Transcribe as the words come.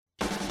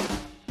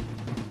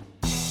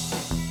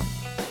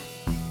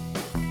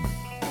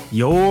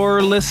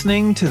You're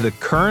listening to the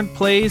Current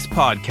Plays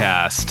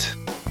Podcast,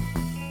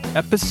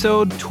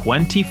 Episode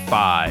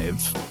 25,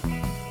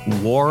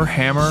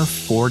 Warhammer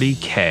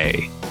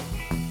 40K.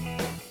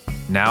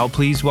 Now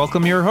please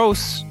welcome your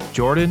hosts,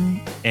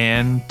 Jordan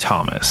and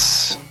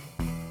Thomas.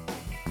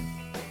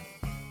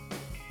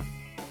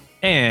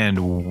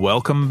 And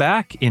welcome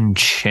back,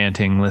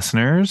 enchanting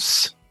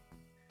listeners.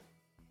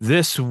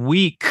 This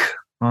week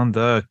on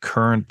the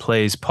Current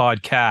Plays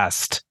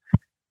Podcast,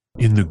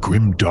 in the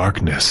grim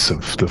darkness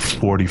of the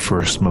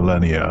 41st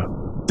millennia,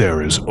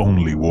 there is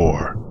only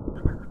war.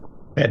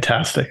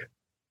 Fantastic.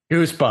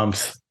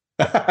 Goosebumps.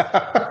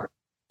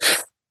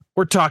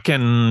 we're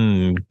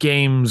talking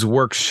Games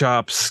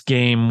Workshop's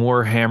game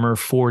Warhammer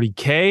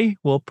 40K.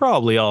 We'll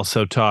probably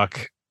also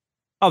talk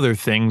other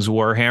things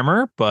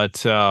Warhammer,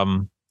 but yeah,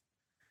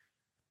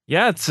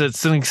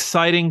 it's an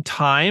exciting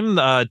time.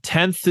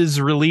 10th is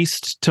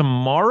released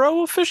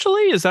tomorrow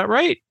officially. Is that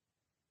right?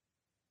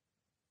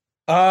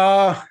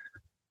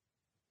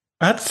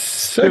 That's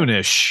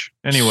soonish.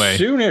 Anyway,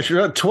 soonish.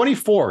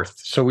 24th.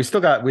 So we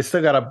still got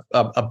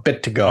a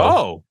bit to go.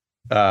 Oh,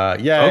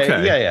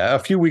 yeah, a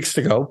few weeks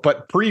to go.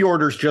 But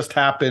pre-orders just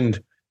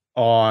happened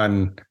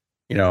on,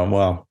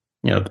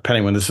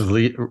 depending when this is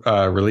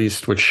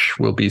released, which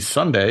will be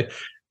Sunday,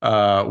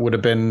 would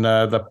have been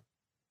the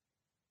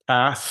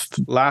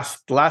last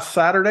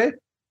Saturday,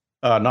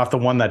 not the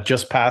one that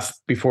just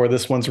passed before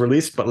this one's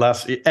released, but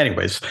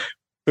anyways,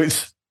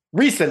 it's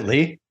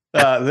recently.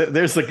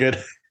 There's a good.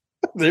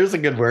 There's a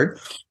good word.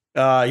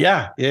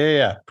 Yeah.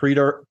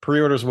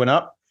 Pre-orders went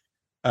up.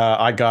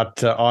 I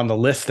got on the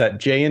list at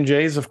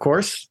J&J's, of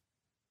course.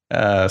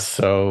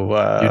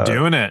 So you're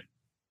doing it.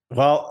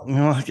 Well,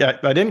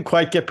 I didn't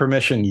quite get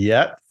permission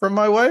yet from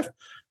my wife.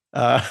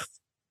 But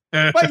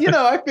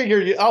I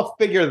figured I'll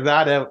figure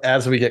that out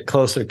as we get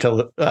closer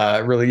to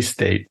release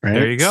date. Right?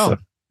 There you go.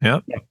 So,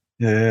 yep.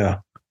 Yeah.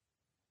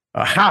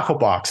 Half a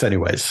box,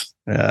 anyways.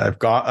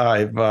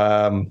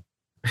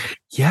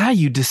 Yeah,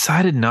 you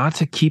decided not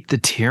to keep the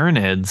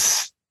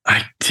Tyranids.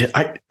 I did.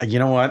 You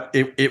know what?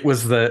 It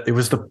was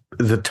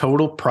the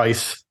total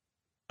price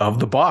of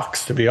the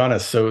box, to be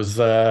honest. So it was.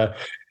 I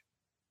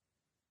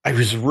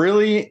was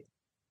really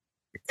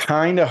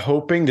kind of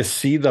hoping to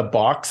see the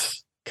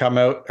box come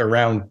out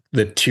around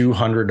the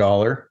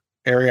 $200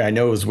 area. I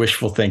know it was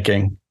wishful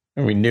thinking,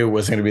 and we knew it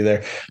wasn't going to be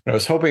there. But I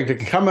was hoping if it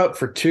could come out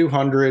for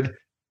 $200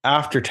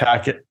 after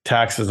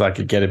taxes, I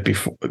could get it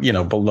before,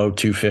 below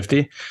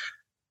 $250.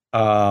 It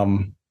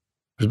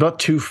was about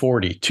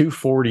 $240.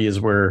 $240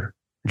 is where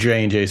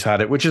J&J's had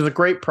it, which is a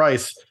great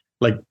price.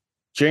 Like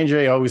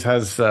J&J always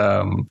has, they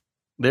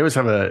always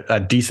have a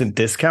decent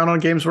discount on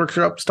Games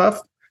Workshop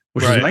stuff,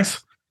 which is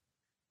nice.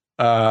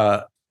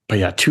 But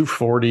yeah,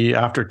 $240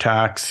 after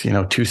tax,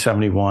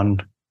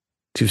 $271,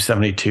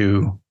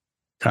 $272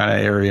 kind of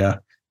area.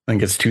 I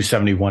think it's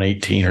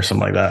 $271.18 or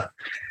something like that.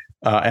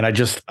 And I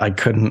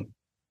couldn't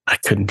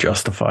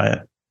justify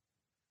it.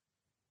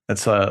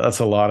 That's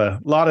a lot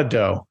of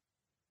dough.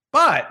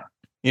 But,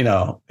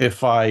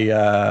 if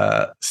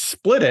I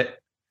split it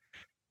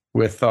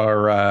with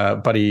our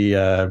buddy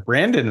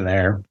Brandon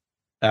there,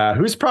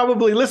 who's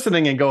probably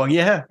listening and going,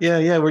 yeah,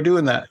 we're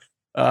doing that.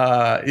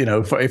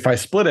 If I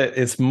split it,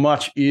 it's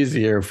much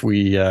easier if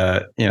we,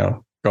 go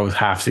with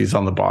halfsies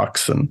on the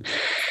box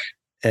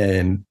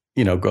and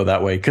go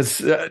that way. Because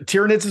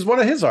Tyranids is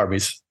one of his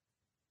armies.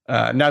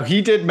 Now,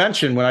 he did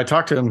mention when I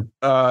talked to him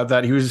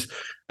that he was...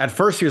 At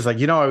first, he was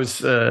like, I was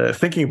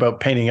thinking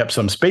about painting up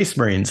some Space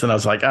Marines. And I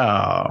was like,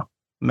 oh,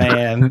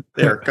 man,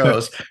 there it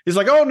goes. He's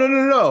like, oh,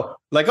 no.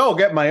 Like, I'll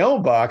get my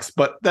own box,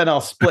 but then I'll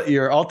take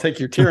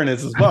your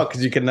Tyranids as well,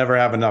 because you can never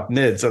have enough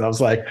Nids. And I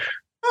was like,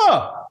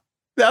 oh,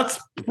 that's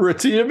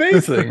pretty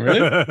amazing,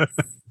 right?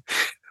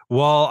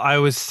 Well, I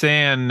was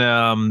saying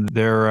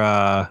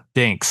they're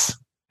dinks.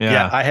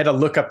 Yeah, I had to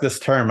look up this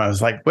term. I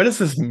was like, what does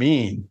this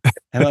mean?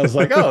 And I was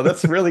like, oh,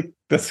 that's a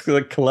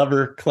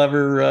clever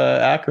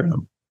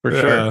acronym. For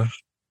sure.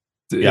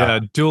 Yeah.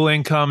 Dual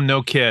income,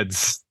 no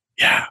kids.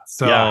 Yeah.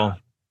 So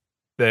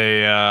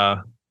they,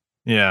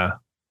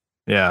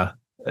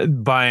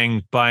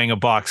 buying a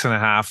box and a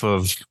half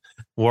of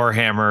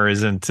Warhammer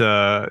isn't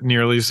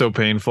nearly so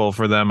painful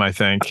for them, I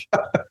think.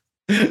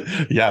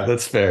 Yeah,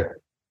 that's fair.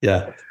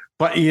 Yeah.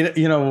 But,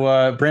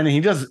 Brandon, he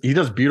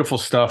does beautiful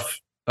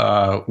stuff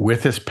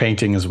with his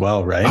painting as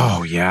well, right?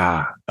 Oh,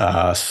 yeah.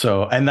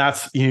 So, and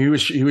that's, he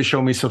was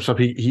showing me some stuff.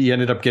 He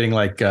ended up getting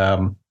like,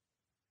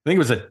 I think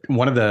it was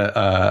one of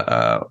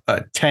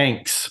the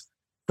tanks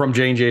from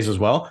J&J's as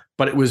well,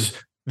 but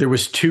there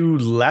was two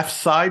left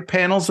side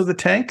panels of the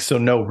tank, so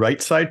no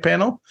right side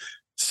panel.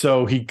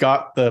 So he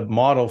got the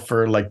model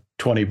for like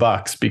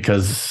 $20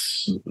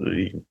 because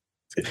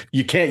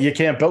you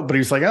can't build. But he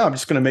was like, oh, I'm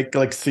just going to make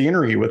like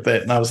scenery with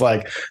it, and I was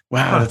like,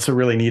 wow, that's a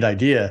really neat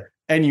idea.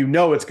 And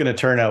it's going to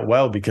turn out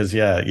well because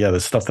the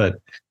stuff that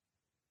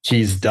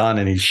he's done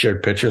and he's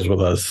shared pictures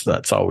with us,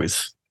 that's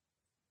always,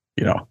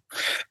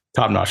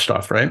 top-notch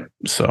stuff, right?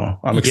 So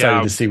I'm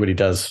excited to see what he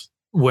does.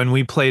 When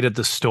we played at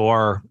the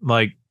store,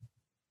 like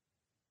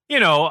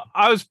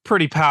I was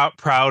pretty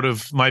proud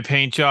of my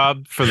paint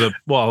job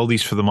at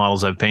least for the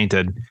models I've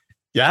painted.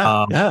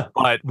 Yeah, yeah.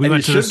 But we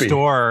went to the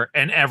store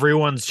and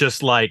everyone's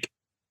just like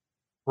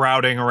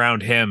crowding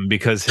around him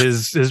because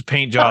his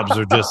paint jobs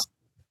are just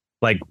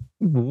like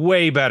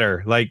way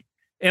better. Like,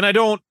 and I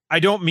don't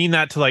mean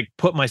that to like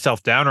put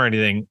myself down or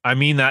anything. I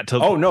mean that to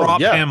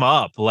prop him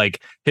up.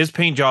 Like his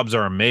paint jobs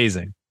are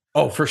amazing.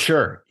 Oh, for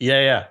sure.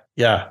 Yeah.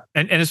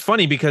 And it's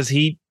funny because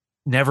he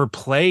never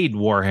played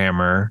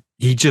Warhammer.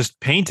 He just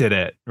painted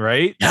it,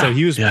 right? Yeah, so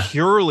he was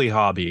purely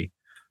hobby.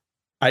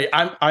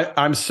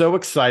 I'm so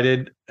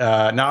excited.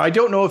 Now I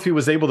don't know if he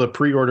was able to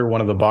pre-order one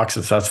of the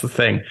boxes. That's the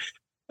thing.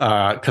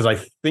 Because I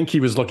think he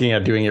was looking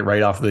at doing it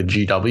right off the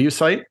GW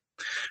site.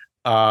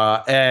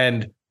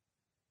 And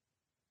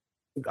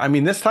I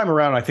mean, this time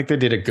around, I think they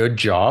did a good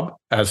job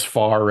as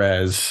far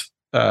as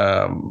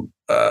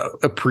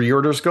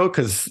pre-orders go,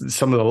 because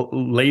some of the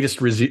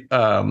latest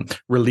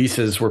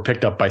releases were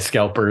picked up by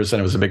scalpers and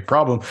it was a big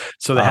problem.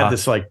 So they had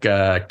this like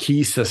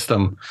key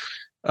system.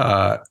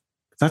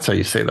 That's how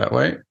you say that,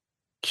 right?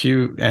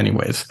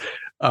 Anyways,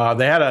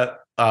 they had a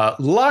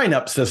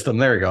lineup system.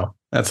 There you go.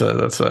 That's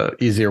a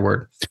easier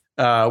word.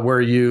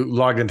 Where you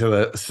logged into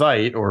the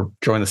site or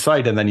join the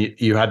site, and then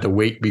you had to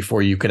wait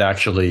before you could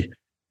actually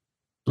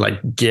like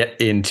get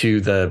into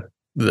the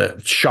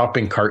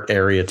shopping cart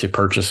area to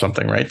purchase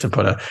something, right?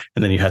 And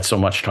then you had so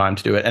much time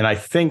to do it. And I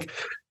think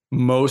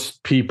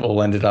most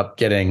people ended up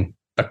getting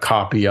a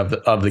copy of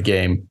the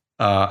game,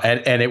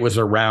 and it was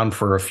around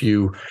for a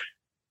few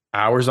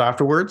hours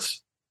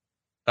afterwards,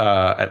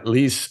 at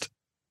least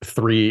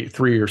three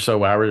or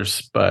so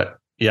hours, but.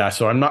 Yeah,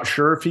 so I'm not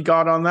sure if he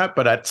got on that,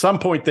 but at some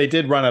point they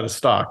did run out of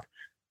stock.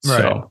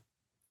 Right. So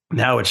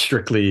now it's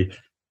strictly,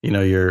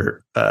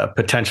 your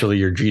potentially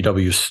your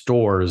GW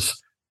stores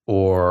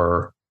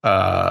or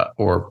kind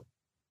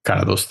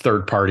of those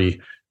third party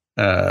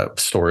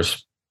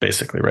stores,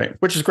 basically, right?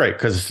 Which is great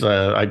because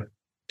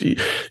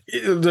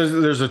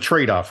there's a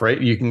trade off,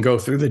 right? You can go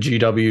through the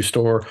GW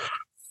store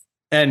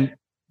and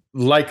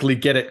likely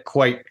get it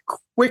quite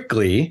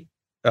quickly.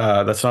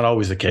 That's not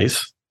always the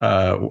case.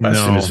 Soon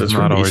as it's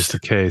not released. Always the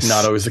case.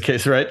 Not always the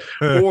case, right?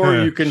 Or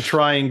you can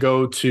try and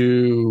go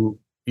to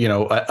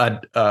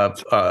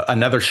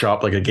another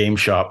shop, like a game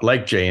shop,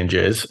 like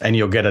J&J's, and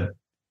you'll get a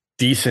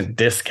decent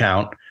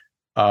discount.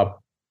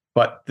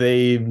 But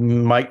they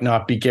might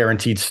not be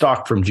guaranteed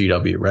stock from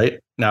GW, right?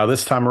 Now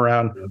this time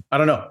around, I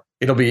don't know.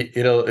 It'll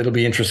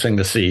be interesting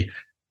to see.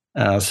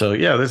 So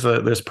yeah,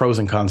 there's pros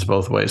and cons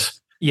both ways.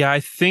 Yeah,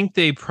 I think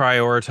they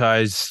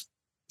prioritize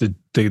the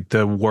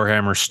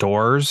Warhammer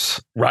stores.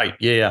 Right.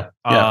 Yeah.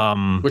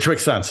 Which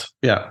makes sense.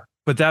 Yeah.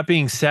 But that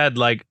being said,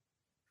 like,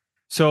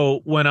 so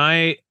when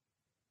a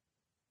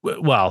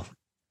while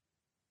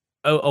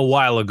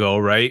ago,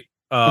 right?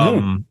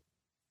 When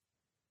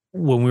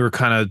we were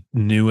kind of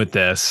new at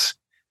this,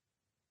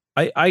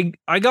 I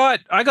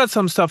got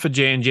some stuff at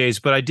J&J's,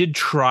 but I did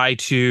try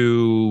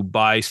to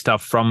buy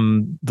stuff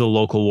from the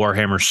local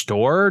Warhammer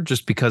store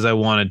just because I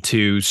wanted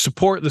to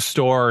support the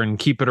store and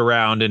keep it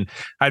around. And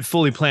I'd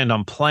fully planned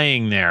on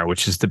playing there,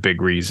 which is the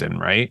big reason,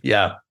 right?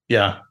 Yeah.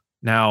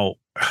 Now,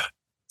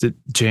 the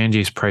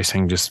J&J's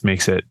pricing just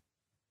makes it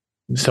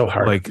so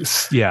hard. Like,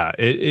 yeah,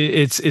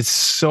 it's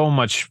so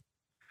much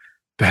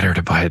better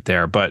to buy it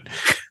there. But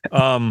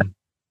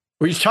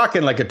we're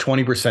talking like a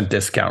 20%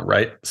 discount,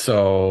 right?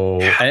 So,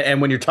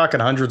 and when you're talking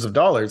hundreds of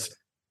dollars,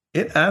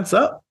 it adds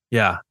up.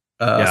 Yeah.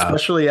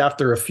 Especially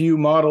after a few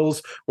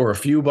models or a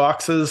few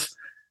boxes.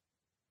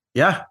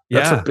 Yeah.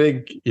 That's a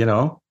big,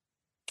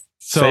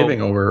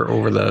 saving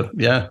over the,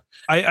 yeah.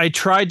 I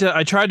tried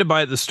to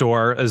buy at the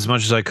store as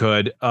much as I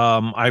could.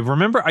 I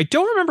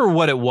don't remember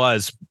what it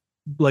was,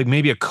 like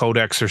maybe a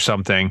codex or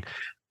something.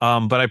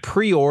 But I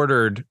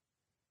pre-ordered.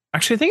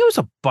 Actually, I think it was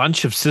a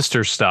bunch of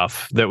sister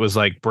stuff that was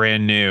like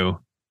brand new.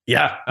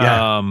 Yeah.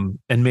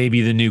 And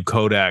maybe the new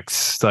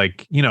codex,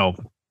 like,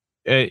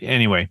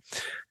 anyway,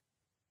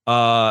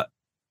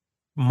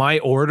 my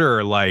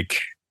order,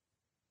 like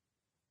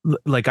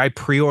I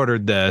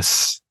pre-ordered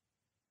this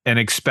and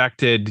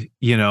expected,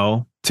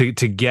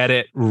 to get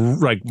it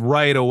like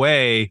right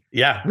away.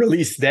 Yeah.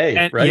 Release day.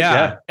 And, right.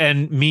 Yeah.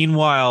 And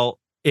meanwhile,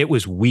 it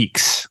was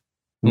weeks.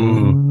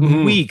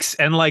 Mm-hmm. Weeks.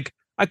 And like,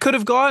 I could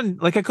have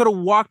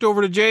walked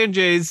over to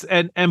J&J's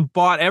and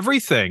bought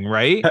everything,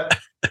 right?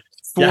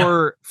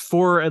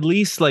 For at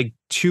least like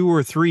 2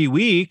 or 3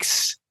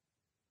 weeks,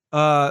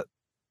 while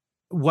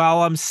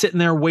I'm sitting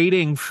there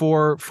waiting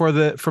for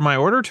my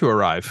order to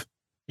arrive.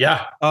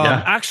 Yeah.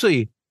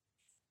 Actually,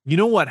 you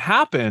know what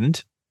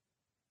happened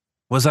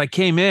was I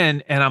came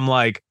in and I'm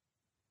like,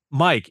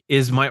 Mike,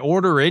 is my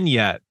order in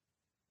yet?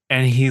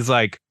 And he's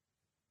like,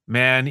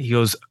 man, he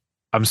goes,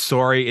 I'm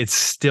sorry, it's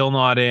still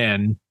not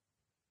in.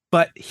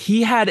 But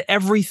he had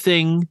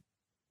everything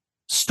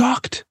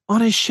stocked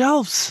on his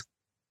shelves.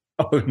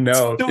 Oh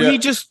no. So he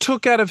just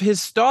took out of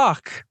his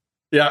stock.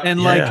 Yeah.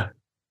 And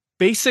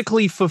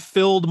basically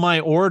fulfilled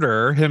my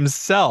order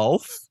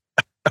himself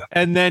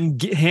and then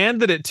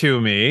handed it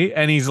to me.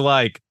 And he's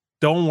like,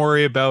 don't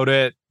worry about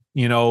it.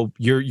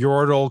 your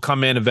order will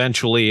come in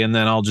eventually, and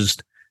then I'll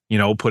just,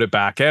 put it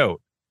back out.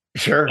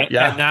 Sure.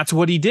 And that's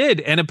what he did.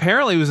 And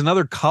apparently it was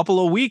another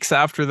couple of weeks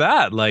after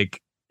that. Like,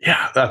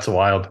 yeah, that's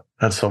wild.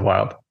 That's so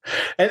wild.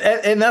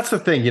 And that's the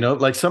thing,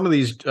 like some of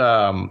these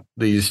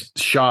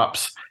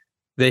shops,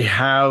 they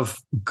have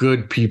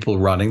good people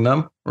running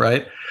them,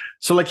 right?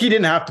 So like he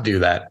didn't have to do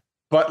that.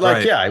 But like,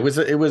 right. yeah, it was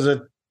a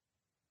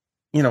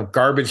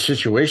garbage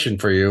situation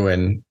for you.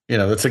 And,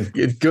 it's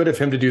good of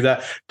him to do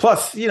that.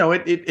 Plus,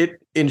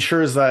 it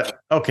ensures that,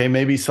 okay,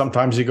 maybe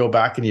sometimes you go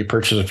back and you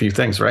purchase a few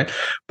things, right?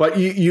 But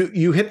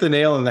you hit the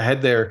nail on the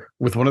head there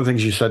with one of the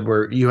things you said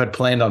where you had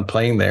planned on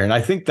playing there. And I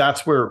think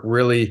that's where it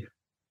really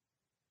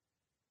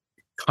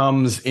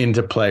comes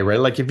into play, right?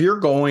 Like if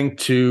you're going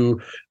to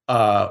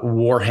a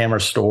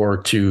Warhammer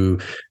store to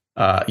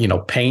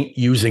paint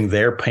using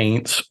their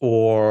paints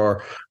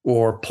or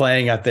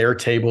playing at their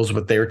tables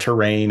with their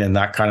terrain and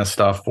that kind of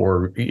stuff,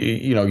 or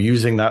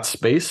using that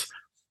space,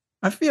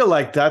 I feel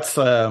like that's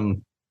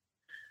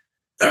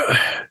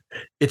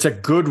it's a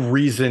good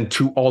reason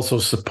to also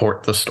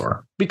support the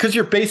store, because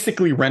you're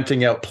basically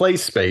renting out play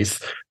space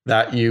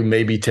that you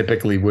maybe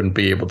typically wouldn't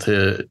be able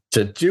to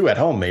do at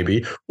home,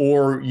 maybe,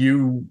 or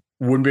you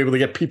wouldn't be able to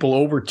get people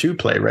over to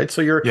play, right?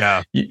 So you're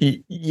going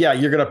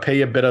to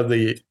pay a bit of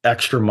the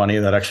extra money,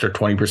 that extra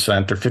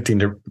 20% or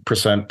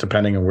 15%,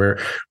 depending on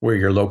where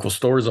your local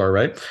stores are,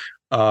 right?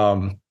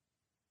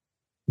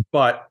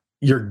 But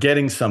you're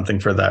getting something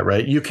for that,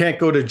 right? You can't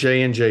go to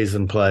J&J's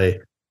and play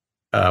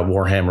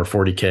Warhammer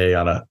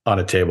 40K on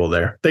a table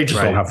there. They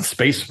just don't have the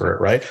space for it,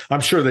 right?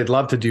 I'm sure they'd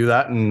love to do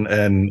that,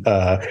 and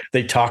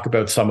they talk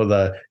about some of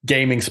the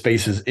gaming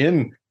spaces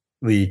in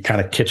the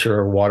kind of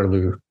Kitchener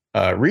Waterloo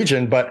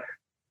region, but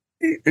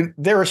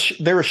they're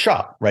a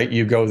shop, right?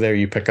 You go there,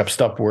 you pick up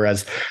stuff.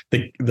 Whereas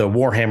the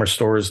Warhammer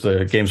stores,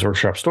 the Games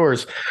Workshop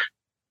stores,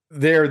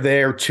 they're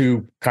there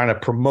to kind of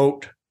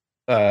promote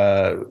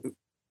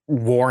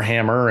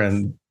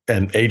Warhammer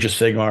and Age of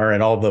Sigmar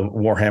and all the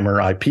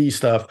Warhammer IP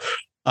stuff,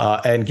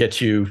 and get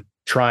you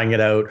trying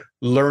it out,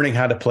 learning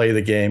how to play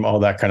the game, all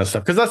that kind of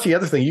stuff. Because that's the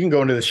other thing. You can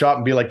go into the shop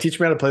and be like, teach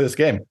me how to play this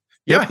game.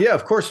 Yeah,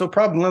 of course, no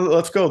problem.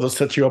 Let's go. They'll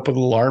set you up with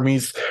little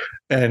armies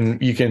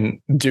and you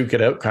can duke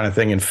it out kind of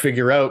thing and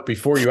figure out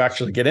before you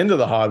actually get into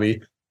the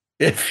hobby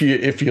if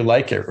you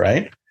like it,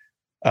 right?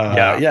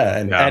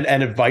 And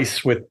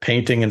advice with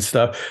painting and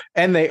stuff.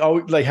 And they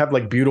always have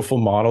like beautiful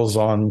models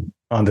on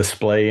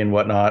display and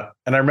whatnot.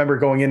 And I remember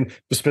going in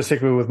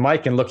specifically with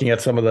Mike and looking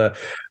at some of the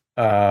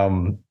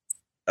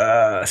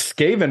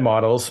Skaven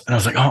models, and I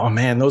was like, oh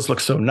man, those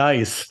look so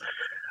nice.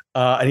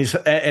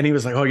 And he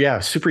was like, oh yeah,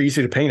 super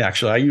easy to paint.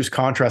 Actually, I use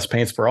contrast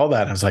paints for all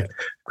that. And I was like,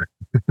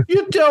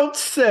 you don't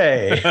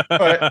say.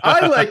 But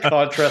I like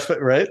contrast,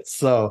 right?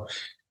 So,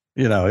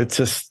 it's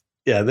just,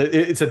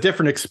 it's a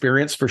different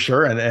experience for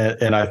sure.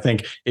 And I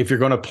think if you're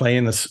going to play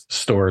in the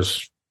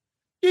stores,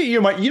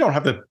 you don't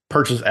have to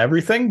purchase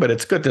everything, but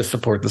it's good to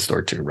support the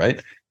store too, right?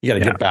 You got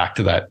to get back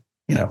to that,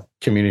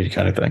 community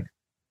kind of thing.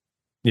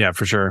 Yeah,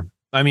 for sure.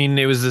 I mean,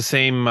 it was the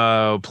same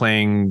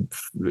playing,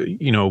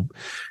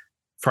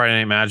 Friday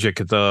Night Magic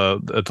at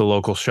the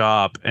local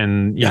shop,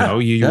 and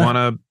you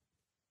want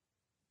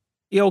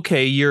to,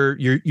 okay,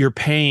 you're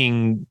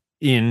paying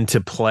in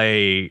to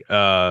play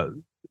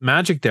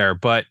Magic there,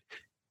 but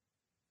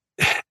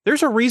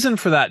there's a reason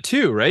for that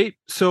too, right?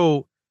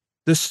 So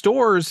the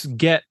stores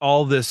get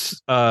all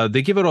this,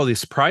 they give out all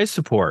this prize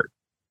support.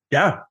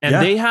 Yeah. And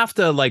they have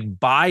to like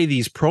buy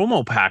these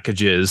promo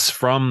packages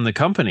from the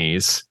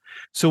companies.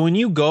 So when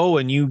you go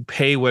and you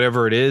pay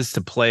whatever it is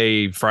to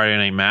play Friday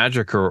Night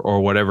Magic or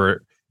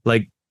whatever,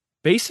 like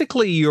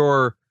basically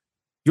you're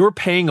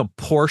paying a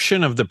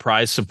portion of the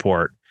prize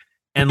support,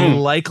 and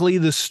likely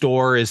the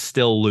store is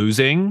still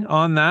losing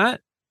on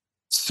that.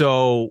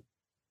 So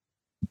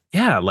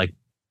yeah, like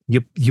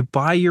you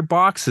buy your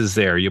boxes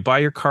there, you buy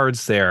your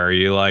cards there,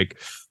 you like,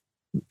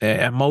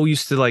 Mo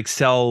used to like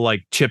sell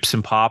like chips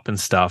and pop and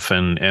stuff,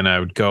 and I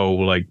would go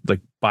like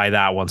buy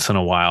that once in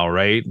a while,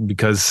 right?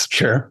 Because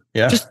sure,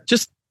 yeah,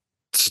 just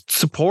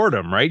support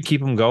them, right?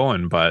 Keep them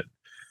going. But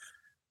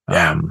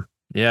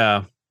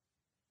yeah.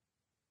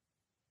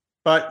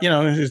 But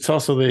it's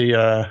also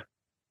the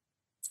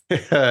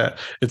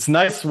it's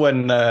nice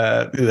when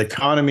the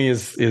economy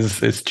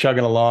is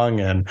chugging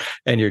along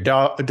and your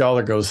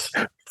dollar goes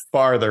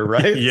farther,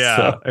 right?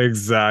 Yeah, so,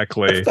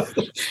 exactly.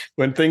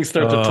 When things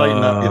start to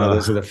tighten up,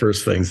 those are the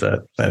first things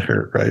that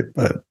hurt, right?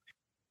 But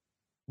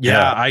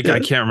I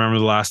can't remember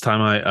the last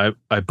time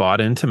I bought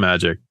into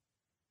Magic.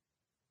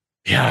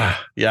 Yeah.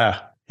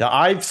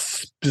 I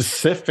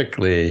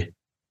specifically,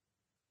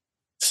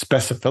 I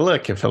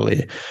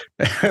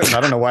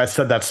don't know why I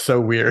said that so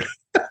weird.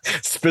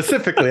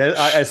 Specifically,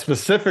 I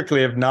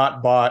specifically have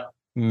not bought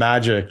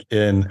Magic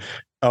in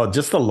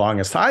just the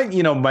longest. I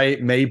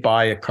may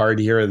buy a card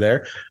here or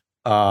there,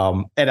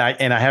 and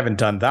I haven't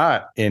done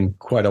that in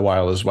quite a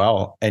while as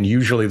well. And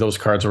usually those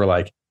cards were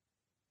like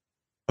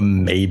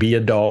maybe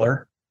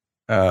 $1.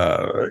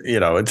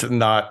 It's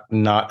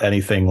not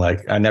anything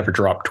like, I never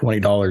dropped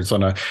 $20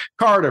 on a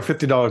card or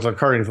 $50 on a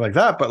card or anything like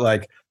that. But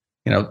like,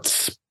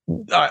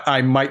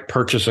 I might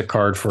purchase a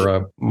card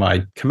for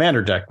my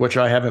commander deck, which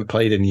I haven't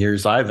played in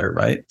years either,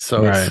 right?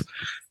 So Right.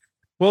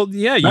 Well,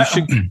 yeah, you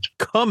should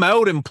come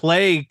out and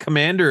play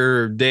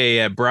Commander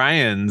Day at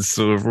Brian's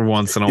for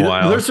once in a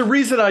while. There's a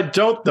reason I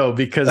don't though,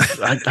 because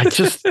I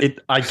just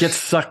I get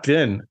sucked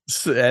in,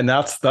 and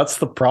that's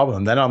the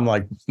problem. Then I'm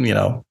like,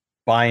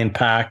 buying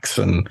packs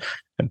and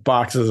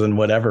boxes and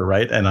whatever,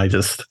 right? And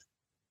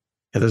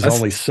there's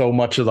only so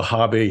much of the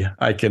hobby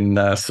I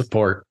can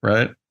support,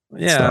 right?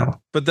 Yeah,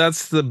 so. But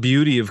that's the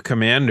beauty of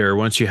Commander.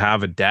 Once you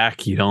have a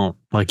deck, you don't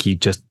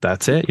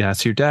that's it. Yeah,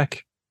 that's your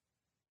deck.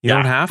 You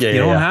don't have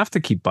to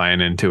keep buying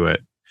into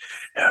it.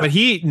 Yeah. But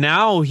he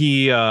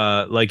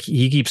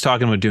keeps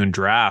talking about doing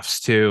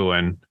drafts too,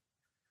 and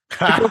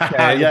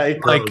okay,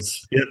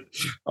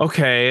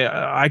 okay,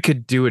 I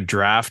could do a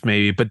draft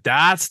maybe, but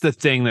that's the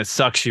thing that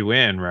sucks you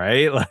in,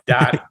 right? Like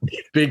that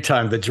big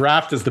time. The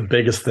draft is the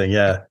biggest thing,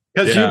 yeah.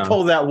 Because you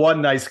pull that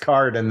one nice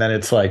card and then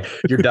it's like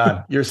you're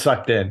done. You're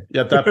sucked in.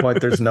 At that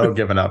point, there's no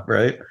giving up,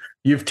 right?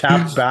 You've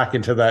tapped back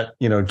into that,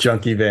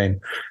 junkie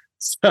vein.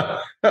 So,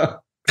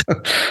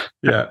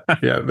 yeah.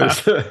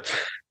 There's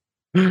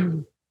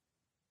man.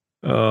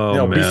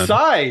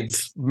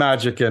 Besides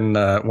Magic and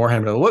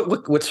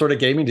Warhammer, what sort of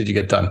gaming did you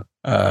get done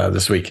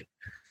this week?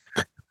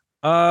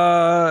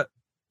 Yeah.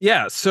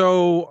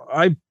 So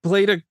I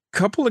played a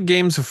couple of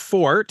games of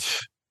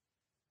Fort.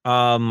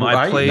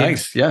 I played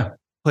nice, yeah.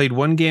 Played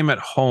one game at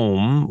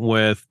home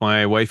with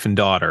my wife and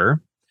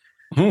daughter.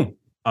 And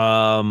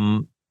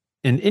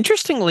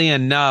interestingly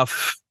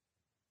enough,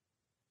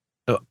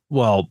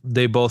 well,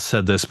 they both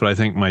said this, but I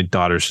think my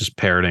daughter's just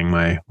parroting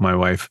my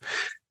wife.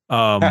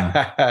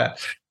 My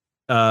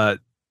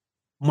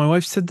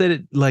wife said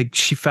that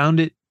she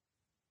found it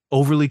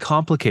overly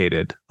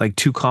complicated, like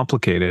too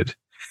complicated.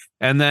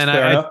 And then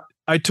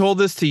I told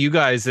this to you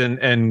guys,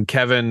 and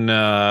Kevin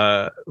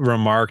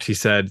remarked, he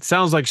said,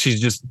 sounds like she's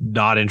just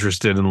not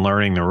interested in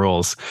learning the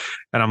rules.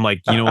 And I'm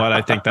like, you know what?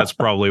 I think that's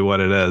probably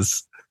what it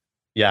is.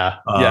 Yeah.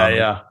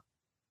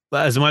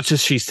 As much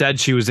as she said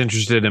she was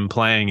interested in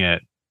playing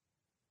it,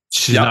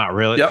 she's not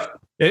really. Yep.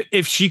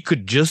 If she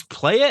could just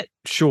play it,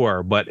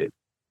 sure. But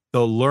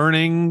the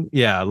learning,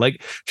 yeah,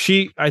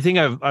 I think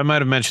I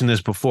might have mentioned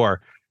this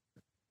before.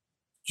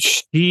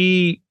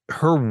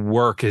 Her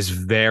work is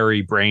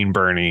very brain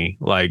burny.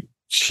 Like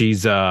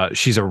she's a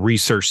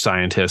research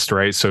scientist,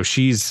 right? So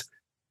she's,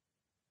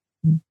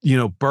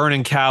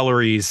 burning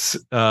calories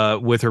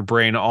with her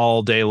brain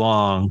all day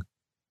long.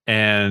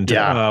 And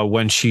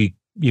when she,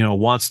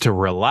 wants to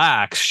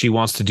relax, she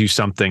wants to do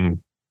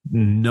something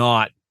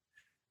not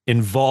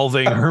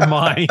involving her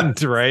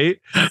mind, right?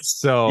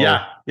 So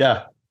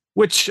yeah,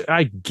 which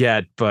I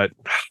get, but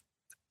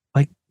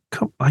I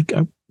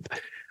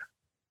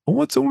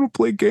want someone to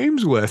play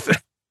games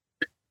with.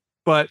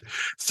 But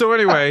so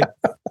anyway,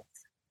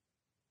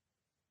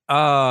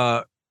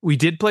 we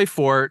did play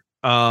Fort.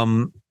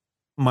 My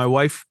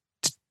wife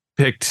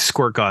picked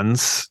squirt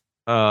guns.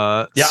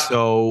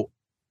 So,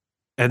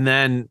 and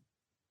then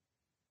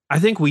I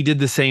think we did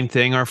the same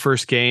thing. Our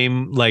first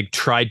game,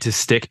 tried to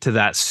stick to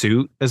that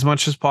suit as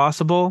much as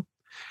possible.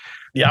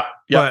 Yeah.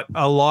 But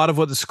a lot of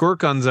what the squirt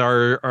guns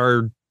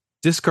are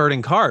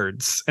discarding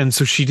cards, and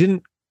so she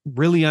didn't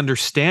really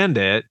understand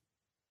it.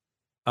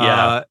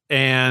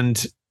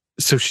 And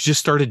so she just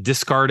started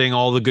discarding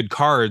all the good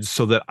cards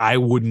so that I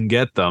wouldn't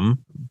get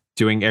them,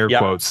 doing air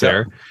quotes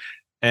there.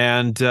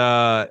 And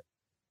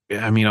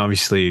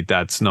obviously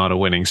that's not a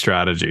winning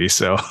strategy.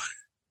 So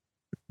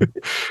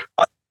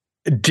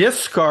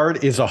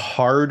discard is a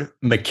hard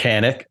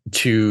mechanic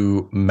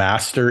to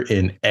master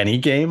in any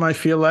game, I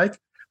feel like.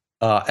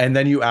 And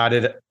then you add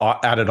it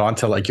on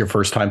to your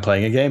first time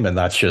playing a game, and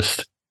that's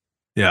just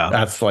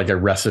that's like a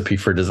recipe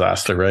for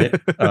disaster, right?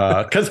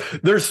 Because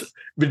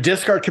the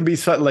discard can be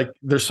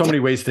there's so many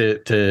ways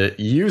to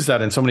use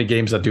that, and so many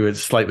games that do it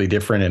slightly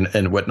different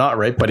and whatnot,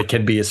 right? But it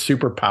can be a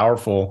super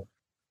powerful.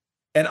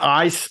 And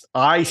I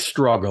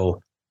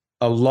struggle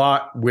a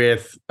lot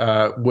with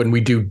when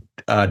we do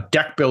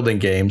deck building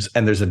games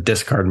and there's a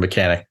discard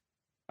mechanic.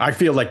 I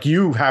feel like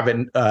you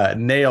haven't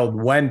nailed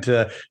when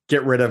to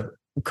get rid of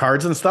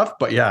cards and stuff,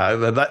 but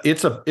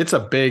it's a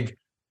big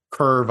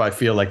curve. I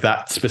feel like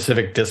that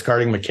specific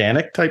discarding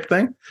mechanic type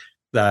thing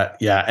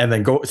and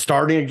then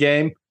starting a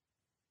game,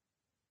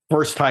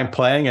 first time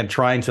playing and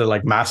trying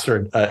to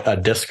master a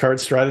discard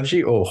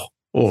strategy. I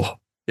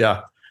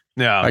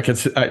can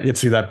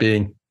see that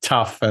being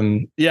tough,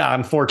 and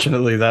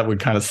unfortunately that would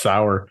kind of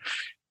sour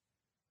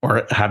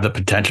or have the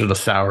potential to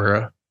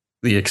sour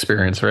the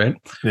experience, right?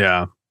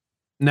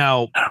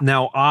 Now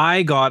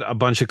I got a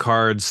bunch of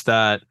cards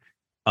that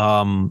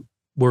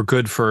were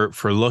good for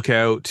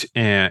lookout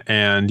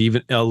and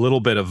even a little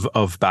bit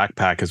of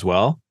backpack as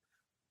well.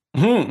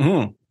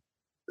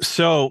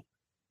 So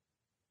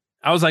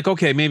I was like,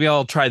 okay, maybe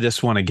I'll try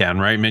this one again,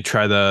 right? Maybe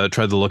try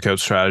the lookout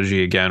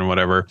strategy again,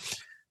 whatever.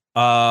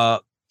 My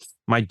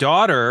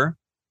daughter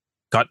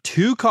got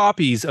 2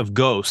 copies of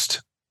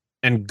Ghost,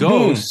 and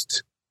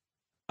Ghost,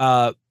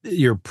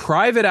 your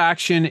private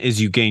action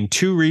is you gain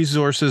 2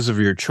 resources of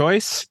your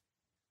choice.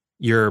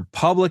 your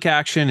public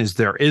action is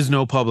there is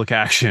no public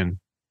action.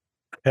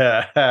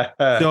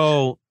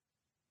 So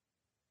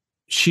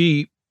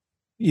she,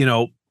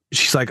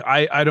 she's like,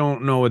 I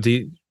don't know what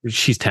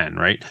she's 10,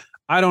 right?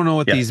 I don't know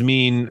what these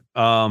mean.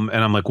 And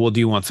I'm like, well, do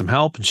you want some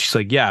help? And she's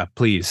like, yeah,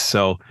 please.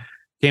 So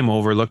came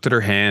over, looked at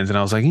her hands, and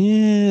I was like,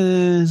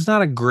 it's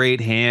not a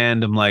great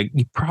hand. I'm like,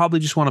 you probably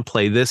just want to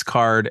play this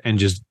card and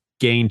just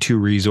gain 2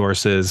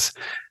 resources.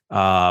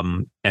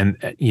 And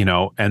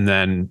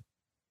then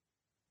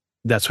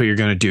that's what you're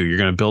going to do. You're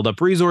going to build up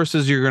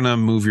resources. You're going to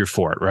move your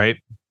fort, right?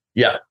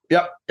 Yeah.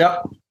 Yep.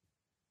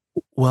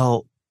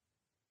 Well,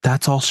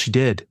 that's all she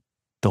did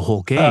the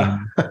whole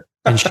game.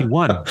 And she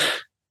won.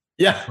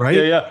 Yeah. Right.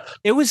 Yeah.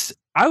 I was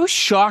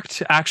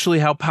shocked actually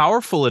how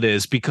powerful it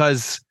is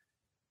because,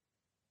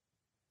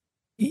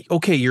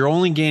 okay, you're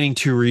only gaining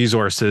 2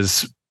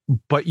 resources,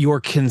 but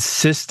you're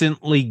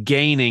consistently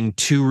gaining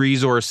 2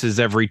 resources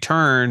every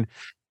turn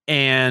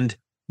and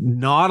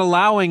not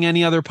allowing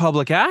any other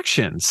public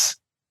actions.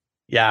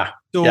 Yeah.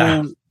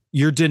 So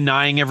you're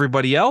denying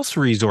everybody else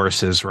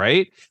resources,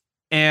 right?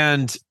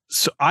 And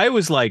so I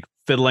was like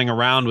fiddling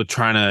around with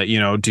trying to,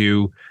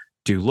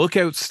 do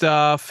lookout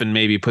stuff and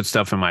maybe put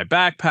stuff in my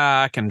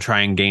backpack and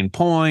try and gain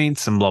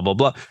points and blah, blah,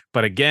 blah.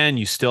 But again,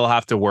 you still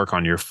have to work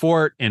on your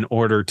fort in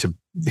order to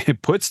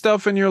put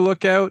stuff in your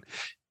lookout.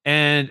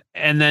 And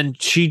then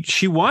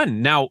she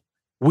won. Now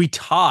we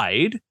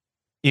tied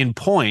in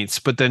points,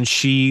 but then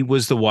she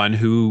was the one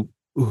who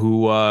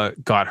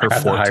got her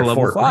fort to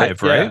level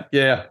 5, right?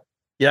 Yeah.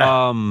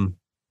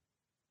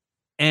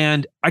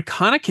 And I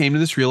kind of came to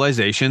this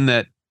realization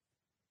that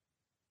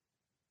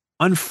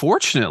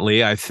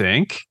unfortunately, I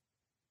think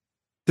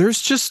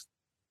there's just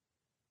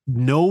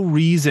no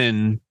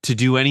reason to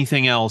do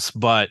anything else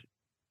but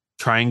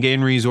try and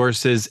gain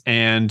resources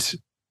and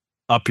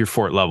up your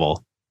fort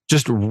level.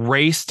 Just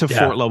race to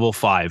fort level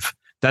 5.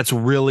 That's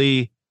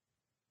really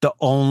the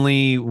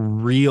only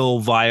real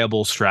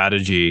viable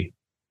strategy.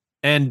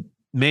 And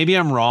maybe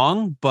I'm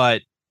wrong,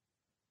 but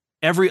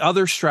every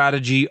other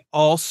strategy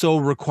also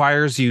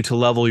requires you to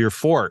level your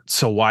fort.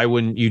 So why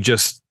wouldn't you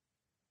just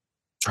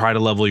try to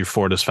level your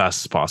fort as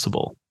fast as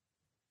possible?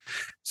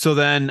 So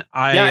then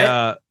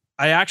I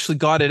actually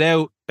got it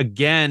out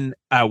again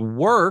at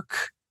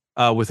work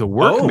with a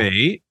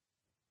workmate,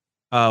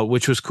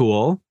 which was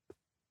cool.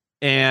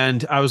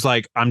 And I was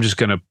like, I'm just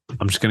gonna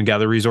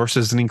gather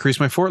resources and increase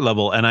my fort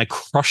level, and I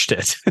crushed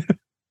it.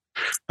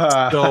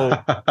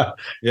 So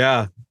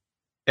yeah,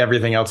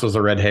 everything else was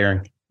a red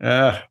herring.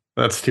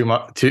 That's too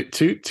much,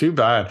 too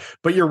bad.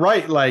 But you're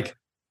right. Like,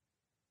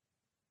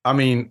 I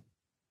mean,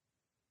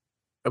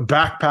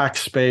 backpack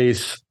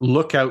space,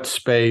 lookout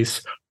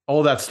space,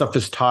 all that stuff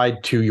is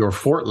tied to your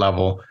fort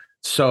level.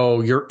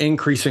 So you're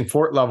increasing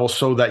fort level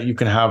so that you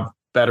can have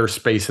better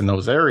space in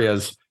those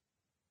areas.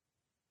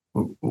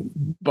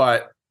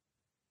 But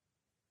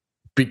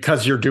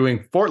because you're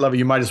doing fort level,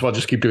 you might as well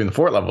just keep doing the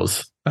fort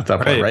levels at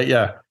that point, right?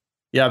 Yeah.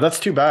 That's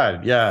too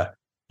bad. Yeah.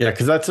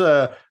 Because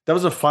that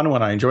was a fun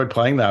one. I enjoyed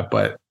playing that.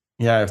 But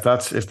yeah, if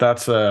that's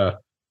a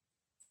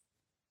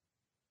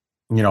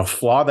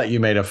flaw that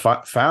you may have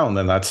found,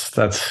 then that's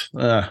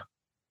kind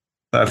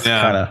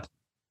of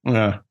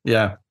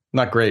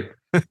not great.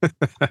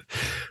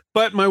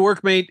 But my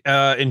workmate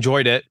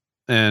enjoyed it,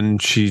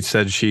 and she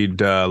said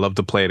she'd love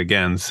to play it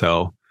again.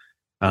 So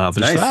there's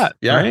nice. that,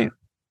 right?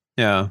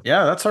 Yeah,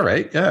 that's all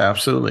right. Yeah,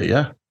 absolutely.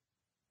 Yeah.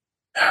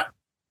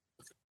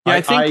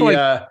 I think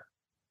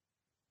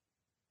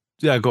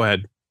go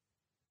ahead.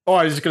 Oh,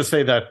 I was just going to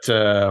say that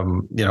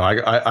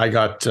I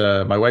got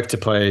my wife to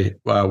play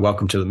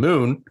Welcome to the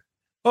Moon.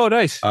 Oh,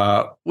 nice.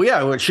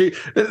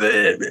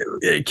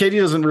 Katie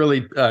doesn't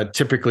really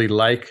typically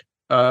like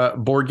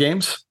board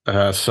games.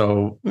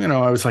 So,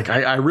 I was like,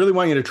 I really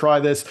want you to try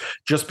this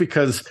just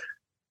because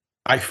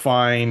I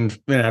find,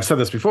 and I've said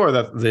this before,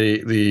 that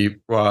the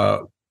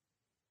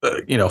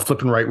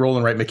flip and right, roll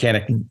and right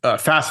mechanic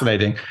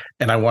fascinating.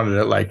 And I wanted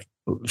to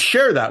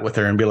share that with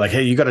her and be like,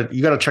 hey, you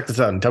gotta check this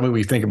out and tell me what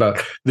you think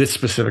about this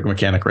specific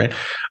mechanic. Right.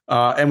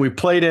 And we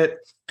played it,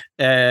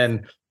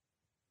 and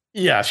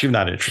yeah, she was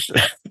not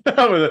interested.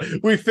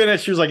 We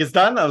finished. She was like, it's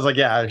done. I was like,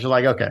 yeah. She's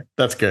like, okay,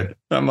 that's good.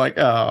 I'm like,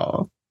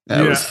 oh,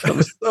 I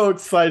was so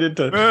excited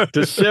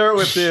to share it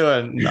with you.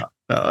 And no,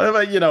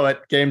 but you know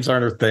what? Games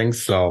aren't her thing.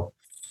 So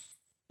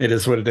it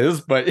is what it is.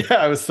 But yeah,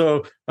 I was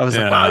like,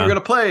 wow, you're going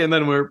to play. And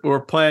then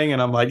we're playing,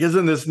 and I'm like,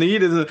 isn't this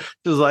neat? She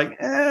was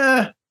like,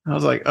 I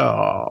was like,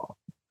 oh,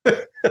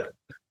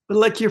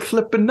 like you're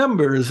flipping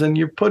numbers and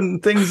you're putting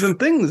things in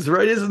things,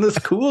 right? Isn't this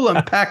cool?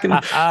 I'm packing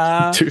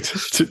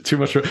too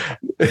much.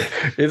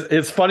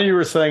 It's funny you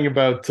were saying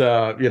about,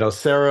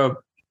 Sarah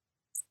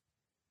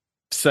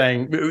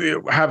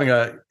saying having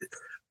a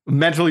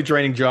mentally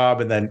draining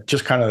job and then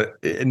just kind of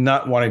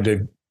not wanting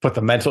to put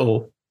the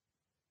mental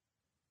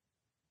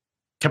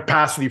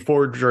capacity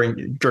forward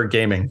during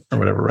gaming or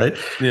whatever, right?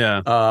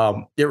 Yeah.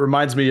 It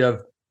reminds me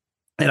of,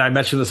 and I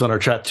mentioned this on our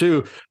chat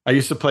too, I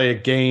used to play a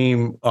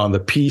game on the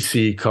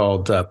PC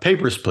called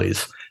Papers,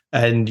 Please.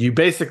 And you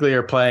basically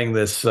are playing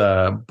this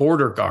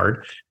border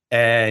guard,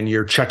 and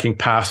you're checking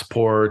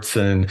passports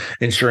and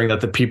ensuring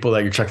that the people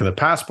that you're checking the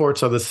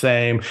passports are the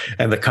same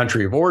and the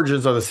country of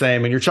origins are the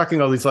same. And you're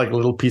checking all these like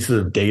little pieces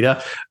of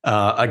data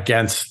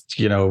against,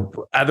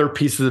 other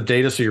pieces of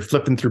data. So you're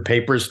flipping through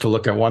papers to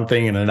look at one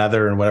thing and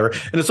another and whatever.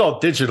 And it's all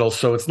digital.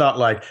 So it's not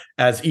like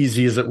as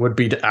easy as it would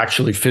be to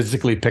actually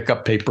physically pick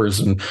up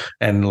papers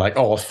and like,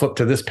 oh, I'll flip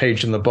to this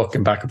page in the book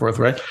and back and forth,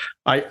 right?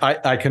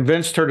 I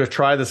convinced her to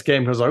try this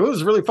game because I was like, oh, it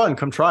was really fun.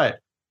 Come try it.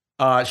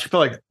 She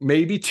felt like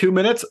maybe 2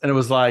 minutes, and it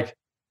was like,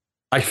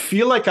 I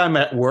feel like I'm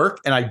at work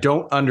and I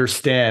don't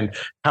understand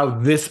how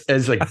this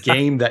is a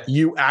game that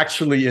you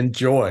actually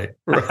enjoy.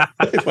 Right?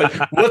 Like,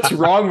 what's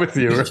wrong with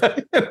you?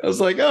 Right? I was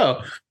like,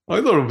 oh,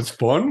 I thought it was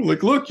fun.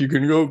 Like, look, you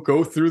can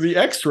go through the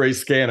X-ray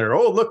scanner.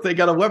 Oh, look, they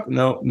got a weapon.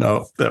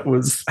 No, that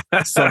was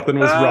something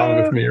was wrong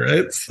with me,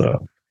 right?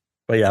 So,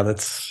 but yeah,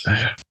 that's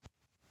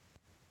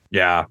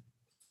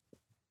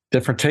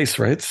different taste,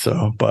 right?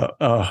 So, but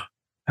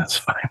that's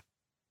fine.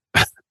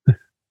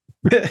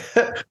 Did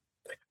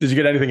you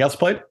get anything else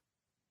played?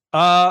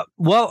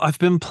 Well, I've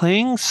been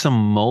playing some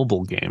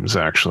mobile games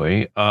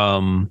actually.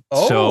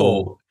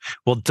 Direwolf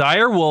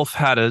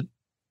had a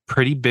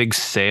pretty big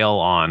sale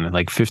on,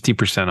 like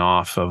 50%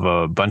 off of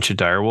a bunch of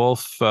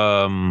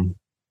Direwolf.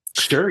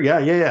 Sure,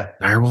 yeah.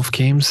 Direwolf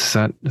games.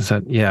 Is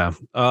that yeah.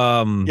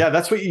 Yeah,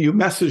 that's what you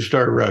messaged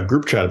our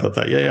group chat about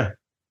that. Yeah.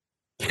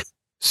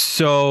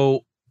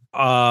 So,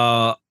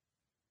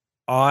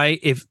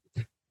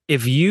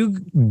 if you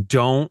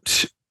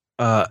don't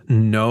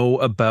know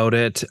about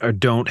it or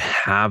don't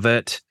have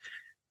it,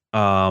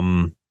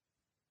 the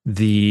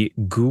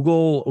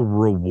Google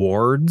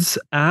Rewards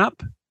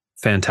app,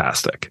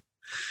 fantastic.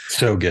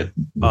 So good.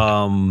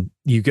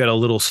 You get a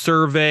little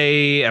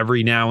survey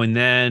every now and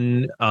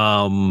then,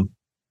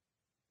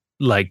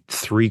 like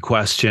 3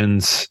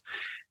 questions.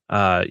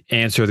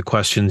 Answer the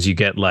questions, you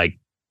get like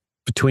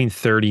between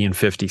 30 and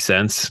 50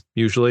 cents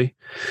usually.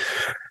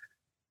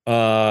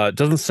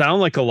 Doesn't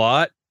sound like a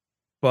lot,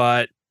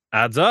 but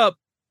adds up.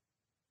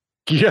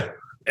 Yeah,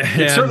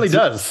 it certainly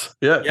does.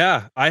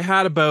 Yeah. I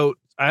had about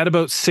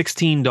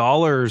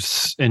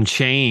 $16 and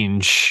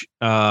change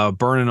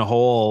burning a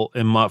hole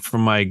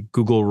from my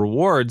Google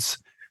Rewards,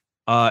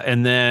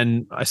 and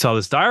then I saw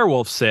this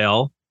Direwolf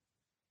sale,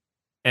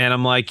 and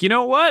I'm like, you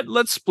know what?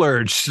 Let's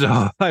splurge.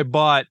 So I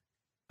bought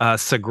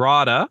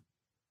Sagrada,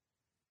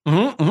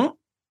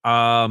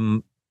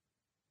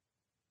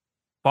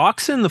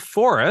 Fox in the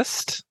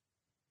Forest.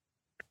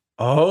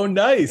 Oh,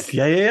 nice.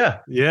 Yeah.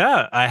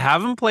 Yeah, I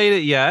haven't played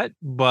it yet,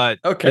 but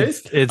okay,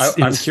 it's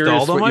I'm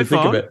curious on what my you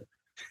think phone. of it.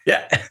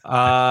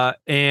 Yeah.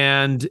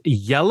 And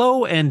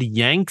Yellow and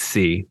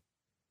Yangtze.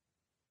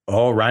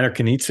 Oh, Reiner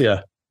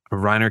Knizia. A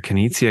Reiner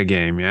Knizia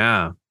game,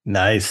 yeah.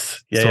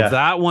 Nice. Yeah. So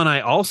that one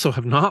I also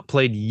have not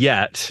played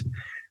yet.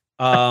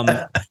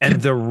 And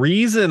the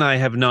reason I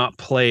have not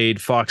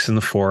played Fox in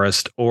the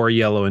Forest or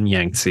Yellow and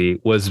Yangtze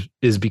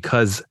is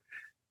because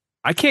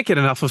I can't get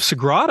enough of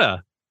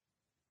Sagrada.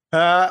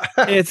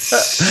 It's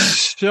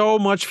so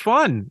much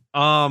fun.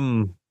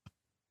 I'm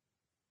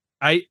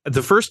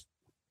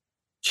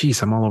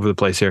all over the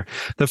place here.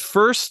 The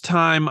first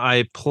time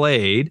I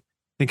played, I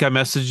think I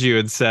messaged you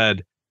and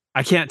said,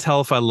 I can't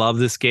tell if I love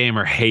this game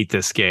or hate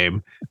this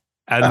game.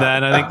 And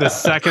then I think the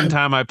second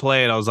time I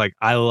played, I was like,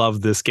 I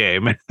love this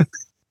game.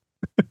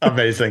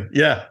 Amazing.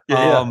 Yeah.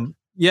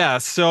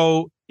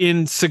 So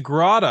in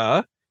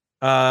Sagrada,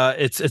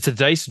 it's a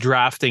dice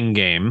drafting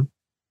game.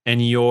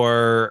 And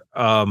you're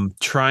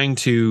trying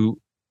to.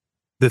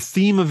 The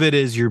theme of it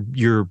is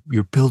you're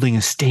building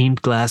a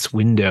stained glass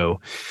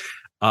window,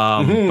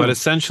 but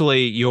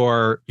essentially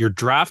you're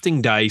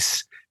drafting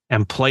dice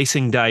and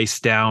placing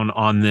dice down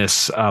on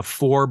this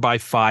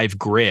 4x5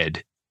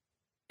 grid,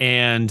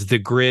 and the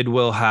grid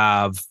will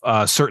have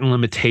certain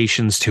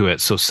limitations to it.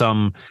 So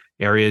some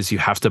areas you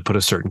have to put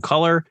a certain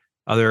color,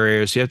 other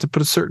areas you have to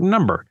put a certain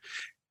number,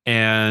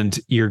 and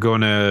you're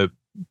going to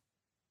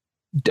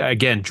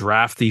again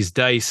draft these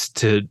dice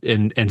to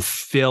and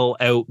fill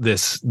out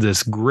this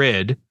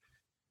grid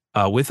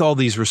with all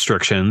these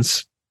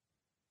restrictions.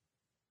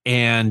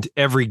 And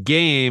every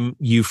game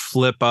you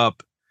flip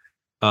up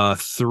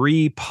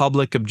 3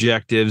 public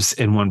objectives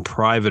and 1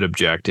 private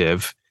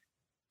objective,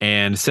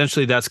 and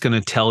essentially that's going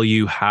to tell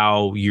you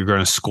how you're going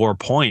to score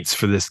points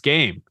for this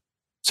game.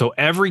 So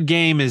every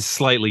game is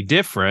slightly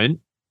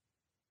different,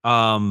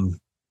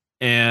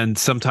 and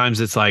sometimes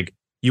it's like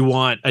you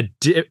want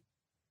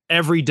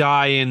every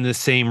die in the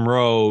same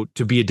row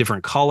to be a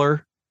different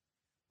color,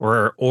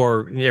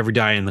 or every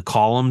die in the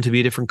column to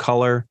be a different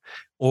color,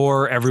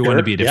 or everyone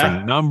to be a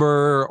different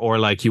number, or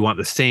like you want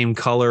the same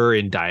color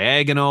in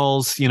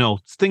diagonals,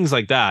 things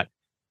like that.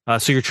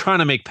 So you're trying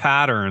to make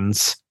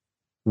patterns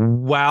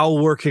while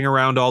working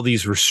around all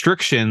these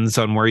restrictions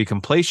on where you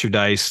can place your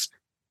dice,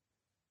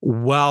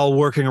 while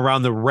working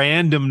around the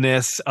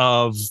randomness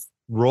of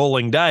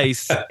rolling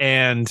dice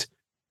and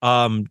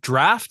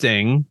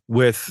drafting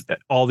with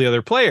all the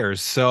other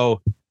players.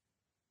 So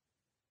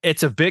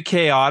it's a bit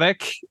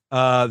chaotic.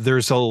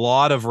 There's a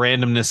lot of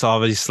randomness,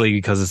 obviously,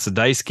 because it's a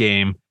dice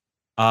game.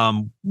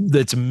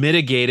 that's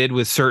mitigated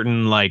with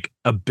certain like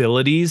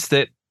abilities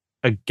that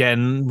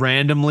again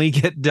randomly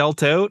get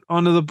dealt out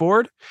onto the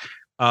board.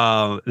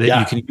 That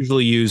you can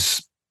usually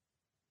use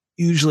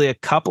a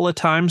couple of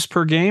times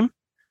per game.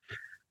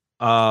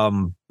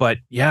 But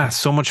yeah,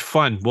 so much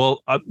fun.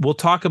 We'll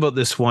talk about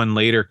this one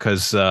later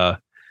because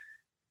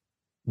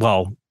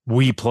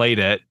we played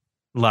it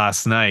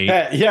last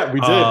night. Yeah, we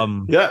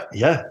did.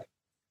 Yeah.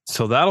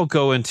 So that'll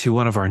go into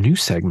one of our new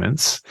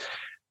segments.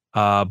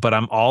 But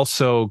I'm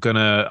also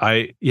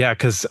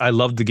because I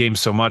loved the game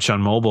so much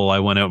on mobile, I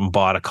went out and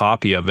bought a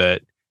copy of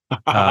it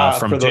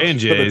from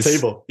J&J's for the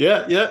table.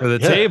 For the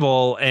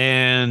table,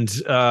 and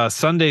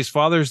Sunday's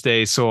Father's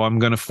Day, so I'm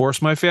going to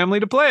force my family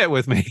to play it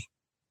with me.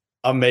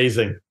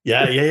 Amazing.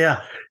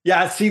 Yeah.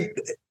 See,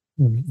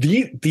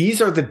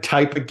 these are the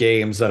type of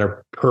games that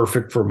are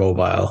perfect for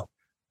mobile.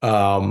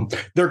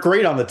 They're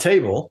great on the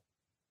table,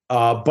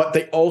 but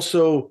they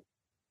also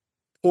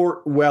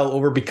port well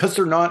over because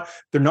they're not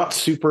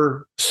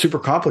super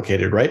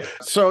complicated, right?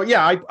 So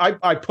yeah,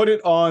 I put it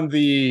on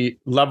the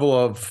level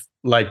of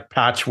like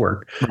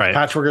Patchwork. Right.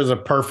 Patchwork is a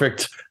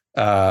perfect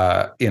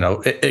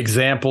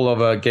example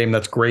of a game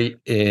that's great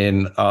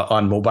in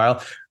on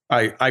mobile.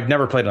 I've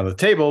never played on the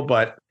table,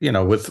 but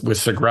with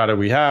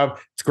Sagrada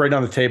it's great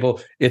on the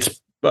table.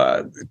 It's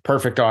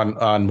perfect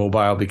on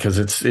mobile because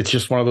it's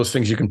just one of those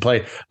things you can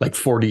play like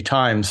 40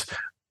 times,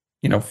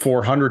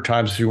 400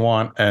 times if you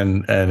want,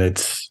 and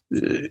it's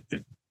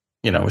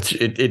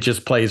it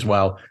just plays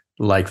well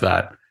like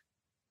that.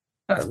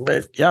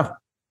 But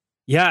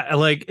yeah,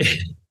 like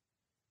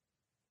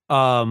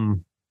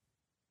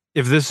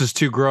if this is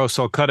too gross,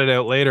 I'll cut it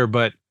out later.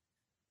 But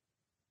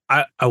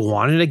I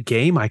wanted a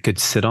game I could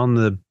sit on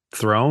the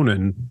throne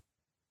and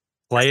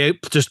play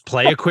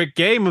a quick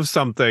game of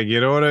something. You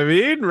know what I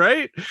mean,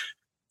 right?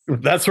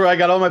 That's where I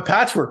got all my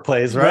Patchwork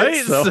plays,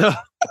 right? So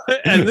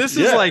and this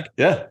is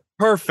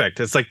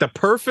perfect. It's like the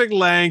perfect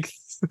length.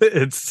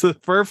 It's the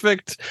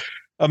perfect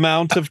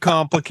amount of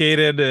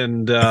complicated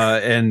and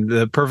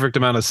the perfect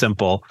amount of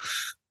simple.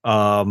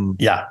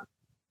 Yeah.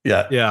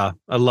 I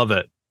love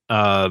it.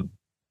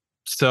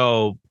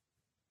 So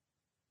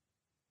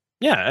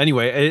yeah,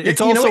 anyway,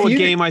 it's also a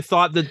game I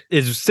thought that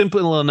is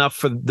simple enough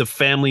for the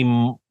family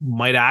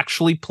might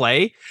actually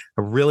play.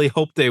 I really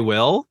hope they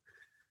will.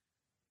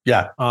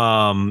 Yeah.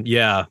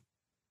 But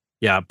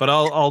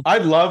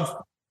I'd love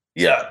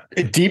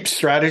deep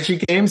strategy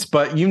games,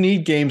 but you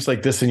need games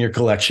like this in your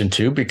collection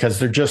too, because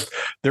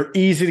they're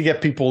easy to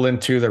get people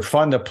into. They're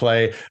fun to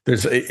play.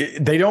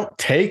 They don't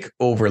take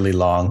overly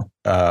long.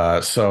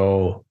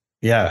 So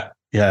yeah.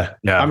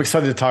 I'm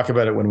excited to talk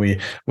about it when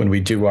we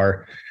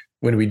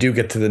do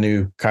get to the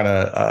new kind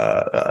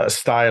of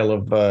style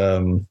of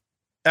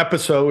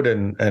episode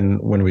and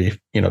when we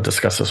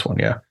discuss this one.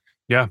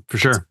 Yeah, for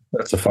sure.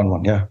 That's a fun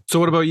one. Yeah. So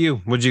what about you?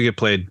 What'd you get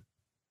played?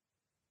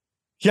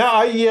 Yeah,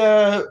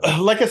 I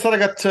like I said, I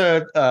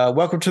got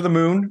Welcome to the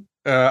Moon.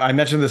 I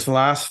mentioned this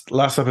last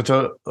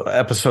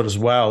episode as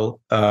well.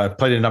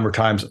 Played it a number of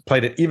times.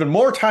 Played it even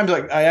more times.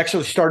 I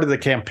actually started the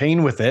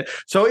campaign with it.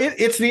 So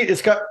it's neat.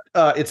 It's got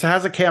it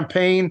has a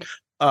campaign,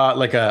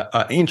 like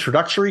a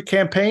introductory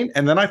campaign,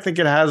 and then I think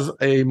it has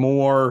a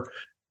more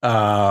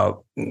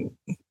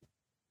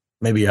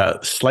maybe a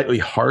slightly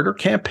harder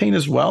campaign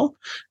as well.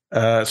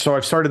 So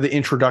I've started the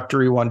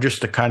introductory one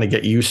just to kind of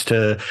get used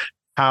to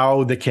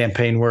how the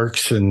campaign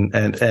works and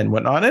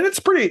whatnot. And it's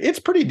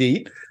pretty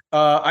neat.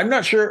 I'm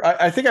not sure.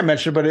 I think I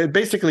mentioned, but it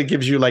basically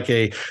gives you like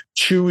a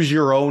choose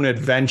your own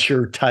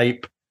adventure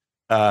type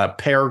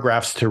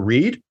paragraphs to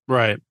read.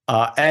 Right.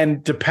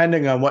 And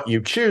depending on what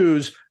you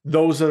choose,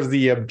 those are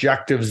the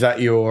objectives that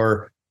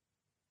you're,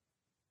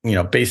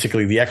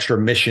 basically the extra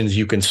missions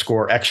you can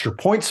score extra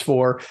points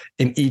for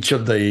in each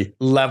of the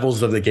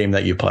levels of the game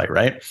that you play.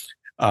 Right.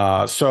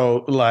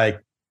 So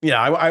like,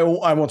 I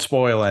won't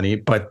spoil any,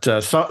 but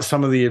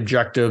some of the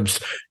objectives,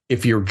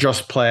 if you're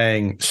just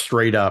playing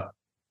straight up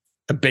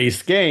a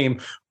base game,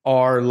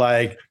 are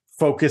like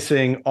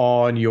focusing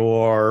on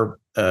your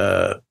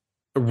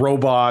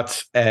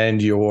robots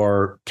and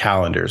your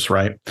calendars,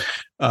 right?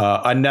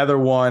 Another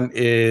one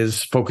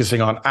is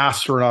focusing on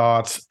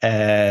astronauts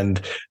and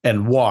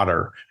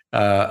water.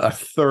 A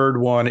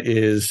third one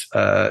is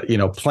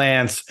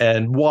plants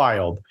and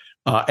wild.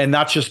 And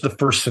that's just the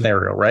first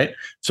scenario, right?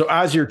 So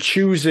as you're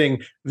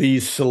choosing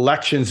these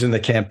selections in the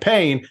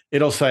campaign,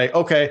 it'll say,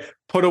 okay,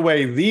 put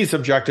away these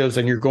objectives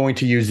and you're going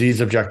to use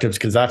these objectives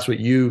because that's what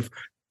you've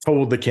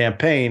told the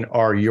campaign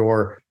are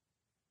your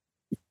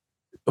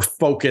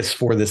focus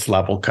for this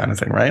level kind of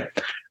thing, right?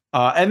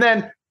 And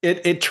then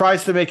it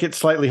tries to make it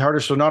slightly harder.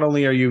 So not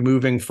only are you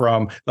moving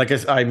from, like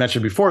I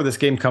mentioned before, this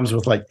game comes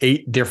with like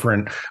 8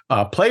 different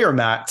player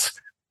mats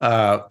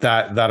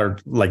that are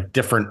like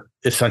different,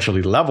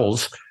 essentially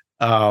levels.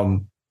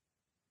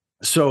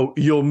 So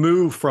you'll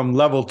move from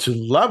level to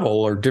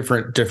level or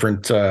different,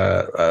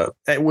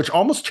 which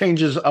almost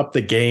changes up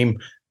the game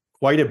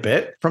quite a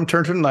bit from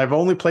turn to turn. I've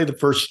only played the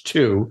first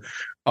 2,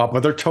 but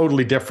they're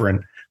totally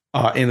different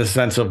in the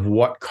sense of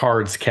what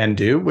cards can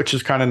do, which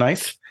is kind of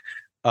nice.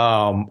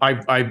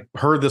 I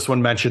heard this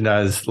one mentioned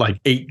as like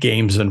 8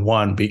 games in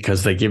one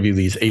because they give you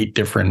these 8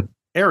 different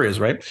areas,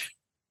 right?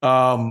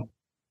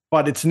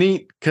 But it's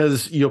neat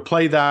because you'll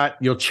play that,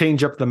 you'll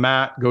change up the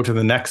mat, go to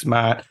the next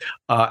mat,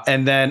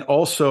 and then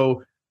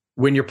also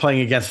when you're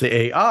playing against the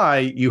AI,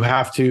 you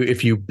have to,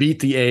 if you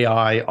beat the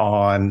AI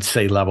on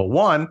say level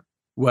 1,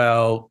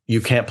 well, you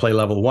can't play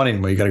level 1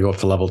 anymore. You got to go up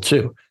to level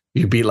 2.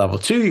 You beat level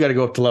 2, you got to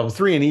go up to level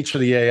 3, and each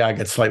of the AI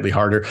gets slightly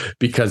harder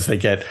because they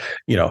get,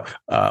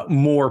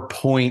 more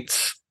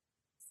points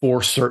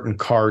for certain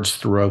cards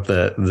throughout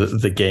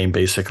the game,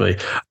 basically.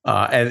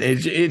 And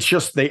it's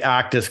just they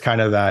act as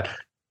kind of that.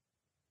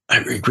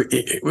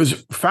 It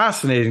was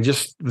fascinating,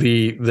 just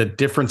the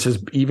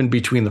differences even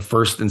between the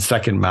first and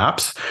second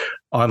maps.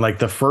 On like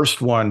the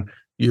first one,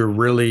 you're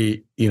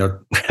really,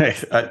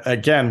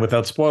 again,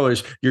 without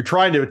spoilers, you're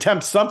trying to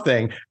attempt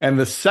something. And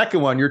the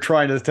second one, you're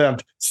trying to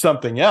attempt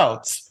something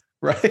else,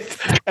 right?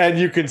 And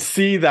you can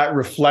see that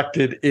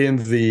reflected in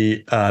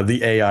the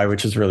AI,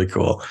 which is really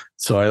cool.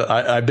 So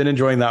I've been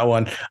enjoying that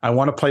one. I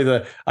want to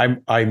play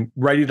I'm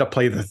ready to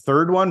play the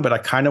third one, but I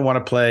kind of want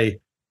to play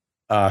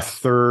the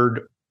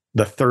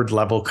third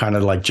level, kind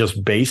of like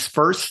just base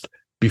first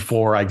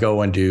before I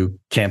go and do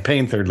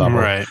campaign third level.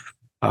 Right.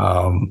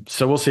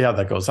 So we'll see how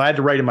that goes. I had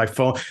to write in my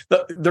phone.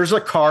 There's a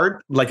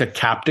card, like a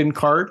captain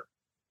card.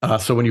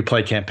 So when you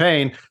play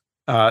campaign,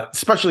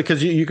 especially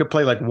because you could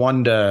play like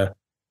 1 to,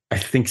 I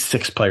think,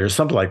 6 players,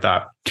 something like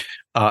that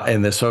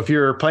in this. So if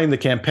you're playing the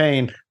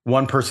campaign,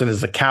 one person is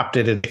the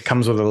captain, and it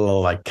comes with a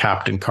little like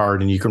captain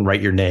card, and you can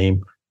write your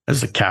name as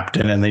the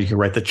captain, and then you can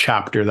write the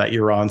chapter that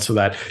you're on so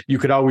that you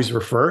could always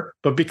refer.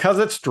 But because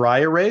it's dry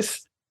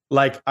erase,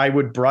 like I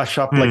would brush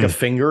up like a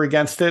finger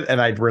against it, and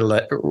I'd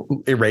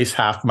erase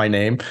half my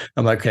name.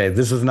 I'm like, okay,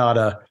 this is not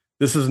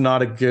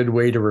a good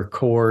way to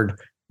record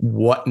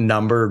what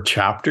number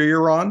chapter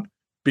you're on,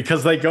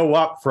 because they go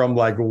up from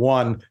like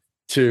 1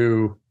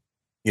 to,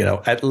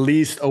 at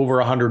least over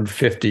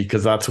 150,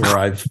 because that's where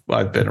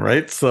I've been,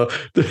 right? So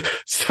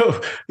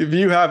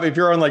if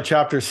you're on like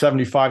chapter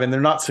 75 and they're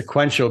not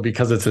sequential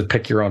because it's a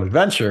pick your own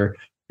adventure,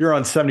 you're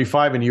on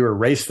 75 and you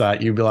erase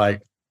that, you'd be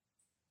like,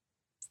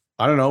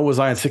 I don't know, was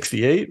I in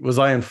 68? Was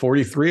I in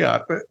 43?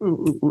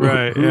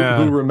 Right.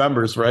 Who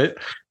remembers, right?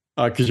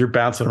 Because you're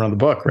bouncing around the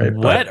book, right?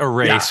 Wet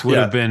erase would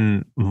have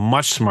been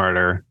much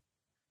smarter.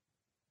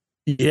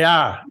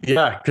 Yeah.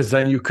 Because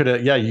then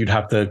you'd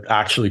have to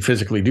actually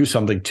physically do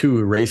something to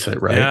erase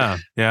it, right?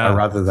 Yeah.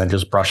 Rather than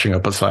just brushing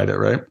up beside it,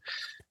 right?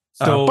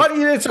 So, but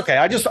it's okay.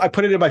 I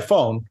put it in my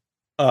phone,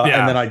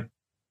 and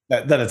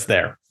then it's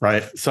there,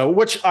 right? So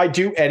which I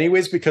do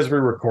anyways because we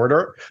record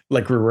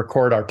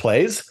our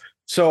plays.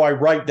 So I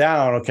write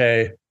down,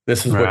 okay,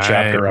 this is what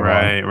chapter I'm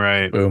on.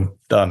 Right. Boom,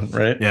 done.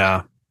 Right.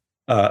 Yeah.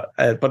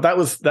 But that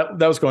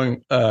was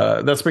going.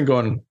 That's been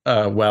going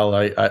well.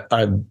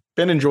 I've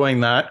been enjoying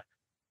that.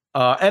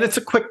 And it's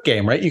a quick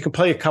game, right? You can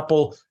play a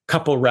couple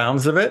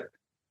rounds of it.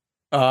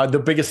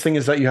 The biggest thing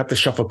is that you have to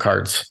shuffle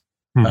cards,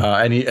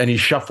 and you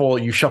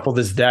shuffle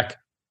this deck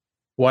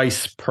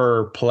twice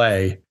per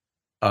play,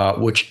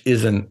 which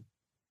isn't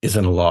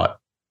a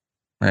lot,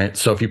 right?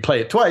 So if you play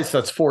it twice,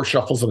 that's 4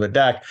 shuffles of the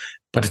deck.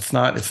 But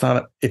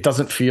it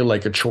doesn't feel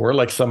like a chore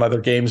like some other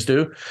games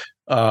do.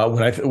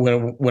 When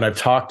I've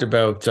talked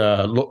about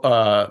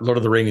Lord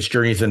of the Rings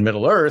Journeys in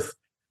Middle Earth,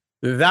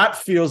 that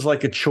feels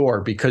like a chore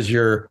because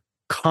you're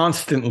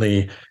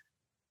constantly,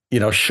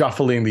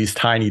 shuffling these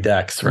tiny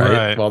decks,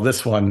 right? Well,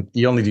 this one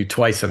you only do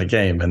twice in a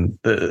game,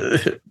 and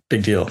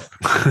big deal.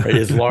 Right?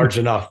 It's large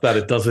enough that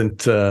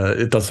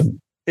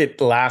it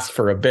lasts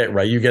for a bit,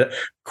 right? You get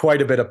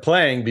quite a bit of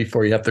playing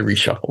before you have to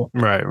reshuffle.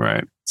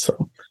 Right.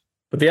 So.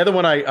 But the other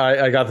one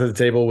I got to the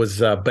table was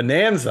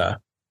Bonanza.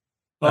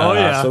 Oh,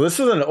 yeah. So this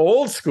is an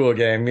old school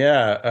game.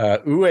 Yeah.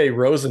 Uwe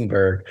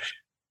Rosenberg,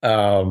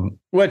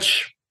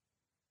 which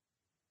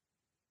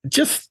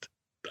just,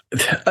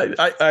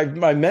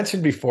 I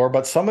mentioned before,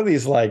 but some of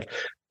these like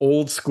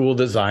old school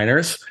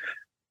designers,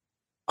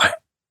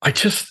 I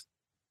just,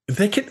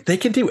 they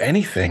can do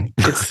anything.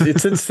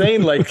 It's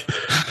insane. Like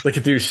they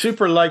can do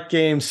super light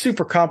games,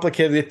 super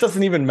complicated. It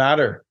doesn't even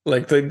matter.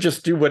 Like they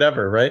just do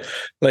whatever, right?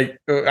 Like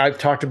I've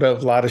talked about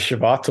Vlada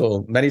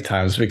Chvátil many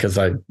times because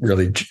I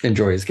really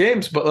enjoy his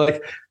games, but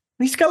like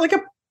he's got like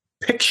a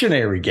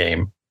Pictionary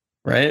game,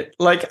 right?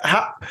 Like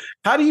how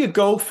do you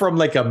go from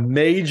like a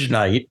Mage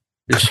Knight,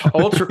 it's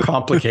ultra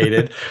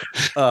complicated,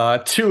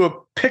 to a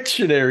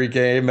Pictionary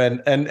game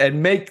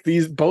and make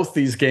both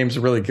these games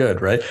really good,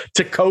 right?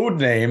 To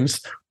code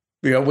names,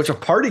 which a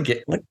party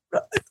game, like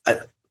I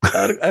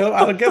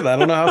don't get that. I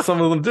don't know how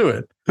some of them do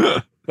it.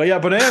 But yeah,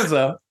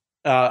 Bonanza.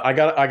 I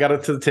got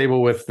it to the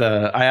table with.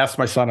 I asked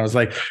my son. I was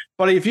like,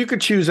 "Buddy, if you could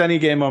choose any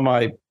game on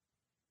my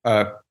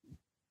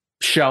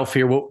shelf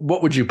here,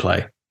 what would you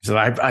play?" He said,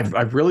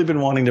 "I've really been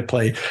wanting to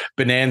play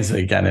Bonanza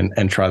again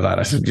and try that."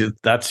 I said,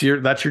 "That's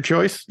your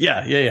choice."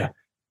 Yeah.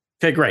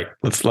 Okay, great.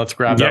 Let's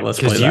grab that. Let's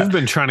play that. Because you've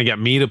been trying to get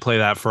me to play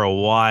that for a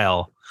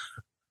while.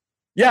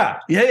 Yeah.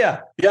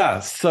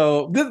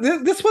 So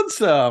this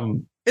one's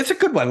it's a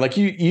good one. Like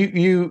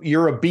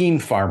you're a bean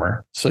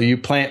farmer, so you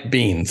plant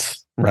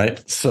beans,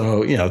 right?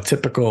 So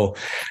typical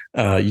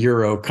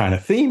Euro kind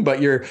of theme,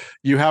 but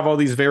you have all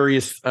these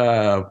various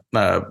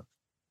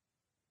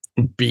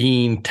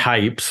bean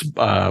types,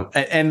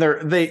 and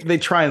they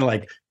try and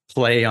like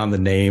play on the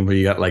name. Where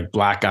you got like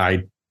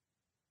black-eyed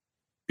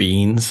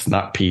beans,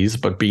 not peas,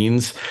 but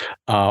beans,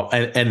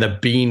 and the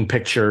bean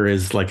picture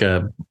is like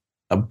a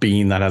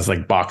bean that has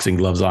like boxing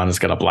gloves on. It's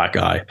got a black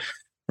eye,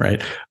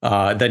 right?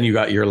 Then you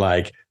got your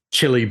like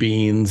chili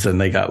beans,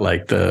 and they got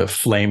like the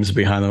flames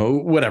behind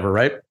them, whatever,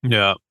 right?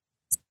 Yeah.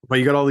 But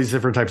you got all these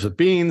different types of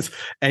beans,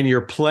 and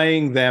you're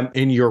playing them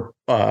in your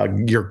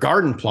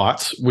garden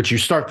plots, which you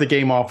start the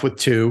game off with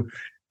 2,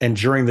 and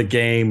during the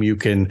game you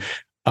can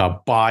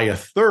buy a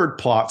third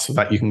plot so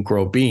that you can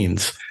grow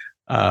beans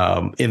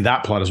in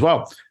that plot as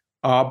well.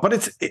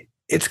 But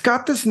it's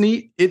got this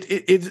neat.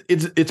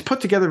 It's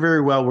put together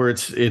very well, where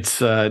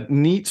it's a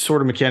neat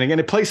sort of mechanic, and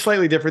it plays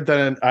slightly different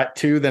than at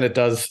 2 than it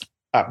does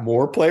at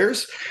more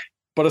players.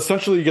 But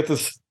essentially, you get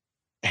this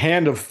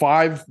hand of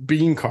 5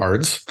 bean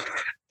cards.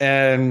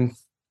 And at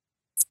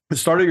the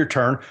start of your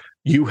turn,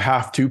 you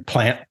have to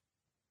plant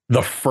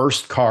the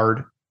first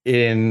card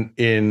in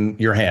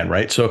your hand,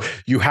 right? So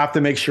you have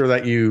to make sure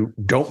that you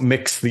don't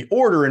mix the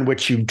order in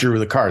which you drew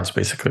the cards,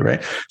 basically,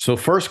 right? So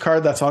first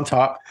card that's on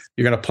top,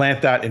 you're going to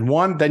plant that in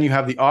one. Then you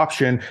have the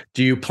option: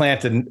 do you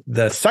plant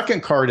the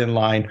second card in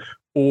line,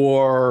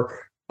 or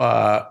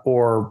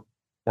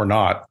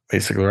not,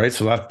 basically, right?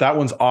 So that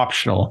one's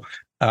optional.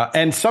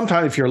 And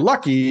sometimes, if you're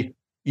lucky,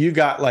 you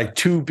got like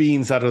 2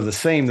 beans out of the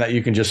same that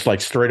you can just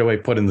like straight away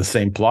put in the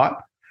same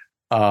plot.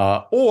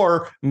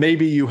 Or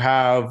maybe you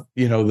have,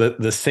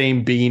 the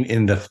same bean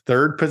in the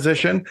third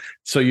position.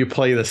 So you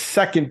play the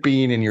second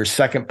bean in your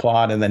second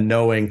plot, and then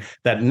knowing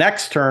that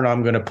next turn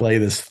I'm going to play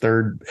the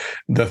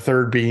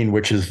third bean,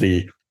 which is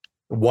the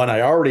one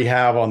I already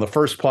have on the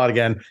first plot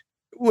again.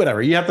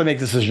 Whatever. You have to make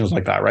decisions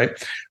like that, right?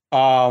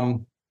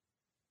 Now,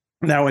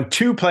 in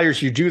 2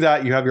 players, you do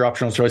that. You have your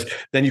optional choice.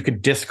 Then you can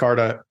discard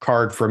a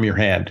card from your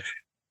hand.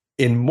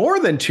 In more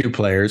than 2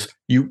 players,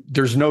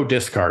 there's no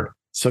discard.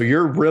 So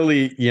you're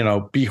really,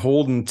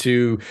 beholden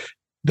to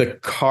the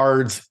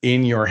cards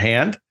in your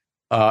hand,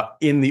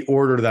 in the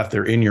order that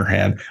they're in your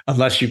hand,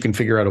 unless you can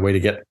figure out a way to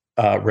get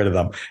rid of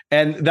them.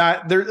 And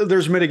that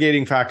there's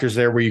mitigating factors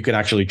there where you can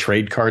actually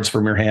trade cards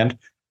from your hand,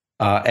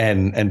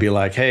 and be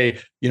like, hey,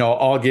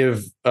 I'll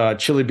give a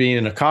chili bean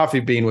and a coffee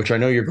bean, which I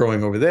know you're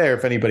growing over there,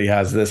 if anybody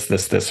has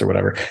this, or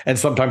whatever. And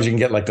sometimes you can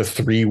get like the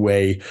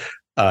 3-way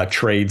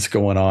trades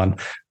going on.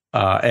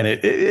 And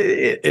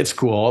it's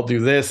cool. I'll do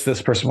this. This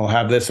person will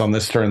have this on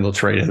this turn. They'll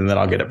trade it, and then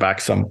I'll get it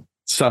back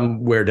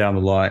somewhere down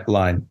the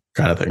line,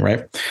 kind of thing,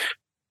 right?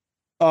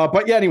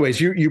 But yeah, anyways,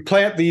 you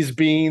plant these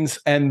beans,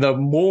 and the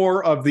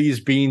more of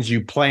these beans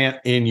you plant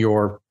in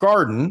your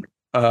garden,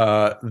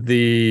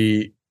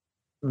 the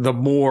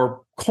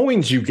more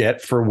coins you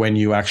get for when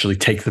you actually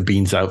take the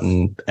beans out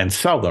and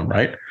sell them,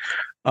 right?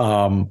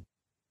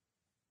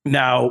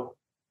 Now,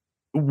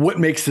 what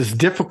makes this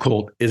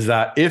difficult is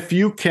that if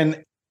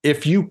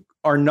you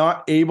are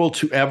not able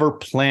to ever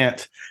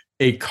plant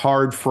a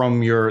card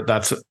from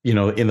that's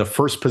in the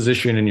first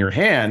position in your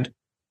hand,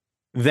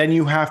 then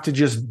you have to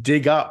just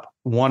dig up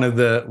one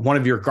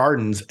of your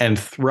gardens and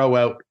throw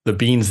out the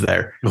beans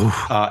there.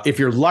 If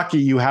you're lucky,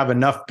 you have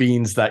enough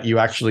beans that you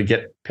actually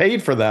get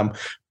paid for them.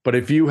 But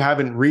if you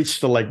haven't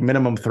reached the like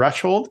minimum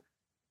threshold,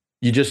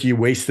 you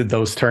wasted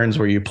those turns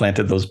where you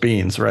planted those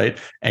beans, right?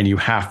 And you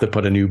have to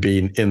put a new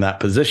bean in that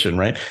position,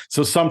 right?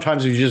 So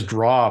sometimes you just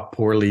draw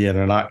poorly and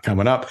are not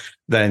coming up,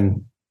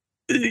 then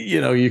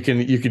you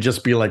could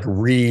just be like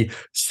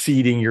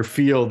reseeding your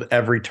field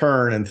every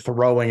turn and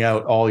throwing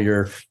out all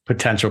your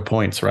potential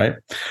points, right?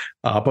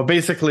 But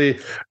basically,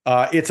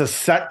 it's a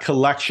set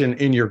collection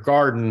in your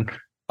garden.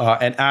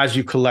 And as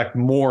you collect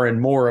more and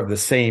more of the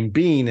same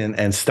bean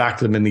and stack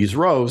them in these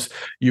rows,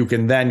 you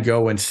can then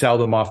go and sell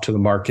them off to the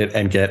market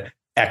and get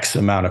X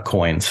amount of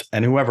coins.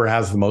 And whoever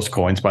has the most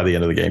coins by the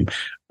end of the game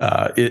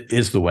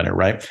is the winner,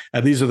 right?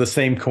 And these are the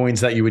same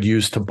coins that you would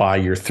use to buy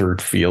your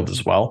third field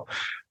as well.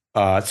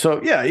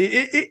 So yeah,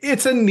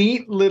 it's a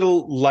neat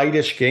little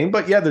lightish game,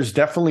 but yeah, there's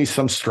definitely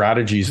some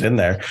strategies in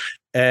there.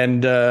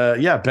 And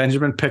yeah,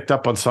 Benjamin picked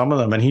up on some of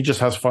them, and he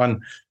just has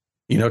fun,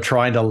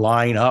 trying to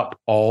line up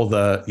all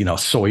the,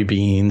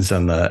 soybeans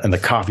and the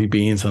coffee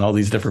beans and all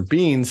these different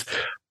beans.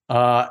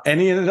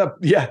 And he ended up,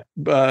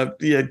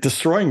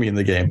 destroying me in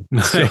the game.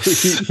 So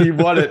he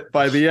won it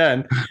by the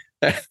end.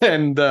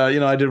 And,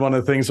 I did one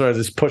of the things where I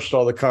just pushed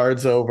all the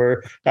cards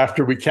over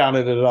after we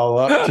counted it all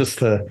up just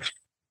to,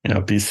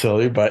 be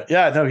silly. But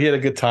yeah, no, he had a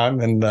good time,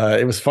 and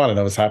it was fun. And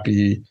I was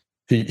happy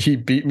he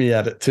beat me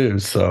at it too.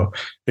 So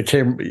it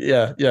came,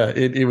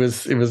 it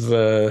was,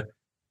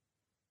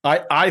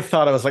 I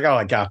thought I was like, oh,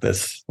 I got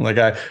this. Like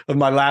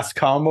my last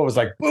combo was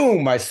like,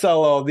 boom, I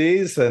sell all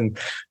these, and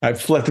I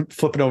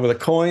flipping over the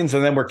coins,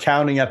 and then we're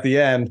counting at the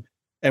end,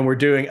 and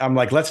I'm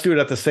like, let's do it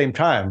at the same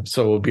time.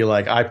 So it'll be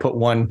like, I put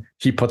one,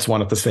 he puts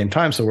one at the same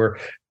time. So we're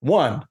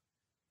 1,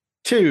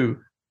 2,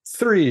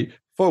 3,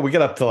 we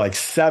get up to like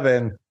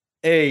 7,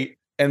 8,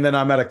 and then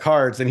I'm at a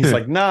cards, and he's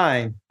like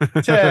 9,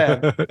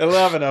 10,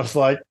 11. I was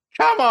like,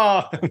 come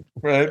on,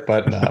 right?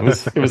 But no, it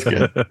was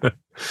good.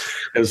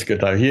 It was a good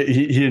time.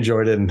 He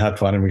enjoyed it and had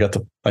fun, and we got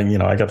to,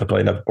 I got to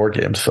play another board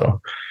game.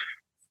 So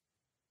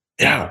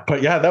yeah,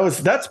 but yeah,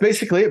 that's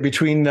basically it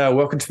between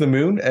Welcome to the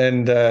Moon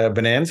and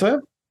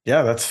Bonanza.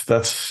 Yeah,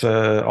 that's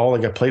all I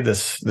got played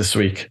this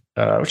week,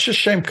 which is a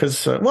shame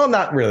because well,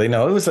 not really.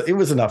 No, it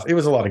was enough. It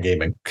was a lot of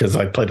gaming because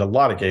I played a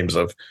lot of games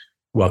of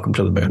Welcome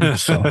to the Moon.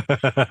 So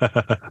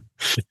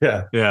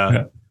yeah.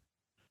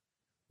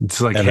 It's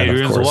like And then, of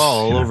Hadrian's course,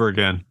 Wall all over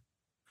again.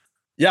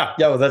 Yeah.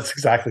 Well, that's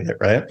exactly it,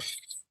 right?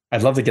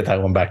 I'd love to get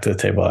that one back to the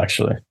table.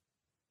 Actually,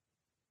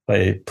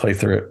 play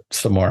through it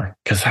some more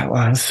because that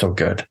one is so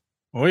good.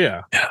 Oh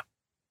yeah.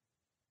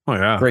 Oh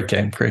yeah. Great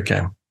game.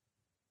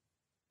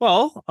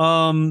 Well,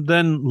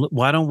 then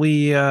why don't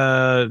we,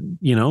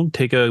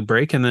 take a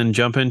break and then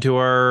jump into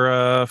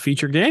our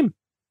featured game?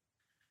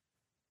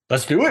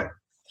 Let's do it.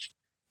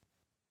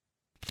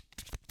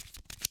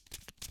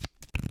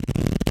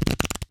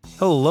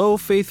 Hello,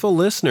 faithful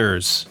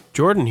listeners.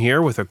 Jordan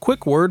here with a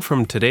quick word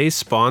from today's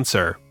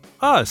sponsor,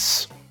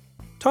 us.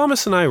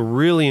 Thomas and I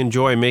really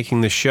enjoy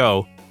making the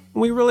show,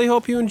 and we really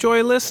hope you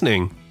enjoy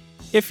listening.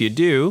 If you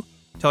do,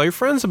 tell your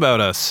friends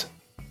about us.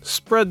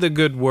 Spread the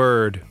good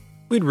word.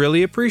 We'd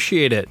really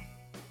appreciate it.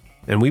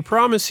 And we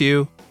promise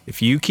you,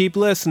 if you keep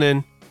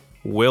listening,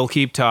 we'll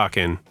keep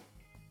talking.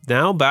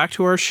 Now back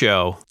to our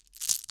show.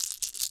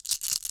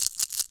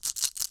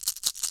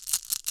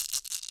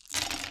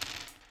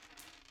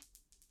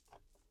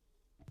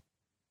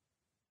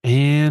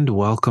 And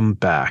welcome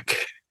back.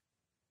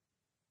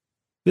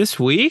 This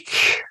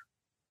week,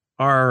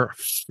 our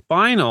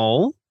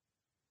final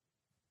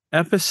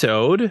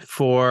episode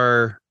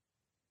for,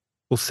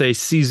 we'll say,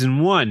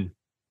 season 1.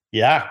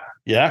 Yeah.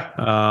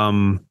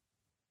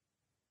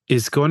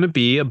 Is going to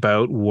be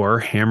about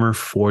Warhammer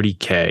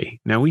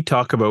 40K. Now, we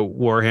talk about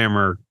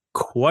Warhammer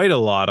quite a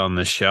lot on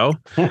this show.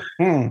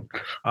 And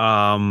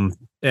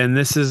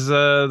this is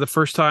the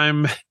first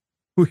time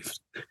we've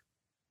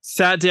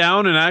sat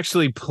down and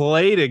actually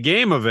played a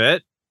game of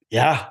it.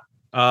 Yeah.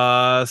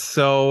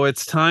 So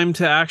it's time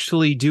to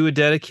actually do a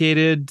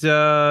dedicated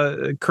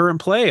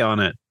current play on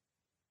it.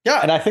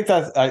 Yeah, and I think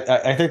that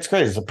I think it's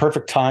great. It's a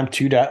perfect time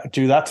to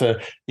do that to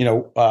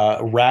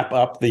wrap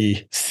up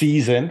the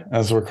season,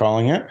 as we're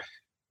calling it.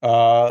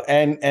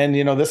 And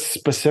this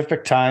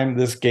specific time,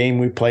 this game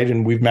we played,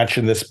 and we've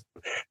mentioned this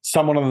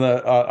someone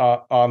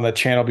on the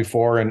channel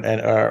before and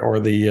or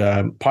the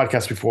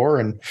podcast before,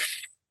 and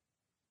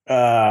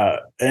I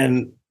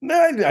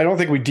don't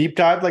think we deep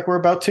dived like we're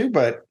about to,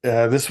 but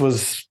this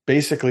was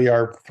basically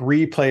our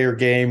 3-player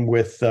game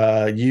with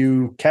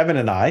you, Kevin,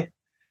 and I.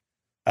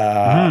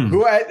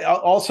 Who I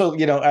also,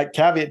 a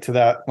caveat to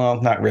that,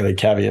 well, not really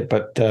caveat,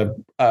 but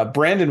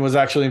Brandon was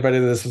actually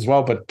invited to this as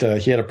well, but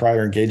he had a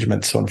prior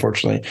engagement, so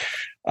unfortunately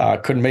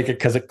couldn't make it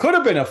because it could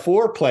have been a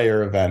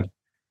 4-player event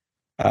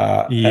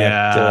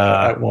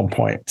at one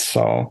point.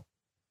 So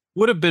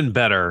would have been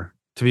better,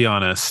 to be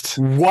honest.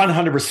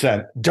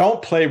 100%.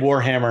 Don't play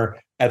Warhammer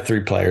at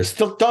 3 players.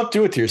 Still, don't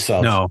do it to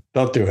yourself. No,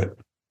 don't do it.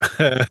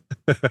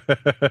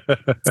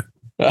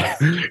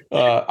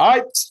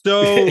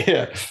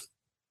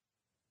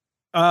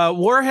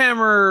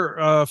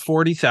 Warhammer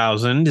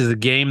 40,000 is a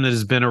game that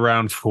has been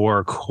around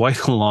for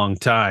quite a long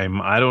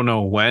time. I don't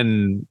know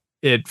when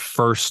it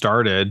first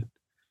started.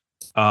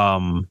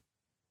 70s,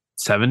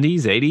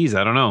 80s,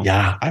 I don't know.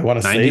 Yeah, I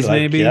want to say 90s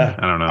maybe. Yeah.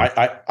 I don't know.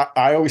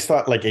 I always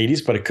thought like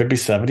 80s, but it could be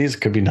 70s,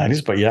 it could be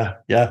 90s. But yeah,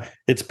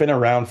 it's been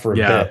around for a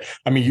bit.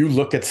 I mean, you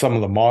look at some of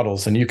the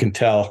models and you can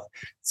tell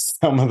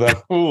some of the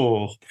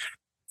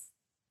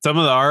some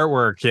of the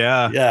artwork.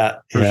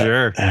 For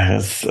sure.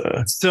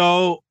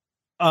 So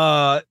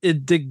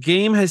the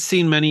game has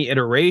seen many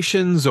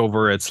iterations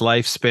over its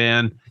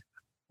lifespan.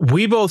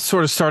 We both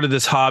sort of started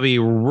this hobby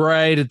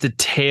right at the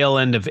tail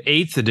end of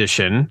 8th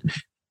edition,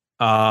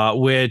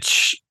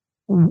 which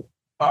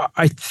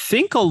I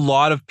think a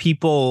lot of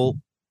people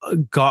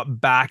got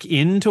back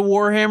into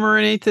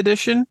Warhammer in 8th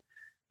edition.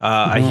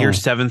 I hear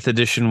 7th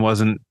edition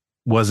wasn't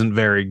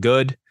very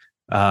good.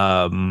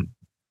 And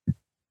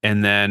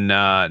then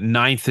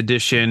 9th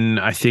edition,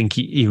 I think,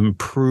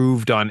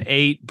 improved on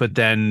 8, but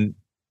then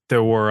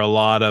there were a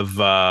lot of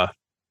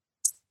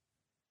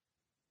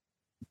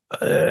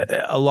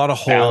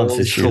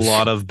holes, a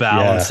lot of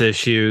balance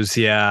issues.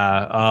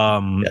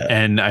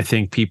 And I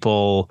think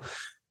people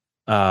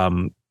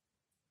got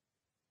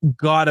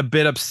a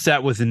bit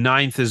upset with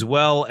 9th as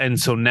well. And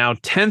so now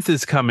 10th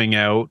is coming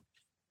out.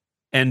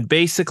 And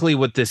basically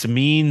what this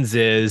means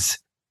is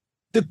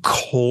the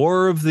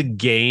core of the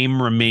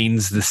game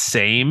remains the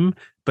same,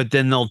 but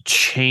then they'll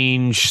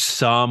change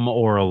some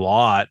or a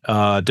lot,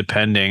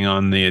 depending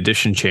on the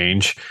edition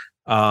change.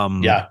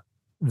 The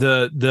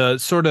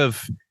sort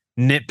of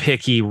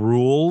nitpicky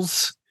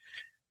rules,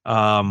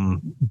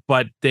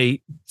 but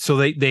they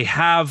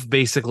have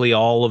basically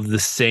all of the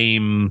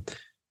same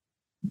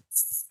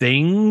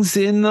things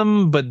in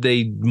them, but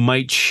they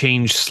might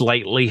change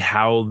slightly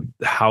how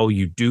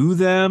you do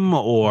them,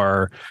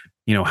 or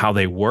how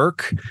they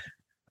work.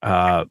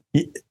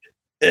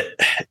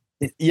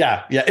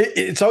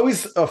 It's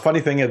always a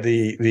funny thing of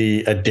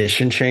the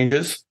addition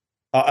changes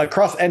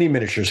across any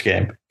miniatures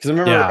game. Because I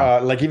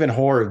remember, like even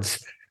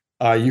Hordes,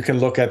 you can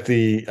look at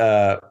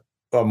the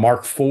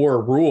Mark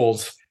IV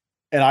rules,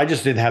 and I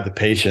just didn't have the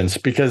patience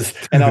because.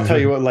 And I'll tell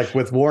you what, like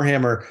with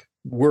Warhammer,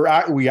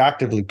 we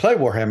actively play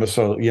Warhammer,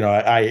 so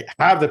I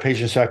have the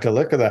patience to actually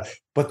look at that.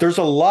 But there's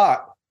a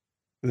lot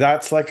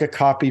that's like a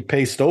copy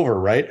paste over,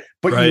 right?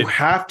 But you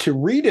have to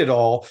read it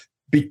all,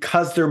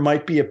 because there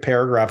might be a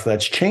paragraph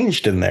that's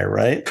changed in there,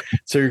 right?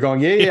 So you're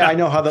going, I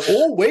know how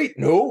oh, wait,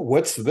 no,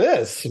 what's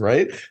this,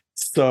 right?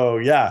 So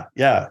you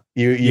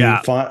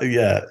find,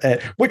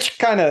 which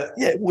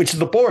which is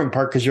the boring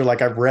part, because you're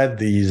like, I've read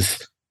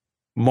these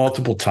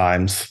multiple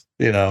times,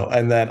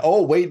 and then,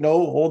 oh, wait, no,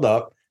 hold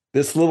up,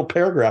 this little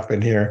paragraph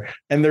in here,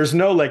 and there's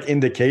no like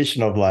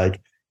indication of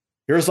like,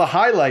 here's a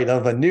highlight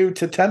of a new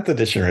to 10th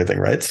edition or anything,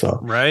 right? So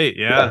right,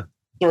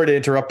 sorry to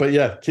interrupt, but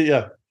yeah.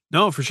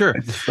 No, for sure.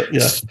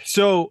 Yeah.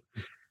 So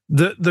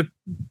the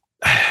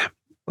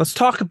let's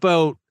talk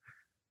about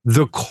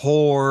the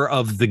core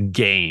of the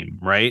game,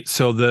 right?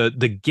 So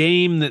the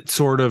game that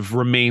sort of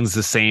remains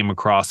the same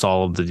across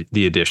all of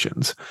the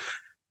editions.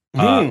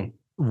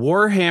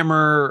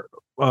 Warhammer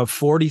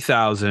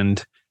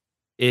 40,000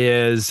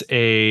 is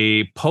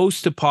a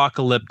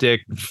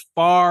post-apocalyptic,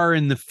 far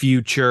in the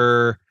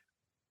future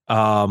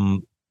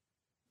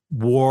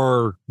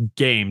war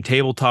game,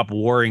 tabletop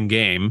warring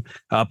game,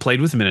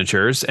 played with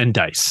miniatures and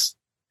dice.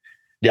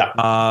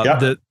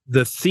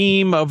 The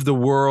theme of the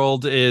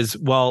world is,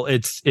 well,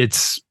 it's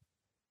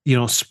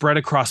spread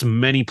across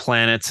many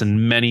planets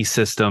and many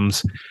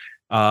systems.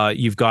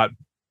 You've got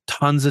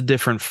tons of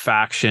different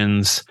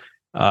factions.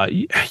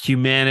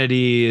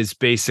 Humanity is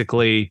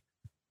basically,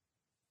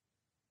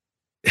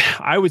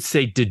 I would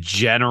say,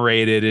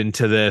 degenerated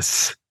into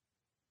this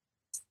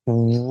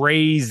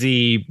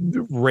crazy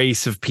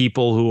race of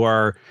people who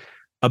are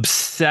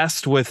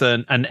obsessed with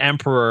an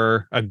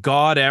emperor, a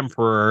god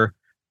emperor,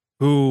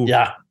 who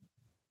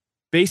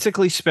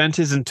basically spent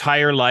his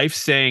entire life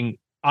saying,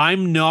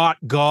 I'm not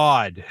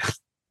God.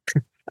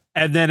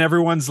 And then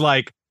everyone's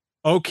like,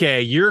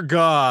 okay, you're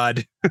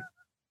God.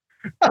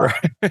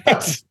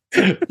 Right?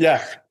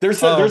 Yeah. There's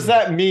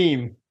that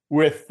meme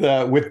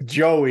with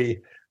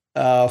Joey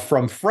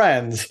from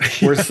Friends,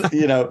 where is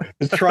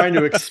trying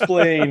to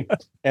explain,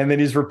 and then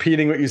he's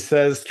repeating what you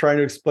says, trying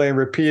to explain,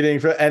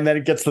 repeating, and then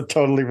it gets the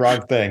totally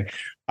wrong thing.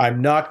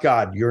 I'm not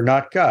God. You're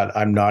not God.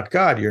 I'm not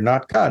God. You're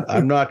not God.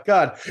 I'm not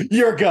God.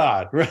 You're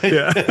God. Right?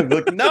 Yeah.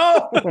 Like,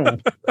 no.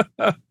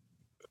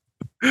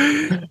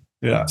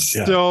 Yeah.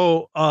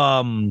 So,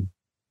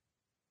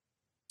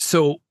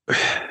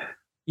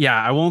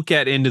 I won't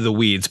get into the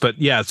weeds, but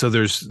so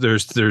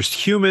there's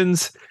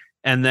humans.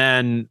 And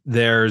then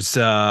there's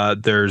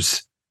the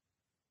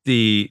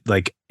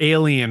like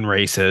alien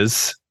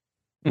races,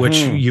 which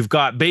you've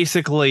got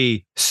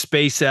basically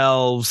space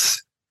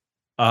elves,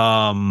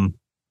 orcs,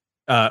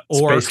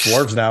 space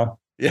dwarves now.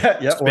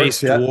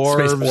 Space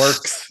dwarves,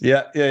 space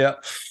orcs.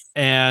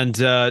 And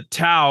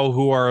Tau,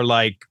 who are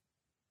like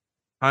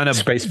kind of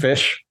space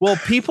fish. Well,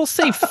 people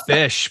say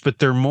fish, but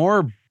they're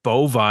more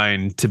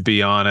bovine, to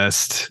be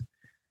honest.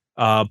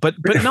 But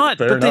not.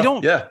 Fair but enough. They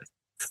don't. Yeah.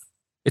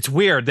 It's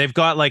weird. They've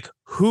got like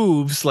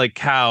hooves like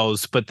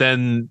cows, but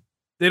then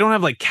they don't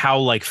have like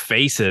cow-like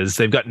faces.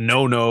 They've got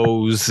no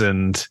nose.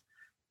 And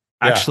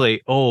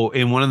actually,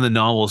 in one of the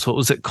novels, what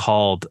was it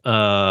called?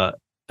 An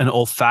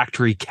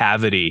olfactory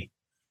cavity.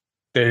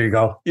 There you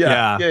go.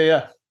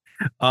 Yeah.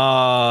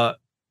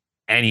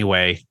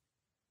 Anyway.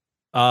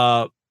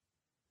 And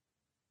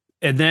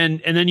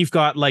then you've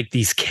got like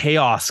these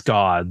chaos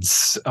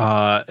gods,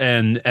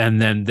 and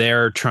then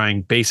they're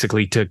trying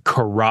basically to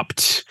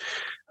corrupt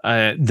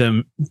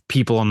the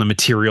people on the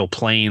material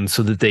plane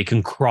so that they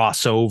can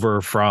cross over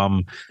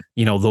from,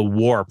 the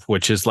warp,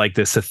 which is like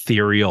this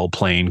ethereal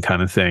plane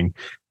kind of thing.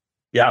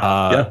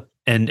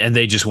 And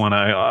they just want to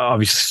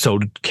obviously sow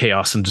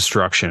chaos and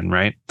destruction,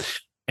 right?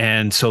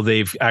 And so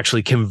they've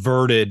actually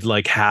converted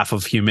like half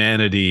of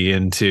humanity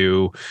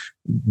into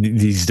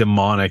these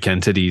demonic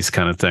entities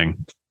kind of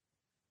thing.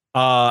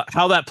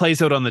 How that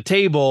plays out on the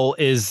table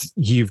is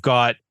you've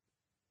got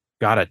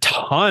a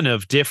ton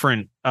of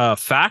different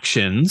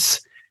factions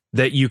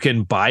that you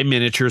can buy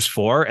miniatures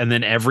for, and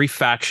then every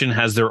faction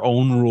has their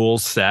own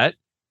rules set.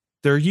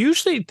 They're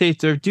usually they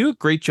do a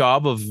great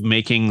job of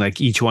making like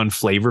each one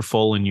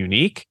flavorful and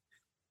unique.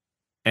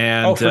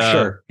 And for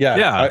sure,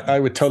 I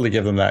would totally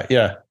give them that.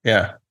 Yeah.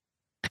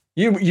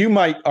 You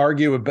might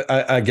argue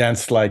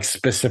against like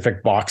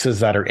specific boxes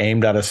that are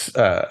aimed at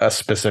a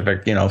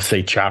specific,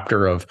 say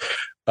chapter of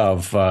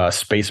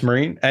Space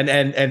Marine,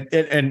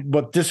 and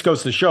what this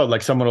goes to show,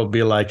 like someone will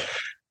be like,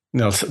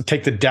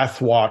 take the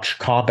Death Watch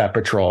Combat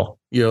Patrol.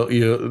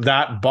 You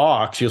that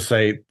box, you'll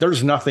say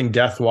there's nothing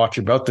Death Watch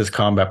about this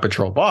Combat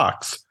Patrol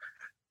box.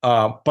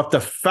 But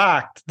the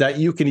fact that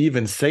you can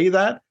even say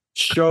that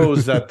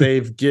shows that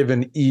they've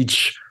given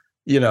each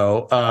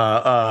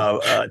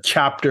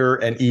chapter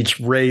and each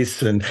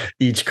race and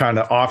each kind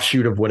of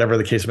offshoot of whatever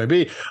the case may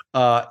be,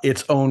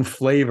 its own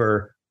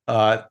flavor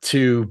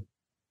to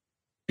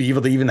be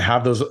able to even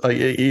have those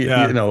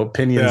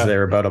opinions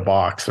there about a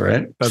box,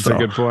 right? That's a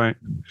good point.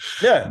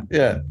 Yeah.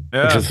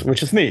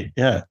 Which is neat.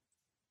 Yeah.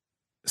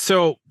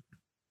 So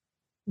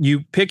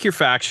you pick your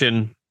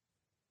faction,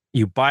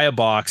 you buy a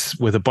box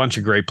with a bunch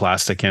of gray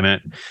plastic in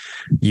it,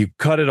 you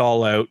cut it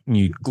all out and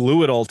you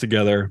glue it all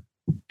together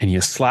and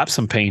you slap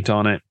some paint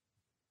on it,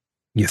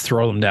 you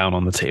throw them down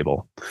on the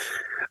table.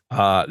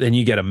 Then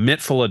you get a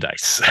mitt full of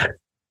dice.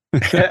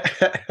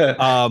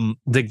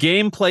 The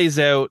game plays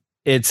out.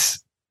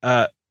 It's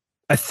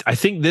I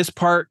think this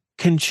part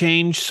can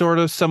change sort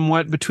of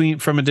somewhat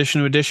from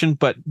edition to edition,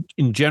 but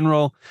in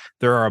general,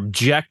 there are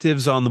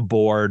objectives on the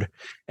board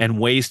and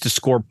ways to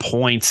score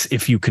points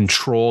if you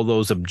control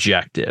those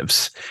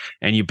objectives.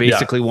 And you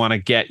basically want to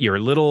get your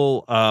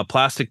little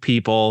plastic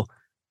people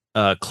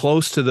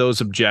close to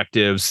those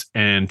objectives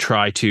and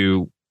try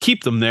to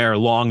keep them there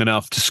long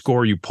enough to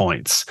score you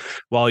points,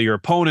 while your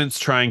opponent's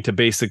trying to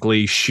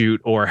basically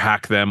shoot or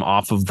hack them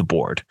off of the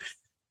board.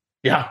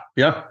 Yeah.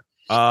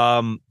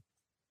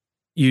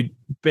 You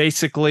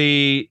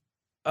basically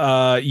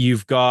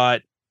you've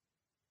got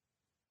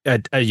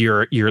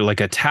your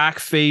like attack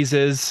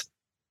phases,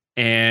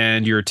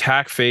 and your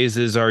attack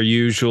phases are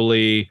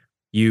usually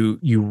you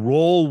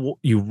roll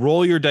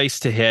your dice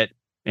to hit,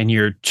 and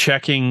you're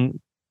checking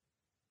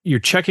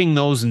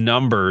those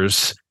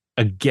numbers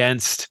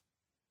against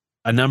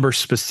a number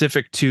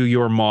specific to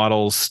your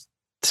models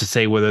to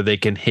say whether they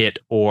can hit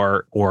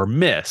or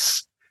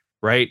miss,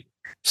 right?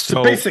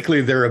 So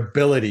basically their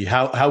ability,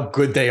 how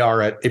good they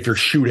are at, if you're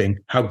shooting,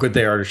 how good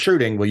they are at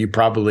shooting. Well, you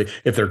probably,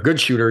 if they're good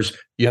shooters,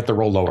 you have to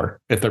roll lower.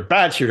 If they're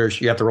bad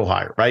shooters, you have to roll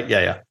higher, right?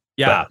 Yeah.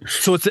 But,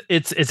 so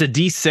it's a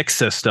D6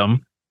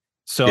 system.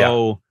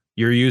 So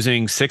you're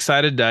using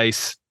 6-sided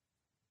dice.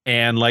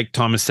 And like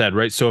Thomas said,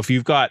 right? So if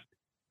you've got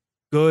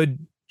good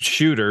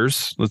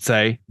shooters, let's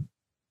say,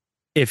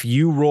 if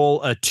you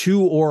roll a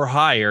 2 or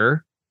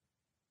higher,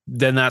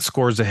 then that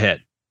scores a hit.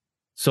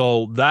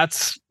 So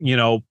that's,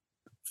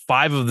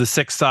 5 of the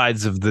 6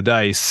 sides of the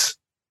dice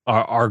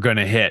are going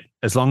to hit.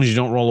 As long as you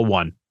don't roll a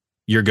 1,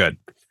 you're good.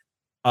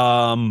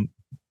 I'd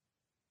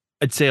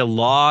say a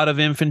lot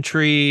of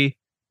infantry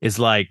is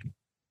like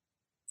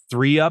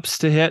 3 ups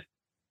to hit.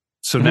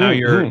 So now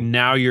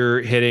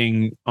you're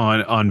hitting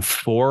on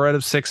 4 out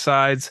of 6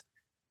 sides.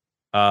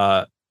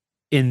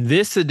 In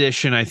this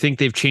edition, I think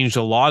they've changed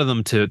a lot of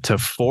them to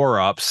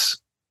 4 ups,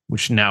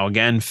 which now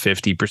again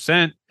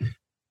 50%.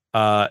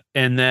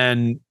 And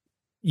then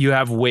you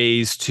have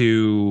ways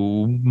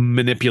to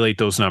manipulate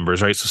those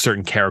numbers, right? So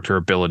certain character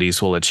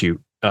abilities will let you,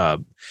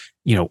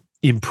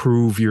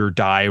 improve your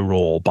die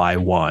roll by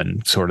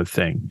 1, sort of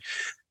thing.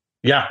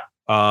 Yeah.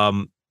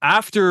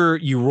 After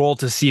you roll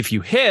to see if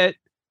you hit,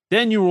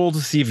 then you roll to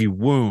see if you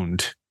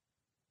wound.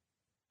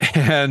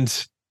 And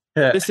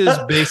this is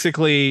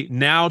basically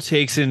now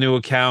takes into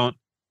account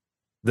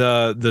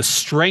the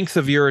strength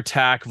of your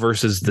attack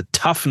versus the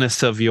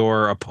toughness of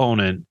your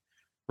opponent,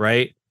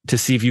 right? To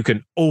see if you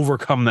can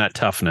overcome that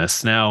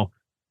toughness. Now,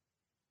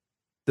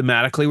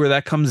 thematically, where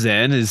that comes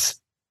in is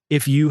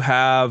if you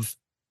have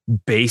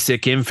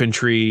basic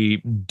infantry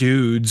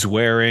dudes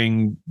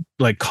wearing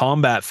like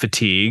combat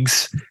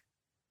fatigues,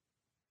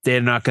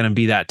 they're not going to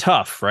be that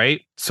tough, right?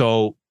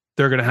 So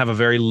they're going to have a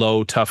very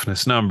low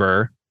toughness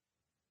number.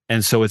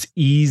 And so it's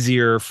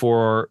easier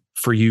for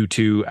you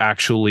to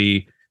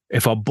actually,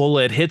 if a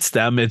bullet hits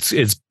them, it's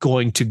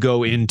going to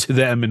go into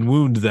them and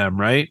wound them,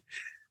 right?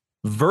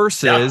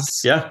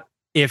 Versus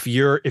if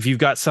you've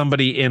got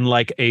somebody in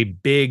like a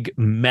big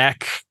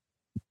mech,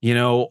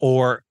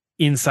 or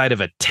inside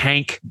of a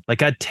tank,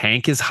 like a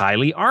tank is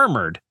highly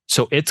armored.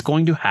 So it's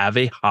going to have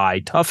a high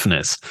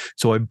toughness.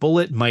 So a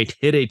bullet might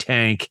hit a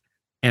tank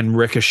and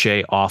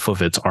ricochet off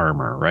of its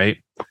armor, right?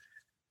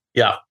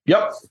 Yeah.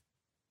 Yep.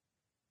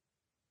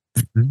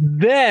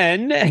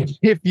 Then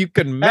if you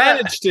can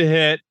manage to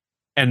hit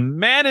and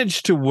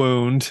manage to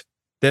wound,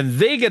 then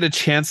they get a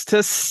chance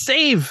to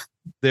save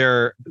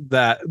save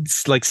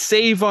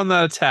on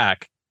that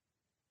attack.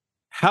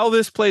 How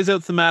this plays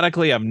out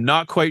thematically, I'm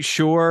not quite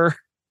sure.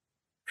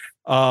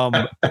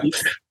 The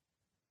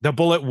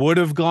bullet would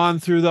have gone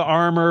through the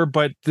armor,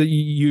 but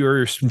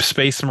your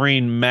Space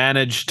Marine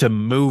managed to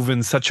move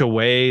in such a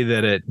way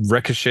that it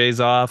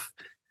ricochets off.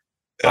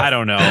 I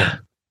don't know.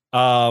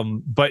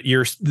 But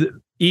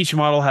each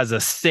model has a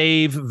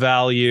save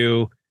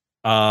value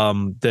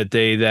that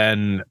they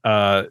then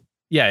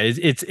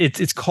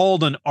it's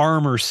called an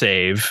armor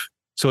save.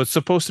 So it's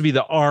supposed to be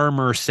the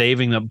armor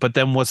saving them, but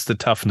then what's the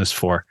toughness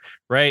for,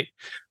 right?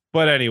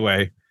 But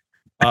anyway,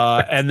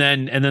 and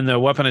then the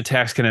weapon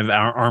attacks can have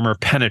armor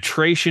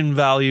penetration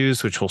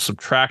values, which will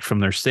subtract from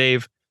their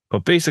save.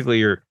 But basically,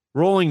 you're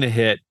rolling to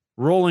hit,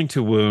 rolling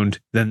to wound,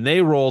 then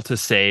they roll to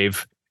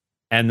save,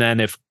 and then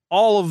if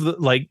all of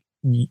the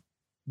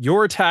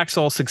your attacks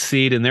all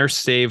succeed and their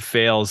save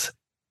fails,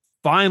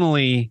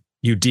 finally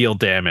you deal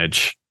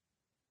damage.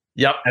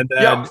 Yep. And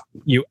then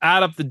you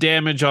add up the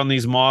damage on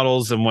these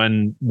models,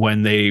 and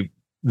when the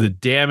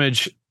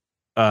damage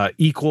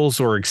equals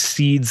or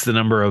exceeds the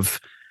number of,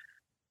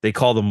 they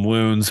call them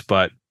wounds,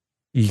 but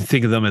you can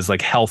think of them as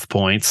like health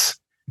points,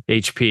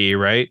 HP,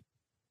 right?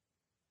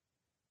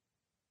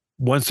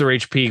 Once their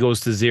HP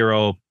goes to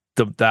 0,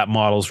 that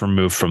model's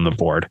removed from the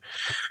board.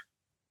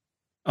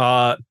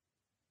 That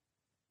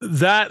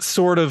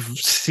sort of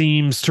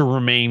seems to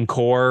remain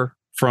core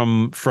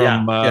from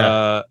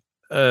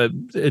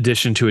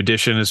edition to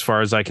edition, as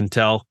far as I can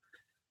tell.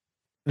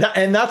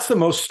 And that's the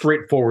most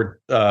straightforward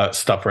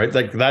stuff, right?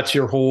 Like that's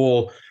your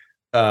whole.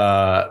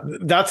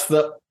 That's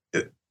the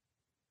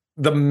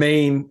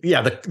main,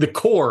 the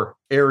core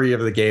area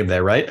of the game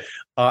there, right?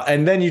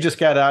 And then you just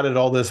got added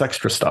all this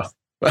extra stuff,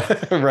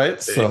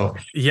 right? So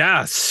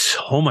yeah,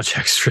 so much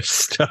extra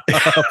stuff,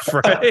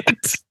 right?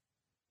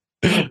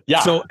 Yeah.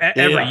 So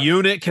every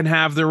unit can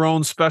have their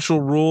own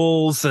special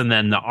rules, and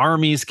then the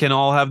armies can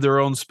all have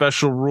their own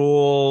special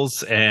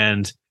rules,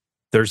 and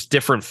there's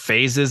different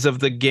phases of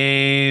the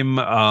game.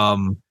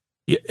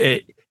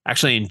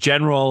 Actually, in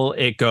general,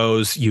 it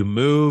goes, you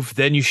move,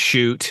 then you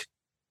shoot,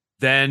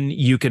 then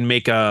you can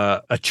make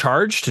a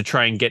charge to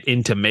try and get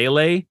into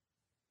melee,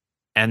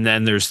 and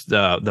then there's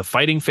the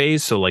fighting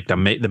phase, so like the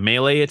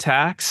melee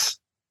attacks,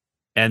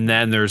 and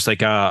then there's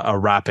like a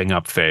wrapping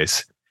up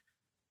phase.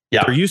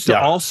 Yeah, there used to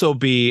also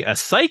be a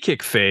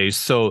psychic phase,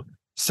 so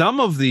some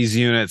of these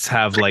units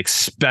have like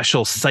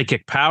special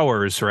psychic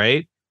powers,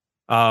 right?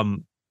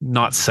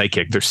 Not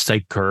psychic, they're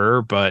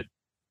psyker, but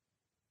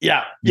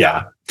yeah.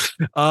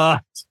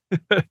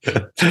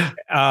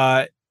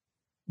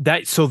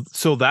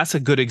 So that's a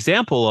good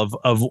example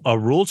of a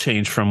rule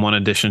change from one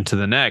edition to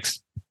the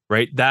next,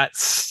 right? That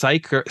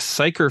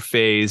psyker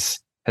phase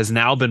has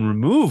now been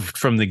removed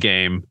from the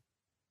game,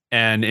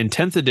 and in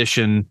 10th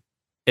edition,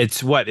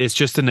 it's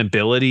just an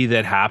ability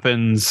that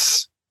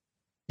happens.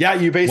 Yeah,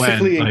 you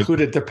basically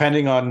include it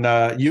depending on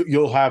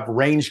you'll have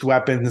ranged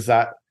weapons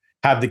that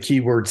have the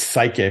keyword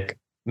psychic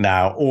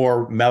now,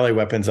 or melee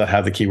weapons that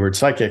have the keyword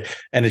psychic,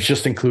 and it's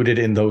just included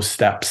in those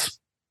steps.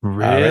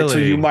 Really? Right? So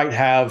you might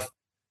have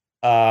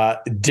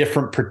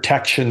different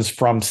protections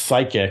from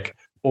psychic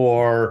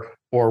or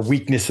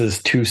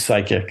weaknesses to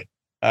psychic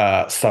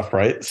stuff,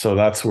 right? So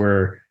that's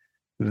where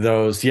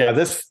those,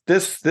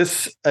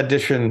 this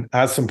edition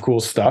has some cool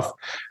stuff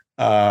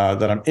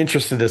that I'm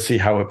interested to see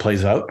how it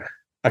plays out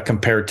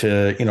compared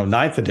to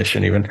 9th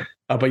edition even.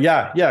 But in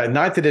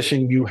 9th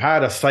edition you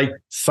had a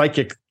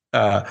psychic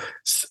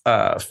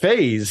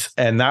phase,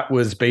 and that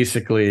was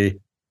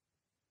basically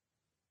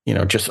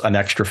just an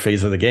extra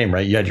phase of the game,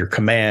 right? You had your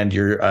command,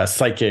 your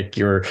psychic,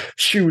 your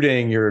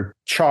shooting, your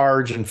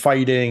charge and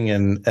fighting,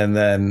 and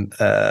then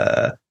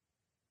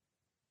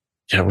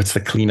what's the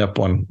cleanup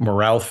one?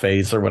 Morale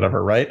phase or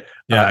whatever, right?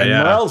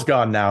 Morale's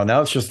gone now.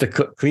 Now it's just a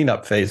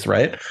cleanup phase,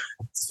 right?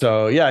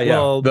 So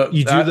Well,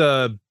 you do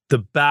the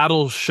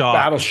battle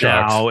shock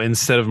now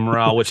instead of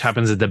morale, which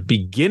happens at the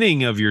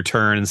beginning of your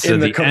turn instead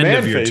of the end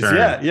of your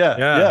turn.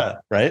 Yeah.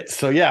 Right.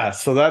 So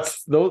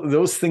that's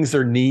those things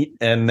are neat,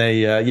 and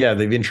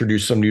they've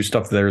introduced some new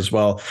stuff there as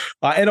well.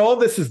 And all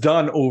this is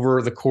done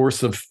over the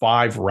course of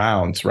 5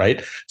 rounds,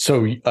 right?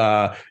 So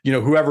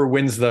whoever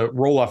wins the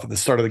roll off at the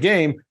start of the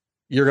game,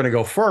 you're going to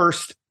go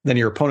first. Then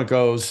your opponent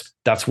goes.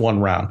 That's 1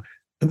 round.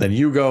 And then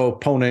you go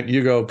opponent,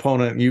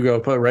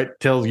 right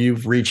till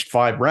you've reached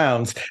 5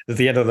 rounds. At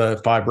the end of the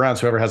 5 rounds,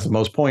 whoever has the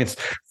most points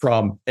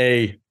from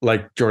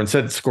like Jordan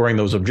said, scoring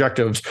those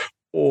objectives,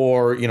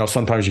 or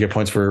sometimes you get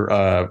points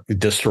for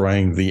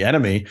destroying the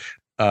enemy,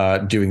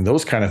 doing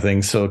those kind of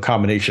things. So a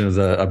combination of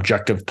the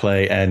objective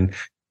play and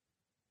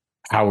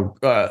how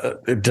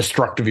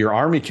destructive your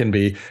army can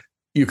be,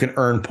 you can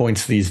earn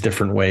points these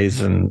different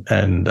ways and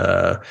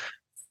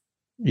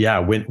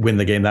win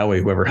the game that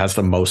way, whoever has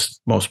the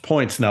most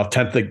points. Now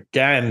 10th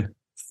again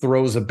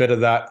throws a bit of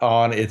that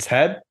on its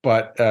head,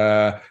 but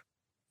I'm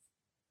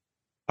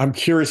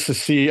curious to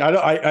see.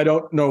 I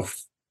don't know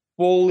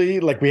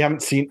fully, like we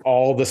haven't seen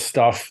all the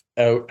stuff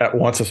out at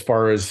once, as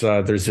far as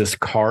there's this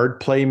card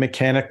play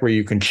mechanic where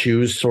you can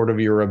choose sort of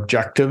your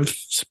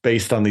objectives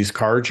based on these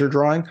cards you're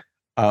drawing,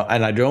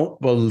 and I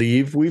don't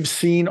believe we've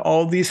seen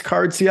all these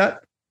cards yet,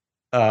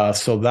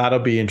 so that'll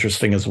be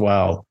interesting as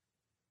well.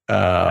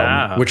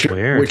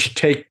 Which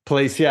take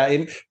place,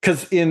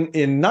 because in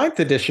 9th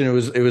edition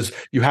it was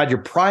you had your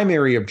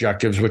primary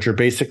objectives, which are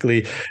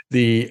basically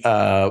the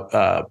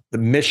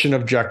mission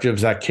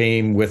objectives that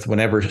came with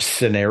whenever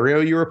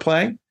scenario you were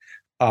playing,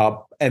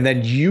 and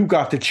then you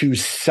got to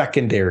choose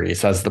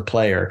secondaries as the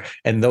player,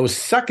 and those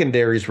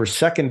secondaries were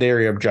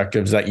secondary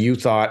objectives that you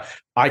thought,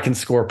 I can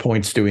score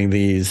points doing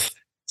these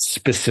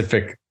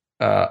specific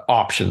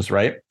options,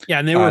 right? Yeah,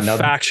 and they were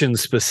faction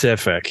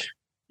specific.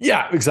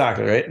 Yeah,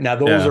 exactly. Right. Now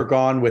those are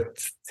gone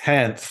with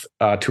 10th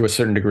to a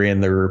certain degree,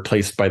 and they're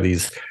replaced by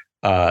these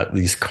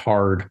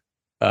card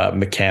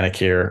mechanic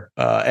here.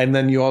 And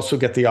then you also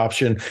get the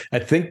option, I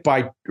think,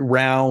 by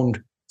round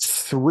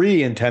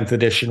 3 in 10th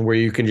edition, where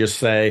you can just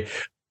say,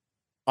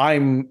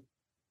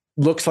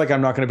 looks like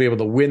I'm not going to be able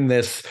to win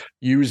this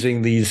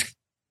using these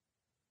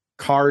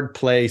card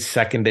play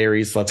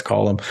secondaries, let's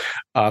call them.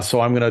 So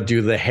I'm going to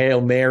do the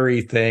Hail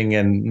Mary thing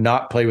and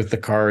not play with the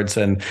cards,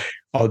 and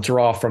I'll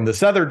draw from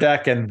this other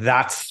deck, and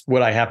that's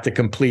what I have to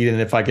complete. And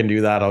if I can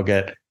do that, I'll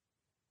get,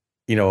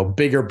 a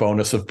bigger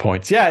bonus of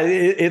points. Yeah,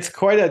 it's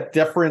quite a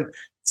different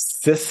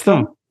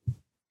system,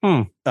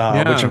 which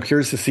I'm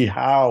curious to see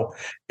how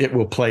it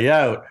will play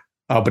out.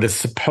 But it's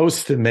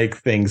supposed to make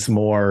things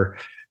more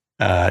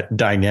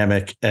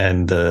dynamic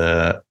and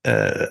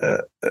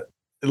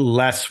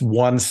less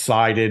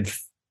one-sided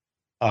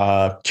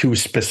to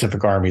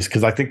specific armies,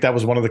 because I think that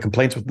was one of the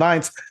complaints with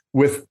Ninths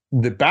with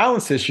the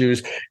balance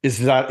issues, is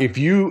that if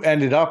you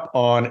ended up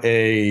on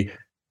a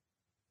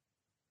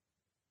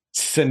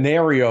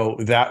scenario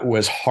that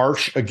was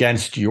harsh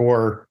against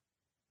your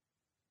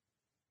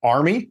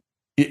army,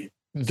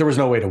 there was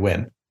no way to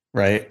win,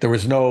 right? There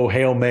was no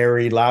Hail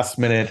Mary last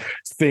minute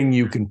thing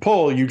you can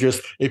pull. You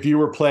just, if you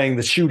were playing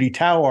the Shooty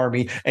Tau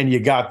army and you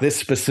got this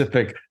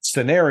specific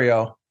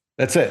scenario,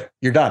 that's it.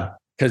 You're done,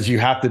 because you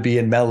have to be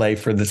in melee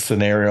for this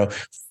scenario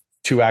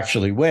to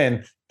actually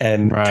win.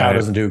 And Tau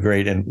doesn't do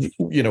great, and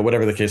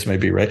whatever the case may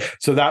be, right?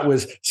 So that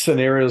was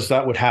scenarios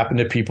that would happen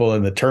to people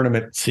in the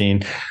tournament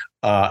scene,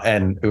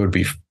 and it would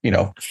be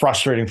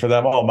frustrating for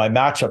them. Oh, my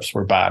matchups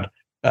were bad.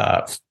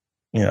 That's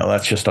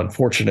just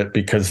unfortunate,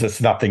 because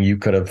it's nothing you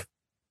could have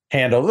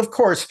handled. Of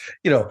course,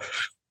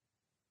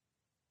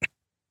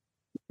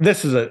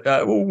 this is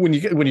when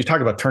you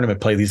talk about tournament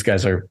play, these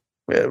guys are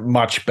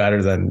much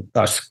better than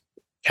us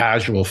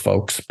casual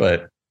folks,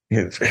 but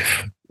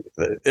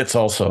it's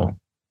also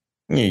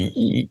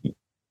take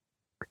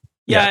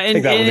that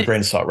with a grain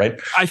of salt, right?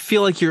 I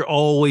feel like you're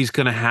always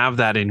going to have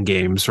that in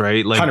games,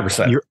 right? Like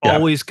 100%. You're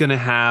always going to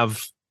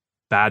have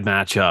bad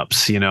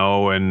matchups,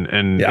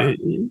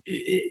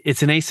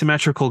 it's an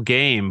asymmetrical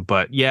game,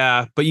 but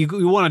you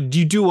do want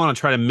to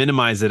try to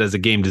minimize it as a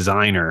game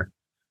designer.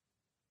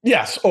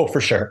 Yes. Oh,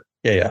 for sure.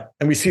 Yeah.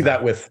 And we see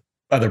that with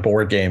other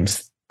board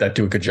games that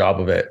do a good job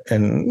of it.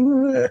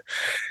 And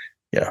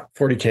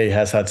 40K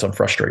has had some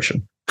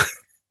frustration.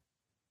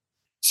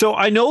 So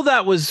I know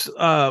that was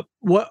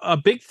what a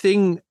big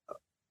thing,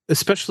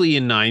 especially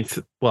in Ninth.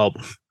 Well,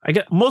 I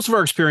get most of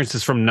our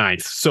experiences from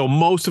Ninth, so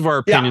most of our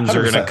opinions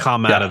are going to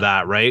come out of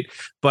that, right?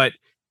 But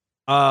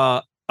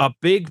a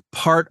big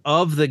part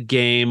of the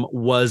game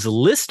was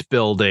list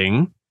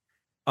building.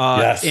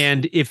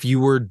 And if you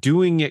were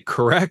doing it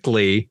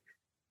correctly,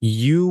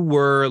 you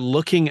were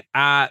looking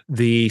at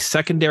the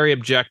secondary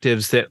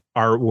objectives that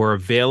were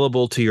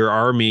available to your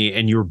army,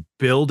 and you're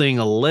building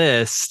a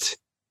list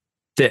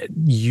that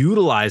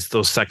utilized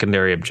those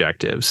secondary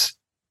objectives.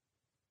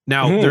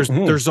 Now,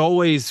 there's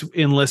always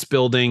in list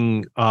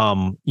building,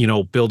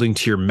 building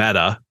to your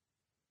meta.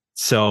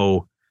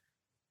 So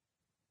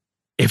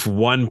if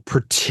one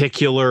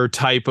particular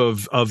type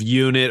of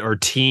unit or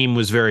team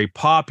was very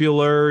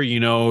popular,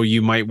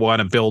 you might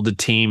want to build a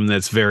team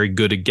that's very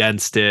good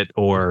against it,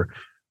 or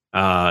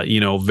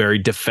very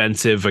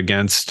defensive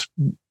against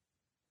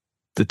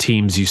the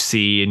teams you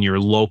see in your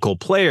local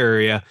play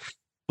area.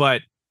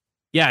 But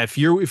yeah, if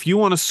you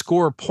want to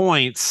score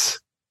points,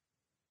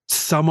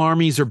 some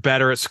armies are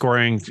better at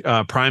scoring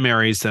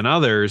primaries than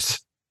others,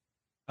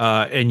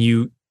 and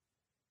you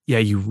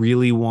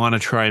really want to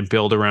try and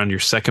build around your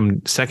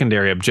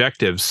secondary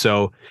objectives.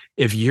 So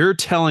if you're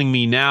telling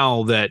me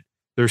now that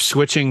they're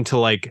switching to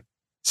like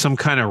some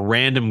kind of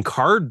random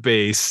card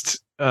based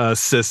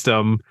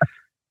system,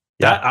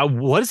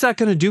 what is that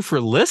going to do for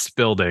list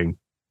building?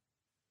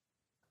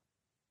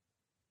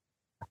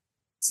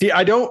 See,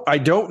 I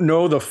don't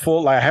know the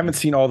full. I haven't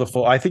seen all the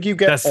full. I think you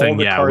get all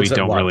the cards. We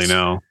don't really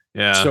know.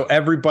 Yeah. So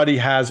everybody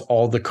has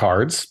all the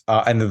cards,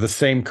 and they're the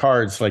same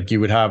cards. Like you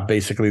would have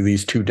basically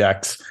these two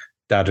decks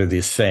that are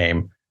the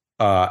same,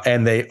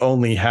 and they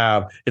only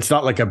have. It's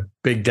not like a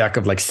big deck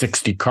of like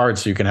 60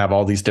 cards, so you can have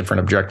all these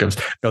different objectives.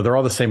 No, they're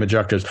all the same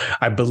objectives.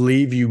 I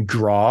believe you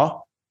draw,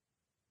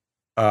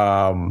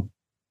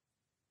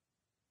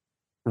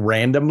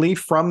 randomly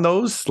from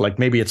those. Like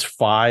maybe it's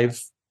 5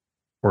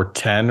 or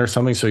 10 or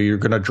something. So you're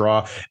going to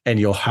draw, and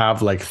you'll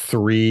have like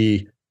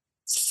 3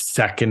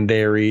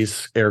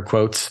 secondaries, air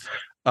quotes.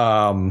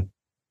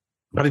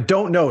 But I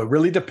don't know. It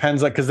really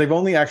depends. Like, cause they've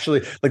only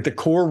actually, like the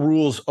core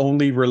rules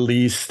only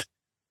released,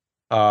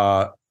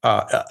 an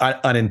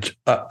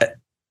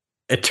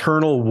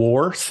Eternal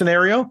War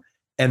scenario.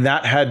 And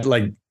that had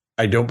like,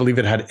 I don't believe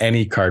it had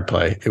any card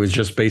play. It was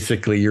just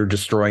basically you're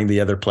destroying the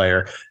other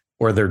player,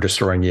 or they're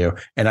destroying you.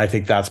 And I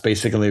think that's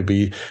basically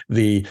be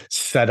the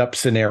setup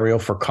scenario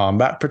for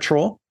Combat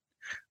Patrol.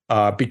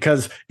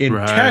 Because in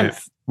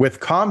 10th, with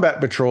Combat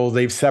Patrol,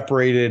 they've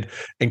separated,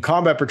 and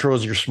Combat Patrol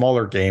is your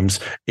smaller games.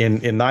 In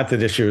 9th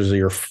edition is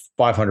your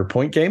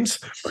 500-point games.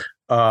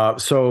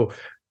 So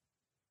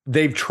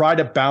they've tried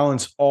to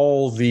balance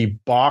all the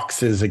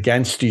boxes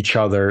against each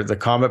other, the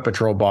Combat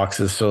Patrol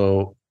boxes.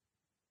 So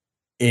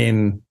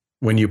when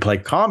you play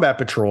Combat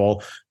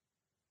Patrol,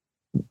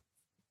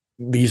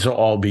 these will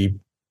all be,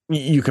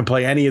 you can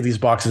play any of these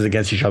boxes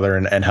against each other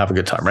and have a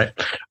good time, right?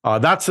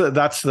 That's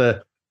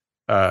the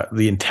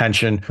the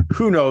intention.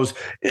 Who knows?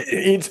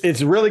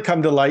 It's really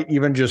come to light.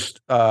 Even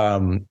just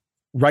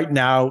right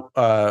now,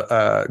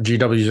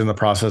 GW is in the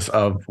process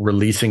of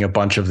releasing a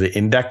bunch of the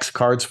index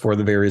cards for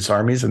the various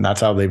armies, and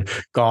that's how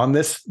they've gone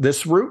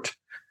this route.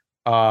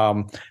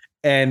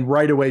 And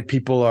right away,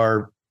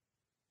 people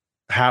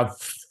have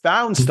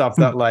found stuff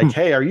that like,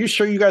 hey, are you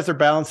sure you guys are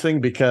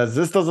balancing? Because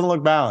this doesn't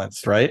look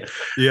balanced, right?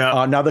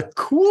 Yeah. Now, the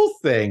cool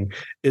thing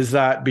is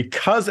that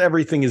because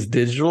everything is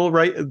digital,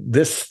 right?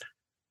 This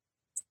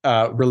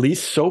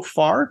release so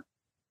far,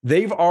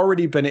 they've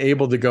already been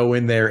able to go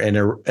in there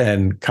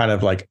and kind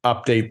of like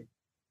update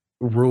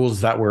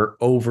rules that were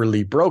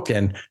overly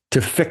broken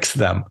to fix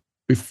them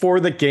before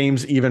the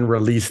game's even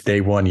released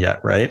day one yet,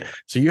 right?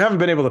 So you haven't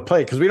been able to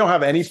play because we don't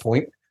have any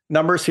point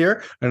numbers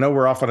here. I know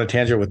we're off on a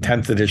tangent with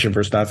 10th edition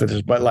versus 9th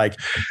edition, but like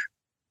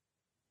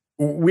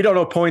we don't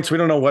know points. We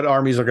don't know what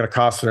armies are going to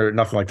cost or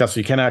nothing like that. So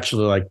you can't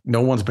actually like,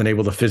 no one's been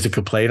able to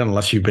physically play it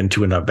unless you've been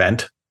to an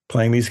event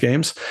playing these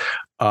games.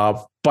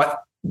 But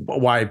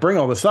why I bring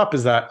all this up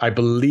is that I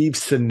believe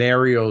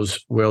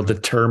scenarios will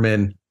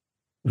determine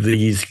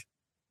the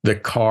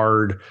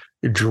card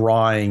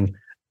drawing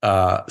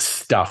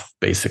stuff.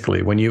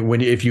 Basically,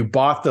 if you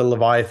bought the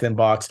Leviathan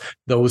box,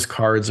 those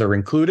cards are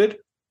included.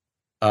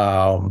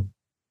 I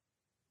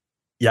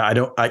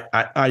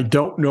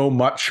don't know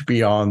much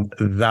beyond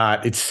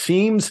that. It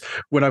seems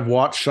when I've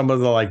watched some of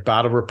the like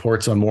battle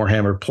reports on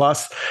Warhammer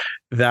Plus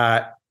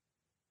that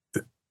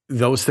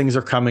those things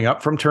are coming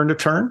up from turn to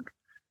turn.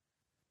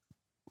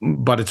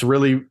 But it's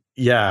really,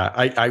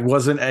 I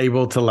wasn't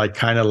able to like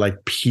kind of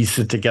like piece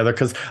it together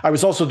because I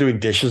was also doing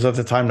dishes at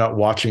the time, not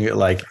watching it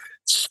like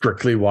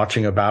strictly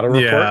watching a battle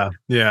report.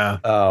 Yeah.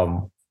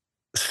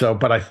 So,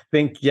 but I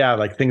think,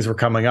 like things were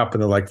coming up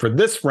and they're like, for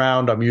this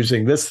round, I'm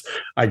using this,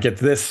 I get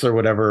this or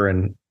whatever.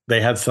 And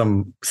they had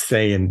some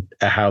say in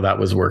how that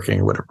was working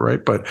or whatever,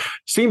 right? But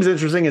seems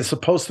interesting. It's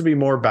supposed to be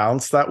more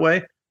balanced that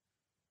way.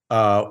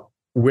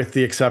 With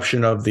the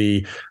exception of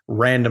the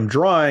random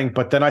drawing.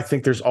 But then I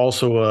think there's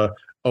also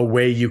a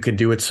way you can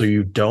do it so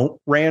you don't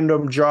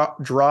random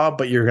draw,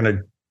 but you're going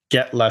to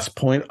get less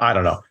point. I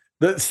don't know.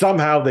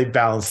 Somehow they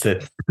balanced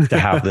it to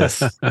have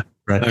this.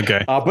 Right.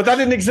 Okay. But that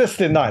didn't exist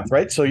in 9th,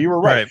 right? So you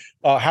were right.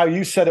 How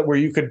you said it, where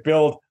you could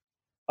build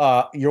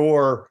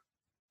your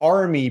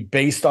army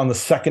based on the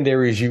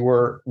secondaries you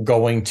were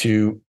going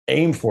to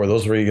aim for.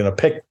 Those were you going to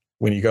pick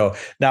when you go.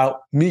 Now,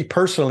 me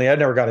personally, I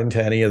never got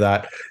into any of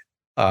that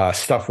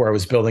stuff where I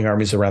was building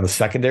armies around the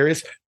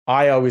secondaries.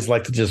 I always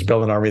like to just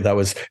build an army that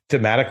was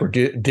thematic or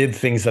did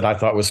things that I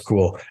thought was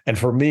cool. And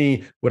for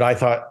me, what I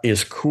thought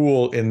is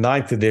cool in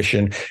 9th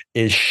edition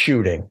is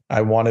shooting.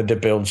 I wanted to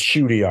build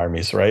shooty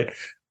armies, right?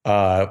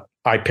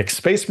 I picked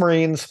Space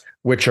Marines,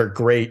 which are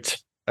great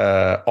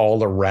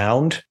all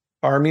around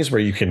armies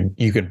where you can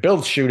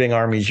build shooting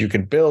armies, you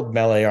can build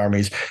melee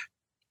armies,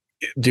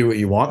 do what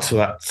you want. So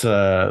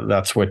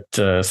that's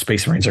what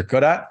Space Marines are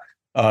good at,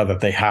 that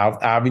they have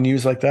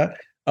avenues like that.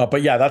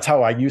 But yeah, that's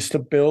how I used to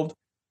build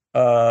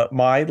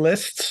my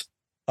lists.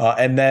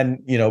 And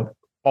then,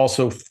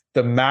 also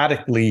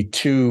thematically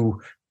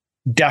to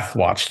Death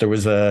Watch. There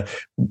was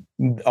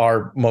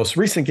our most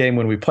recent game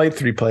when we played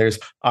 3 players,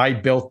 I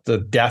built the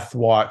Death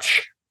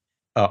Watch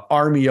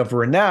Army of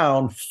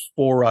Renown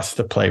for us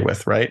to play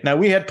with, right? Now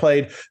we had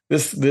played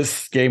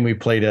this game, we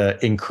played a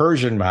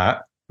incursion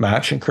match,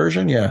 which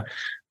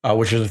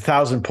is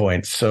 1,000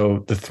 points.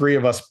 So the 3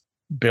 of us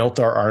built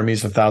our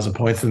armies 1,000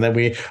 points, and then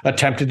we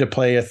attempted to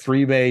play a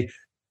 3-way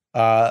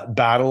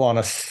battle on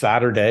a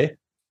Saturday.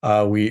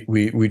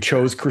 We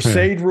chose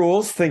Crusade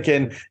rules,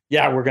 thinking,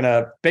 we're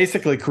gonna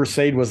basically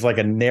Crusade was like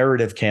a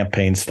narrative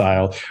campaign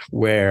style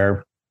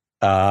where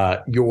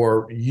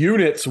your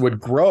units would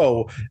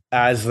grow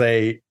as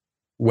they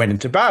went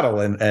into battle,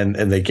 and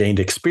they gained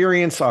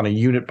experience on a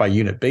unit by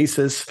unit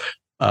basis.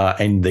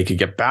 And they could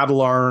get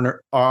battle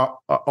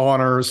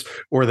honors,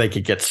 or they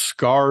could get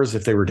scars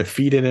if they were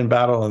defeated in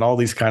battle, and all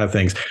these kind of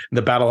things. And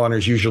the battle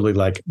honors usually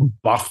like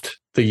buffed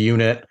the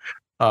unit,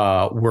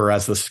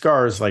 whereas the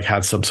scars like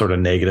had some sort of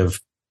negative.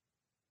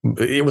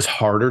 It was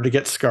harder to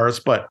get scars,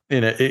 but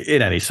in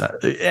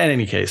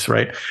any case,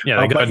 right?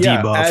 Yeah, they got a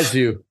debuff.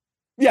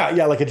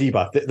 Like a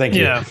debuff. Thank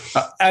you. Yeah.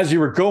 As you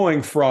were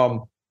going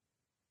from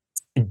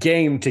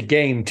game to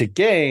game to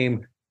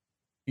game,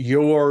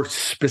 your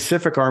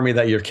specific army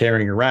that you're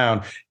carrying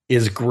around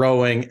is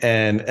growing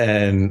and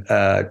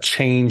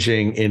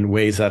changing in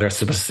ways that are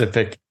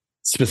specific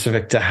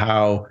to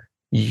how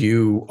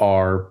you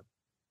are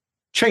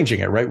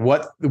changing it, right?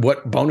 What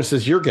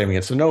bonuses you're giving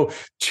it. So no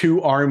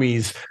 2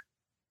 armies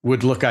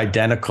would look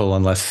identical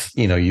unless,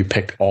 you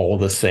picked all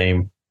the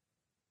same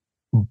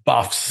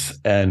buffs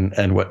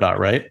and whatnot,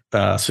 right?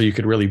 So you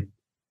could really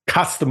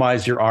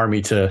customize your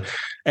army to,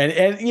 and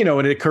it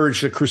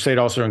encouraged the Crusade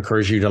also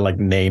encouraged you to like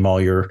name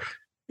all your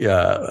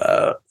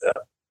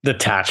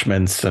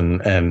detachments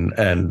and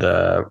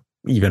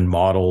even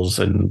models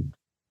and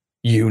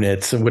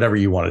units and whatever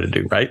you wanted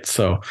to do, right?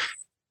 So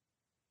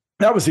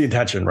that was the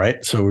intention,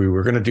 right? So we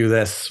were going to do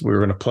this. We were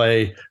going to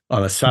play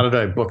on a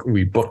Saturday.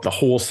 We booked the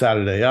whole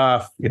Saturday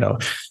off.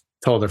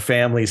 told their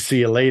families, see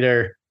you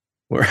later.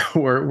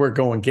 We're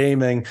going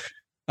gaming.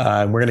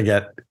 We're going to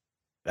get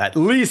at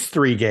least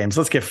 3 games.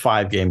 Let's get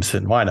 5 games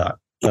in. Why not?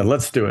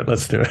 Let's do it.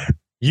 Let's do it.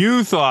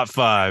 You thought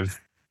 5.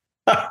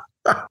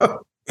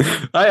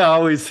 I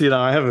always,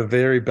 I have a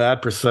very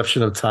bad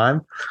perception of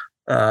time.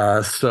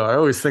 So I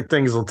always think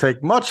things will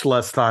take much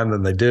less time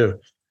than they do.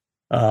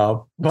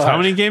 But so how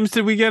many games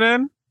did we get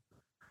in?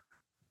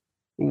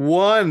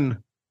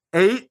 1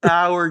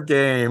 8-hour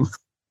game.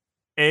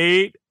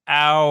 8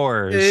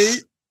 hours.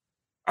 8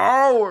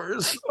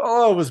 hours.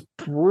 Oh, it was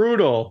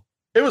brutal.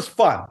 It was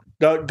fun.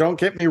 Don't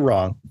get me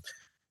wrong.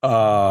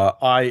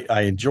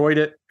 I enjoyed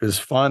it. It was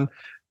fun.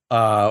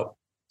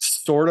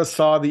 Sort of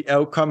saw the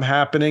outcome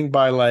happening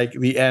by like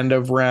the end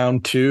of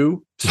round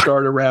 2,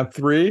 start of round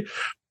 3.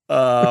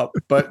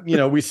 But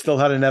we still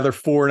had another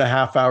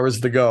 4.5 hours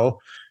to go.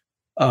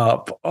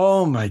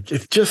 Oh my!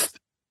 It's just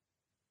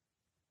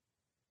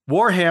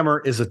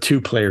Warhammer is a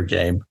 2-player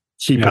game.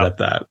 Keep it at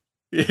that.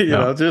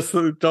 Just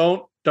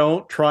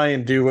don't try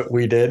and do what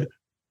we did.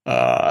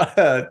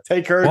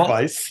 Take her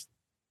advice.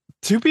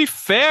 To be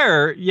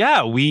fair,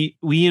 yeah, we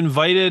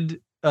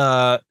invited.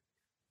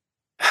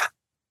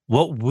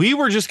 We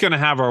were just going to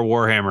have our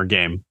Warhammer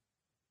game,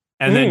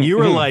 and then you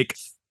were like,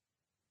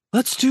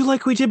 "Let's do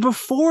like we did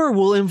before.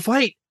 We'll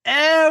invite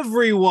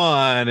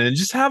everyone and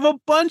just have a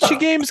bunch of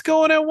games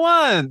going at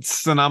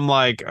once." And I'm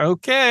like,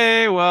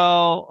 okay,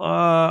 well,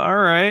 all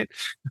right.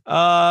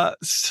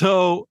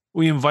 So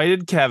we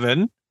invited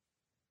Kevin,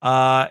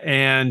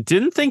 and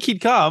didn't think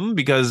he'd come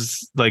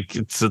because like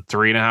it's a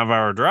 3.5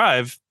 hour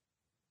drive.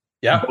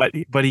 Yeah.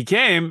 But he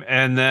came,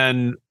 and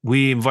then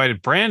we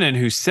invited Brandon,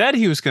 who said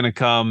he was going to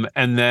come,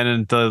 and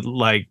then the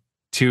like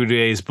 2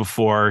 days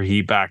before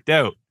he backed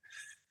out.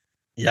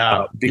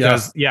 Yeah,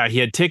 because he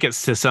had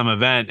tickets to some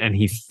event, and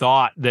he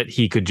thought that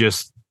he could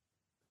just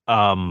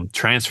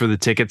transfer the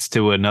tickets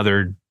to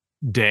another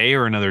day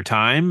or another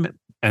time,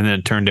 and then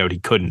it turned out he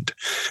couldn't.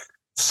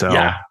 So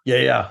yeah.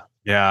 So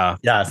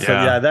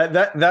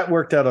that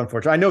worked out.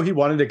 Unfortunately, I know he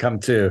wanted to come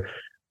too,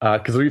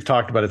 because we've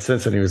talked about it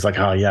since, and he was like,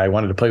 "Oh yeah, I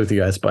wanted to play with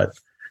you guys, but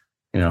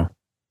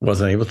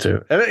wasn't able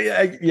to." And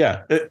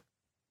it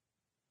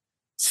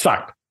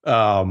sucked.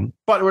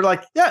 But we're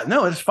like, yeah,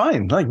 no, it's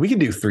fine. Like we can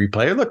do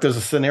 3-player. Look, there's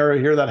a scenario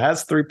here that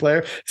has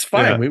 3-player. It's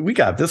fine. Yeah. We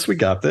got this.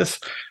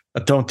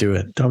 But don't do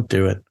it. Don't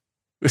do it.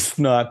 It's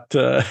not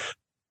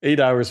 8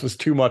 hours was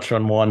too much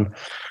on one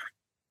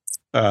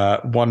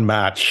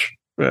match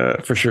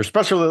for sure.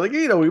 Especially like,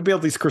 we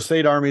built these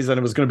Crusade armies, and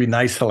it was going to be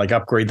nice to like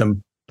upgrade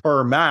them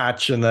per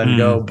match and then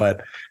go.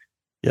 But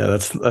yeah,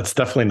 that's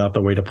definitely not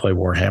the way to play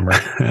Warhammer.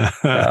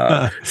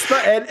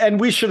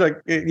 And we should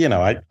have,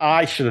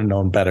 I should have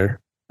known better.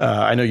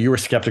 I know you were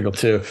skeptical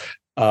too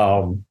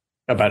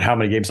about how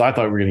many games I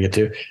thought we were going to get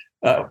to.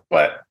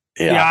 But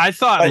yeah, I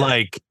thought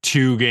like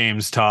 2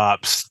 games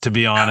tops, to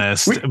be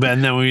honest.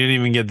 And then we didn't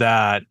even get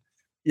that.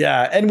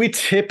 Yeah, and we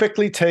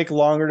typically take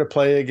longer to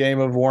play a game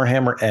of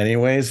Warhammer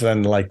anyways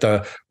than like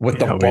the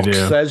book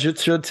says it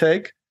should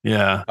take.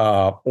 Yeah.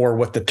 Or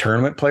what the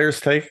tournament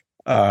players take.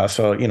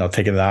 So,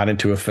 taking that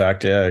into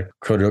effect,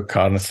 could have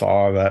kind of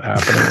saw that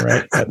happening,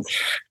 right? But,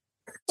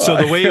 so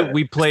the way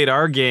we played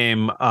our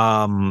game,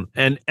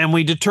 and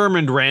we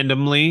determined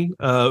randomly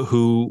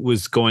who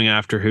was going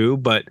after who,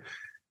 but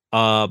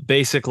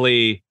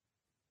basically,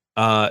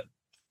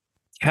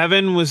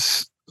 Kevin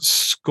was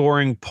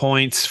scoring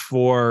points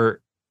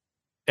for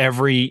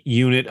every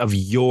unit of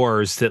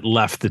yours that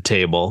left the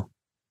table.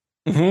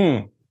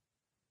 Mm-hmm.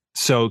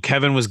 So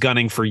Kevin was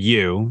gunning for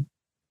you.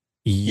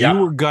 You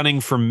were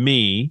gunning for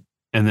me,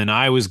 and then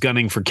I was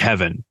gunning for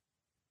Kevin.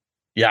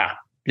 Yeah.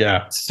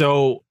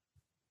 So,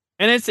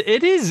 and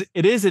it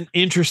is an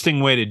interesting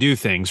way to do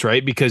things,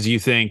 right? Because you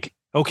think,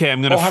 okay,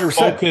 I'm going to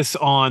focus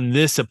on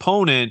this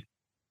opponent,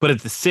 but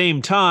at the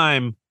same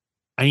time,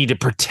 I need to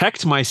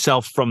protect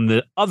myself from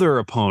the other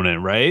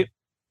opponent, right?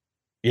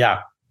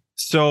 Yeah.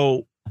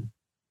 So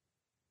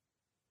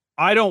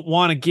I don't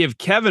want to give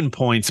Kevin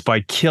points by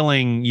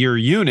killing your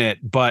unit,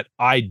 but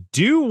I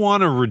do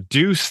want to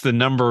reduce the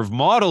number of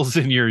models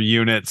in your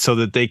unit so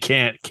that they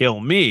can't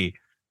kill me.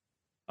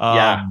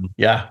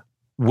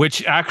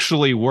 Which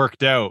actually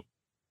worked out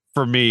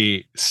for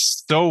me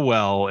so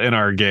well in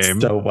our game.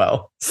 So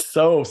well.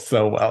 So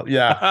well.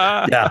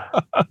 Yeah. Yeah.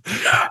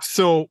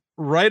 So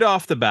right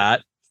off the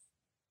bat,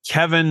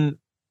 Kevin's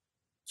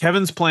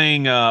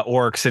playing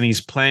orcs, and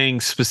he's playing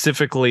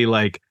specifically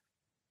like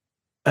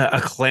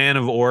a clan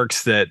of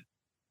orcs that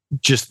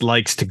just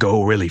likes to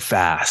go really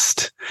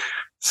fast.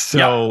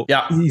 So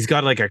he's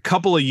got like a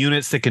couple of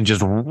units that can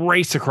just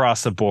race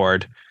across the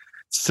board.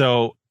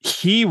 So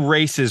he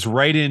races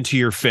right into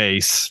your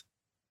face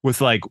with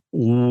like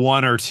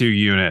 1 or 2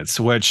 units,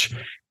 which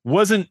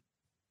wasn't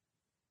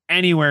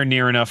anywhere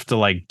near enough to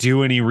like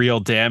do any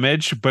real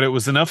damage, but it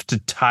was enough to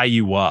tie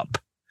you up.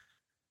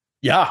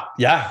 Yeah.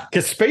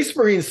 Because Space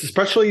Marines,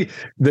 especially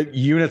the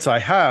units I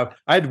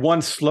had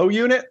 1 slow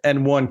unit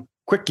and 1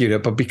 quick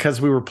unit, but because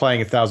we were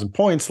playing 1,000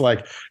 points,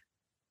 like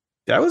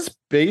that was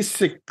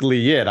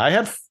basically it. I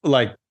had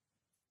like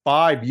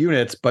 5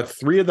 units, but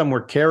 3 of them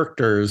were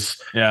characters.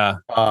 Yeah.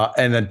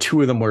 And then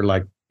 2 of them were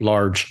like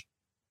large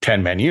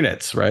 10-man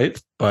units,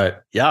 right?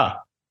 But yeah,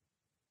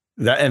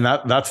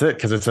 that's it,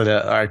 because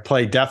I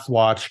play Death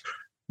Watch,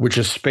 which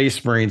is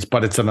Space Marines,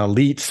 but it's an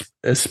elite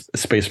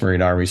Space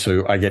Marine army,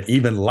 so I get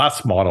even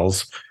less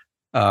models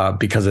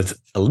because it's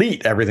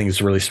elite. Everything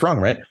is really strong,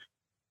 right?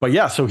 But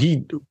yeah, so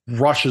he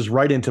rushes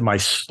right into my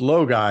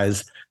slow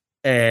guys,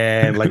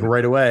 and like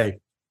right away,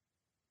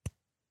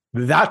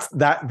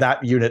 that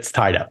unit's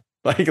tied up.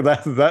 Like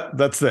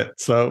that's it.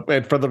 So,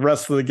 and for the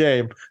rest of the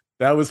game,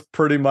 that was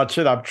pretty much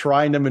it. I'm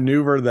trying to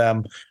maneuver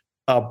them,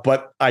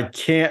 but I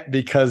can't,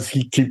 because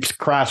he keeps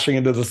crashing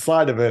into the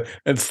side of it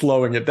and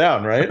slowing it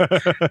down, right?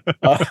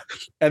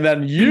 And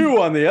then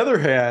you, on the other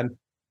hand,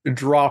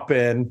 drop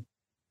in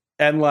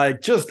and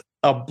like just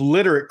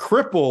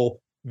cripple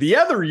the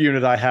other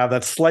unit I have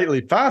that's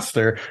slightly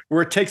faster,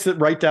 where it takes it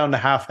right down to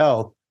half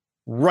health,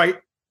 right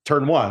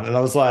turn 1. And I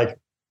was like,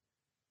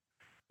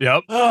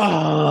 yep.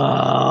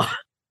 Oh,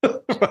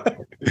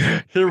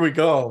 here we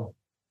go.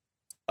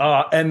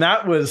 And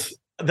that was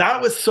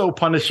so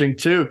punishing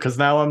too, because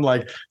now I'm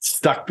like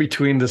stuck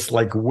between this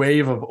like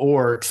wave of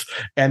orcs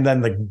and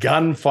then the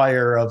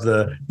gunfire of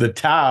the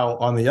Tau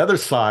on the other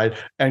side,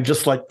 and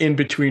just like in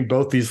between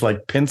both these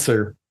like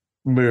pincer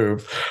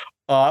moves,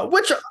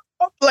 which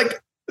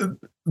like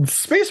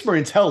Space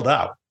Marines held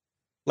out.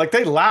 Like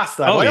they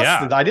lasted.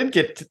 I didn't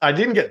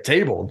get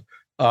tabled,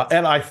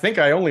 and I think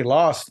I only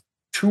lost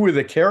 2 of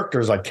the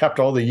characters. I kept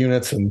all the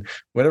units and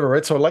whatever,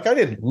 right? So like I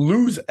didn't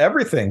lose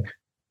everything.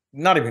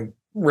 Not even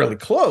really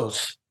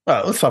close.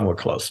 It was somewhat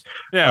close.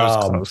 Yeah, it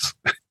was close.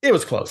 It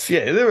was close.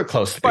 Yeah, they were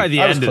close. By the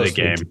end of the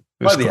game.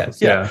 By the end,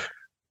 yeah.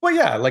 Well,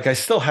 yeah, like I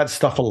still had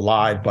stuff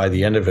alive by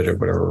the end of it or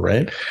whatever,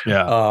 right?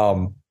 Yeah.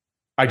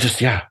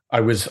 I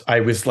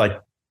was like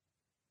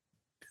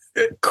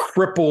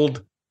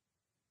crippled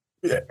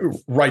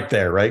right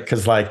there, right?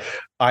 Because like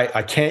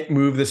I can't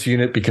move this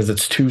unit because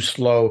it's too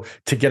slow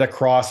to get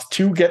across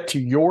to get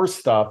to your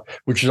stuff,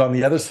 which is on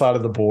the other side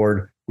of the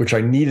board, which I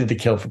needed to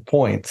kill for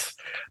points.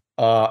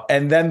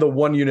 And then the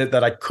one unit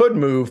that I could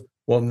move,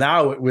 well,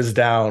 now it was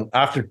down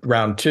after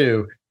round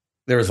 2.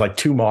 There was like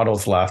 2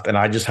 models left, and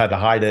I just had to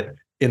hide it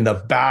in the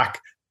back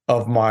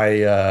of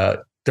my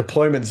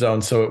deployment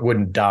zone so it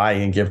wouldn't die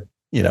and give,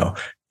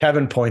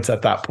 Kevin points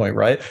at that point,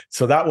 right?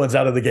 So that one's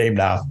out of the game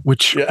now.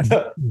 Which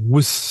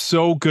was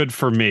so good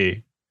for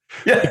me.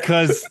 Yeah.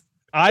 Because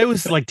I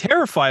was like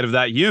terrified of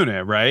that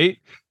unit, right?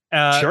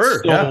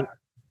 Sure. So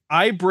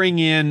I bring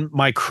in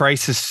my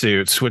crisis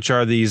suits, which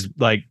are these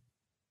like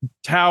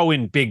Tau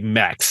in big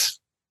mechs,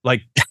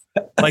 like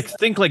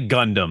think like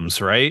Gundams,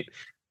 right?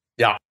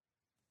 Yeah.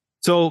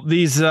 So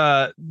these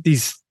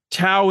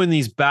Tau in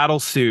these battle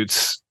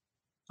suits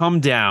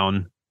come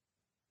down,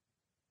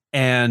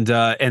 and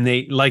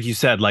they, like you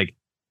said, like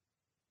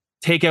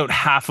take out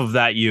half of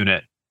that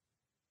unit.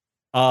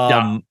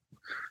 And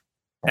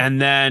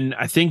then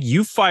I think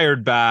you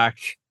fired back,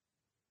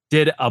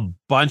 did a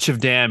bunch of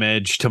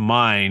damage to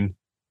mine.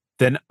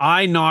 Then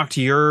I knocked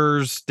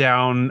yours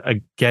down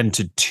again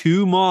to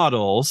 2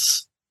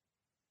 models,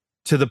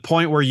 to the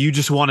point where you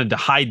just wanted to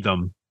hide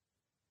them.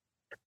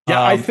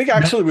 Yeah, I think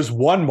actually it was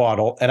 1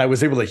 model, and I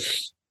was able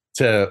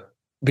to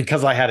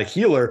because I had a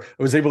healer,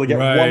 I was able to get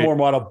 1 more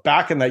model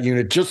back in that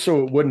unit just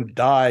so it wouldn't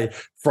die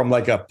from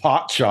like a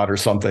pot shot or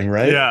something,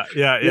 right?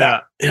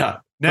 Yeah.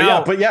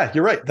 Now, but yeah,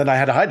 you're right. Then I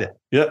had to hide it.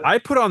 Yeah, I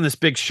put on this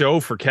big show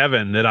for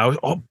Kevin that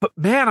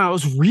I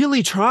was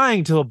really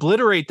trying to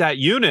obliterate that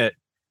unit.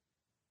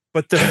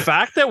 But the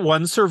fact that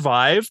 1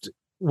 survived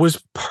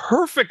was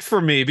perfect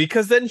for me,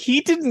 because then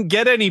he didn't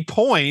get any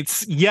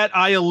points, yet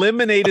I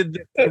eliminated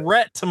the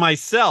threat to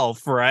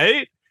myself,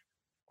 right?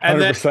 And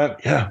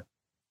 100%, yeah.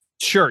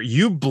 Sure,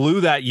 you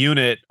blew that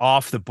unit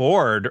off the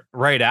board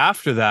right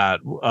after that,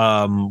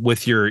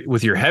 with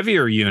your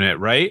heavier unit,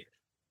 right?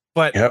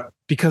 But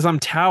because I'm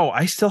Tau,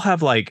 I still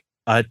have like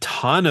a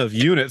ton of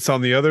units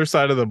on the other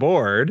side of the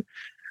board.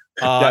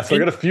 So I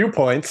got a few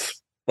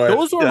points. But,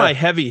 those were my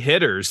heavy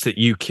hitters that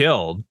you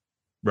killed,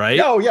 right?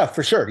 Oh yeah,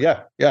 for sure.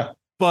 Yeah.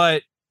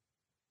 But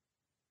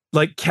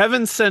like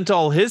Kevin sent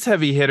all his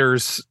heavy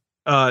hitters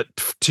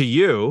to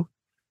you.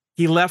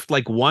 He left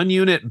like 1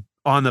 unit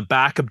on the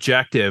back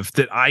objective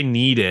that I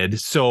needed.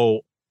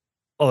 So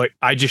like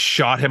I just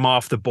shot him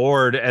off the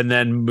board and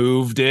then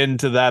moved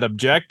into that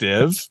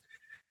objective.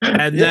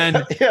 And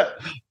then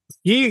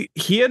he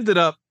ended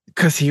up,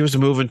 because he was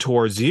moving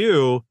towards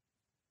you,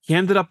 he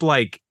ended up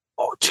like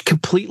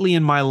completely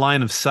in my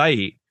line of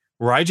sight,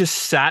 where I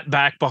just sat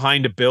back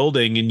behind a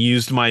building and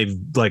used my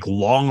like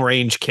long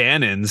range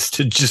cannons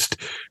to just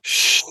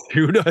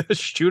shoot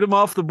him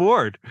off the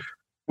board.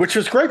 Which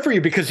was great for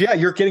you, because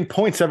you're getting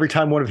points every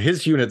time one of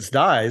his units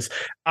dies.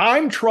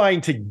 I'm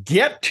trying to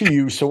get to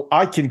you so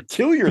I can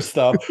kill your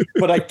stuff,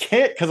 but I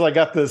can't, because I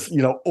got this,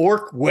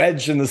 orc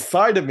wedge in the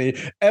side of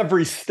me.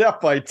 Every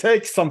step I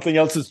take, something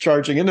else is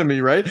charging into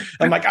me, right?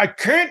 I'm like, I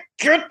can't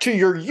get to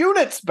your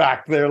units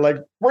back there, like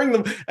bring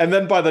them. And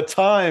then by the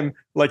time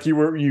like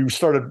you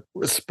started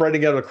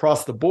spreading out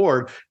across the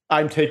board,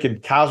 I'm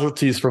taking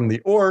casualties from the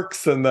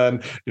orcs, and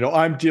then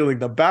I'm dealing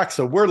them back.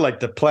 So we're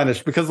like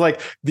deplenished, because like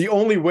the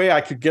only way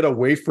I could get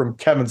away from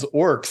Kevin's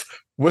orcs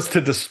was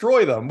to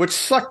destroy them, which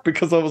sucked,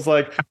 because I was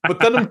like, but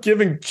then I'm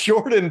giving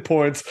Jordan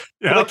points,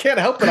 but I can't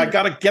help it. I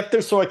got to get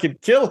there so I can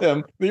kill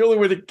him. The only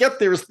way to get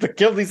there is to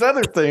kill these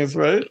other things,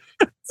 right?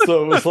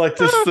 So it was like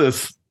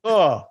this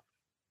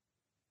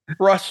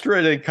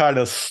frustrating kind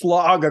of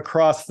slog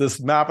across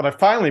this map. And I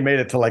finally made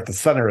it to like the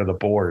center of the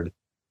board.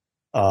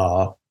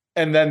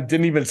 And then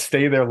didn't even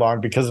stay there long,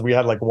 because we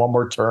had like one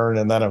more turn.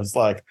 And then I was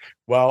like,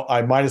 well,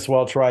 I might as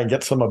well try and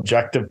get some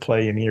objective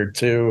play in here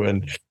too,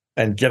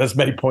 and get as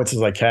many points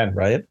as I can,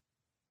 right?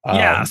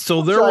 Yeah.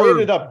 So I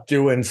ended up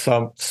doing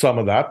some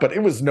of that, but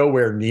it was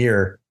nowhere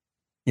near,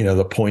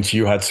 the points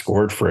you had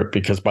scored for it,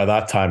 because by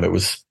that time Kevin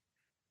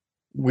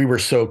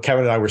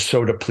and I were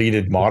so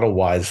depleted model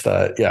wise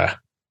that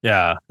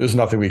there's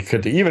nothing we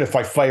could do. Even if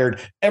I fired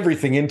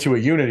everything into a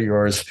unit of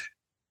yours,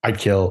 I'd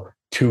kill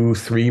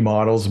 2-3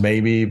 models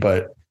maybe,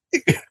 but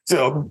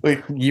so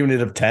like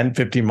unit of 10,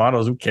 15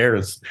 models, who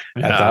cares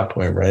at that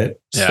point, right?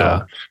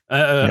 Yeah.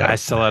 I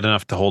still had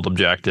enough to hold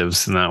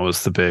objectives, and that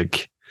was the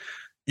big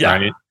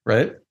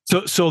right.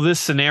 So this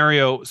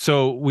scenario,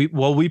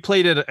 we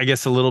played it, I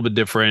guess, a little bit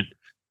different.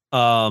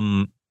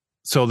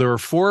 So there were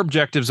 4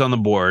 objectives on the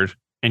board,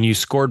 and you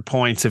scored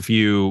points if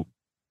you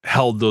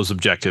held those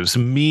objectives,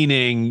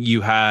 meaning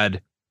you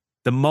had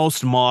the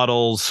most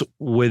models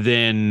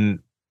within,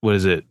 what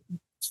is it,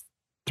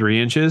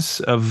 3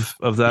 inches of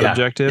that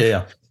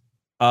objective.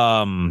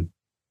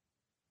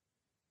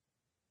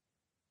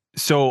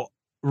 So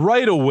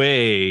right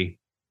away,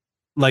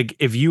 like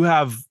if you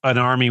have an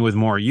army with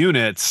more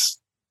units,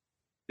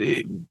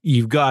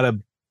 you've got a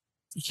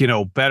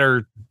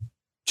better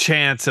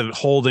chance of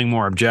holding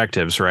more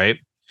objectives, right?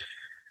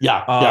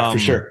 For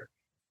sure.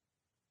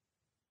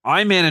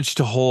 I managed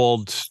to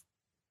hold.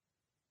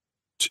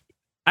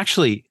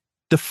 Actually,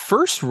 the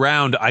first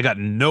round I got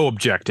no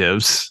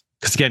objectives,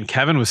 because again,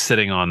 Kevin was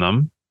sitting on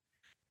them.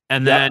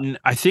 And then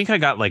I think I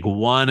got like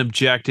 1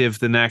 objective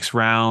the next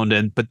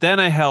round. But then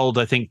I held,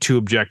 I think, 2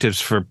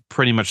 objectives for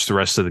pretty much the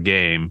rest of the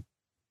game.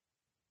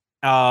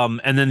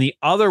 And then the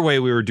other way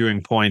we were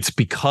doing points,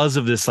 because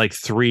of this like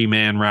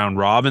 3-man round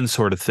robin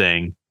sort of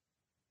thing,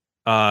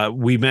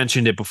 we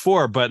mentioned it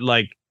before, but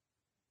like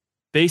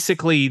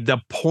basically the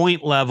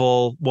point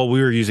level,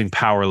 we were using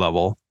power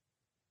level.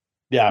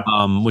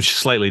 Which is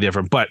slightly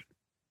different. But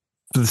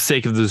for the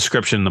sake of the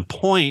description, the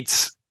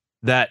points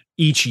that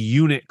each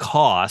unit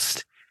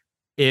cost,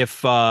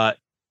 if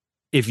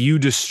you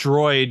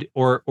destroyed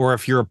or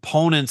if your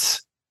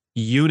opponent's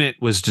unit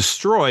was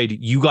destroyed,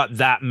 you got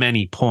that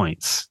many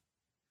points.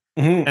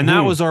 And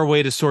that was our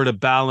way to sort of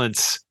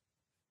balance,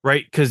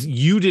 right? Because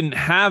you didn't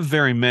have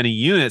very many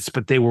units,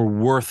 but they were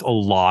worth a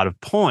lot of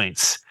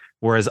points.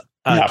 Whereas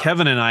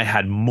Kevin and I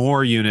had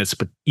more units,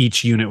 but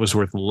each unit was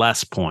worth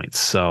less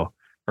points. Or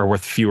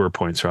worth fewer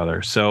points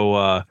rather.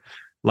 So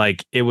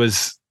like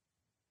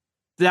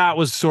that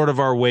was sort of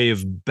our way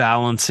of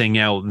balancing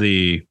out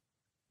the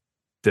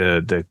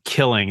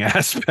killing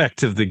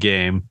aspect of the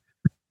game.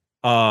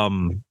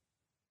 And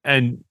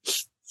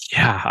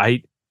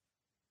I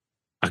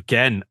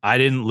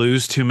didn't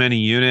lose too many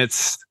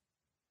units,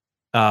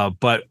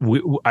 but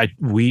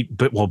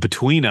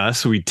between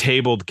us, we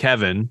tabled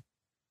Kevin.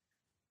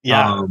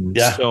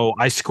 So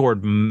I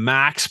scored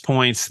max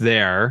points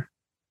there,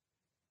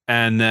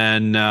 and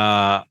then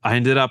I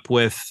ended up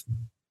with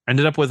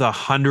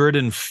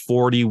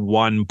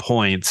 141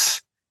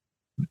 points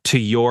to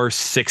your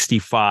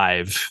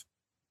 65.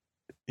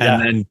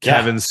 And then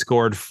Kevin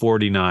scored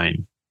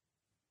 49.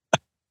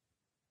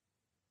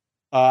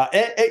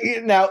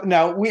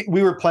 Now we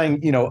were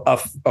playing, a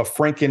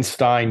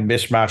Frankenstein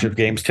mismatch of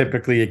games.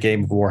 Typically, a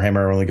game of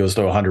Warhammer only goes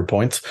to 100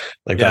 points.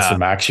 Like that's the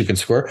max you can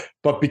score.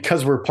 But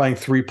because we're playing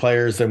 3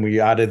 players and we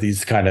added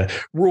these kind of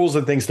rules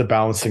and things to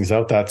balance things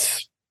out,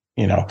 that's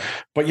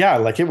But yeah,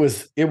 like it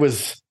was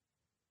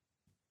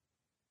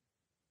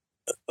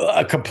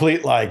a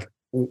complete like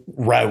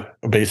rout.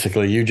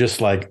 Basically, you just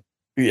like.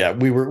 Yeah,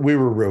 we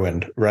were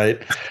ruined,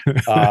 right?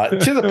 To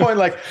the point,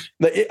 like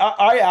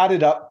I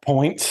added up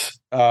points,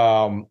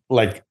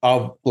 like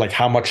of like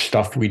how much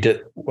stuff we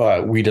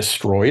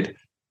destroyed,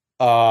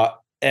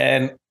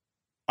 and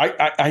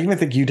I even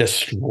think you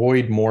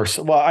destroyed more.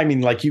 So, well, I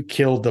mean, like you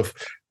killed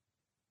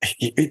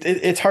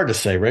it's hard to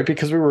say, right?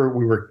 Because we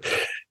were.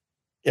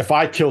 If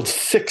I killed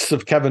 6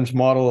 of Kevin's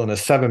model in a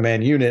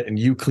 7-man unit, and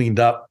you cleaned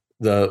up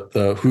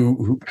the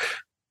who.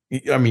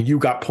 I mean, you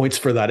got points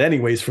for that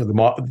anyways for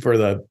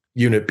the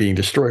unit being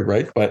destroyed,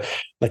 right? But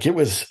like it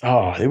was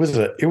tough.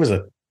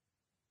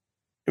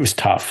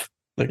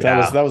 Like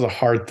that was a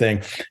hard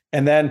thing.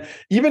 And then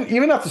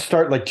even at the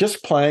start, like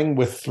just playing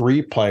with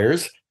 3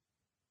 players,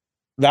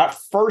 that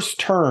first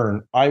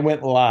turn I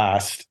went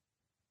last,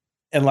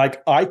 and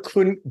like I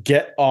couldn't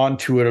get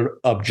onto an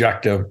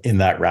objective in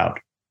that round.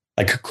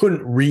 Like I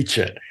couldn't reach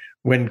it.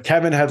 when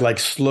Kevin had like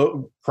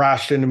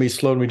crashed into me,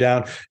 slowed me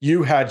down,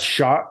 you had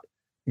shot,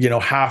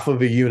 half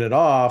of a unit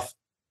off.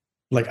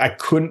 Like I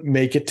couldn't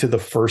make it to the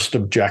first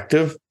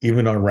objective,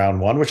 even on round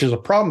one, which is a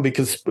problem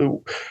because,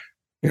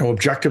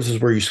 objectives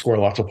is where you score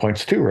lots of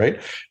points too, right?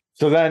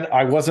 So then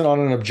I wasn't on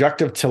an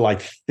objective till I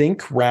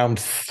think round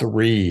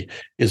 3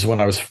 is when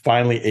I was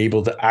finally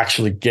able to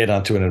actually get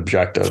onto an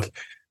objective.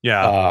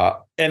 Yeah.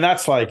 And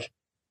that's like,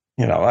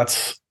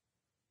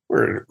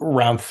 we're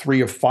round 3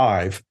 of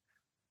 5.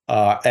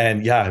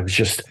 And yeah, it was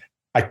just,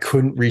 I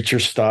couldn't reach your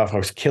stuff. I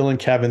was killing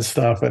Kevin's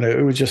stuff. And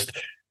it was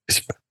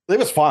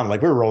fun.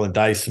 Like we were rolling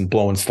dice and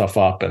blowing stuff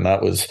up. And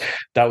that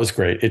was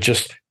great.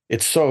 It's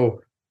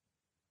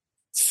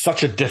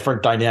such a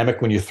different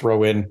dynamic when you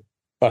throw in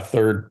a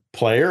third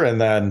player. And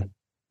then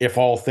if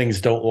all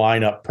things don't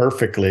line up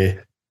perfectly,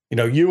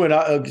 you and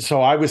I,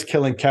 so I was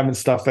killing Kevin's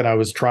stuff and I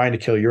was trying to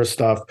kill your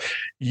stuff.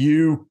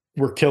 You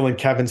were killing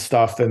Kevin's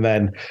stuff and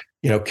then,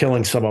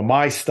 killing some of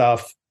my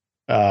stuff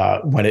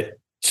when it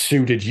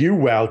suited you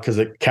well, because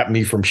it kept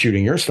me from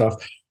shooting your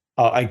stuff.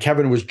 And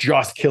Kevin was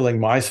just killing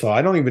my stuff.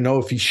 I don't even know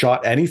if he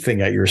shot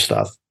anything at your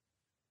stuff,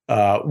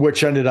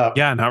 which ended up.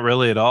 Yeah, not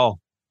really at all.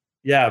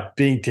 Yeah,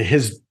 being to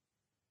his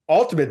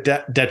ultimate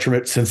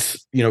detriment,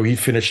 since he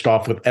finished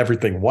off with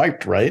everything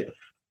wiped, right?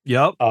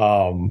 Yep.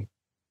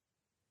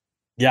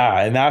 Yeah,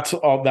 and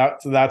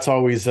that's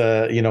always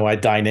a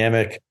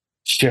dynamic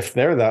shift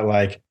there. That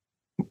like,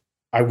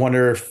 I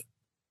wonder if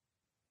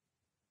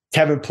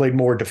Kevin played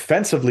more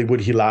defensively,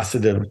 would he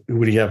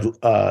have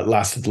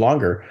lasted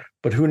longer?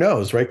 But who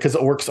knows, right? Because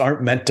orcs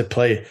aren't meant to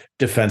play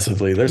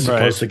defensively; they're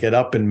supposed to get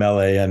up in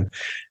melee and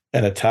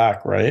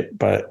attack, right?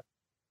 But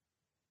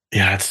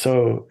yeah, it's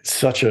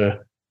such a.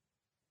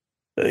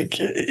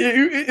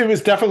 It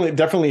was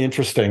definitely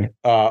interesting.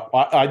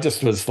 I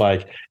just was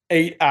like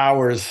 8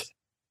 hours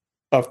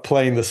of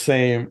playing the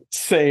same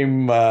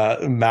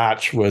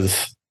match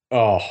was,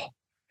 that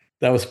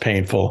was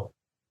painful.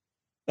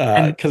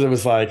 Because it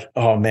was like,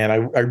 oh man,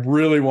 I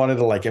really wanted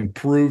to like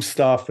improve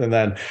stuff. And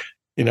then,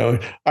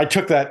 I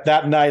took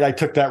that night, I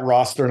took that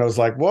roster and I was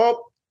like,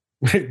 well,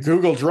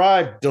 Google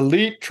Drive,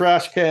 delete,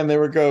 trash can,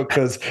 there we go.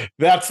 Because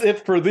that's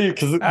it for thee.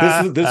 Because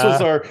this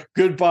was our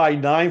goodbye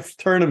 9th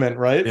tournament,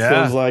 right? Yeah. So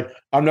I was like,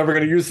 I'm never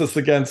going to use this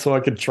again, so I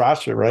could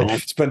trash it, right?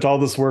 Spent all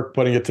this work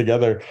putting it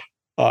together.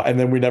 And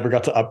then we never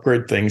got to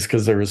upgrade things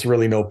because there was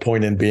really no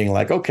point in being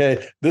like,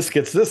 okay, this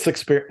gets this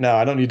experience. Now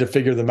I don't need to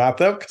figure the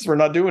math out because we're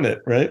not doing it,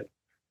 right?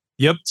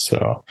 Yep.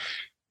 So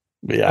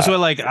yeah. So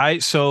like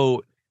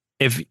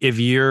if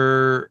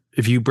you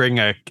bring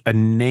a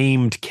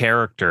named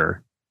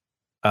character,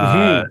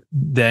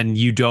 then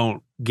you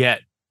don't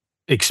get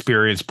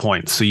experience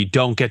points, so you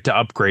don't get to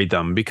upgrade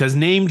them because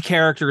named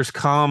characters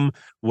come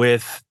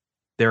with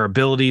their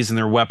abilities and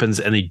their weapons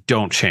and they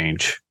don't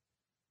change.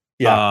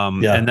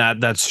 And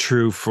that's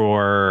true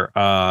for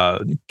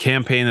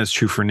campaign, that's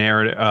true for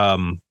narrative,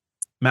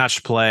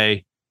 match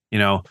play,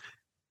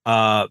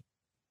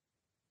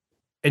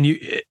 and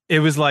it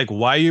was like,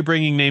 why are you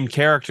bringing named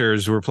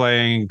characters? We're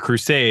playing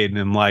Crusade, and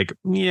I'm like,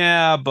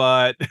 yeah,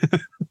 but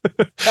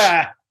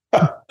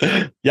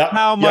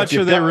how much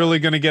are they really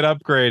going to get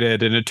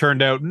upgraded? And it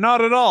turned out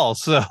not at all.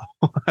 So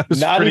I was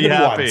not pretty even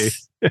happy.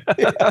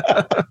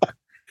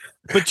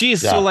 But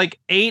geez, Yeah. so like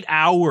 8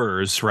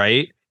 hours,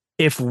 right?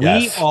 If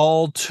we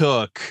all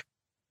took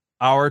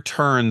our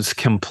turns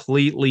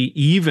completely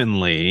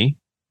evenly,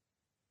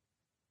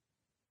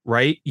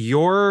 right?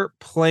 You're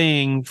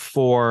playing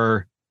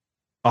for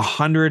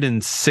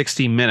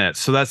 160 minutes.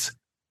 So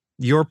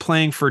you're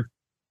playing for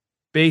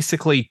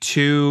basically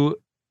 2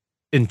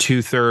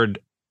 2/3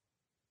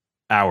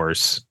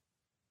 hours.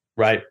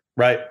 Right.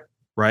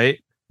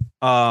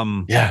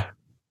 Yeah.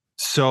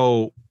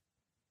 So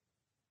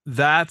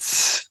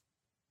that's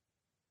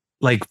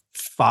like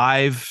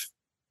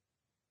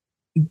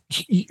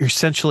you're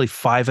essentially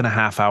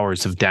 5.5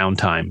 hours of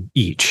downtime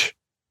each.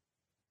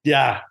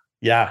 Yeah,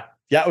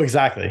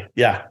 exactly.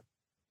 Yeah.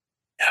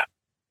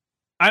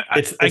 I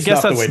It's guess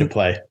not that's the way to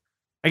play.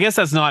 I guess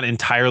that's not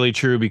entirely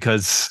true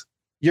because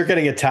You're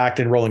getting attacked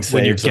and rolling saves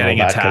when you're and getting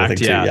all that attacked, kind of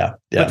thing too.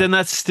 Yeah. But then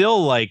that's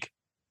still like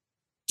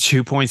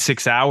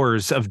 2.6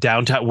 hours of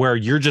downtime where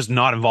you're just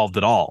not involved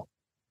at all.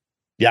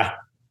 Yeah.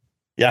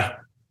 That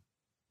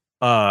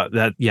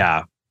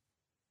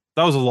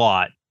was a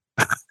lot.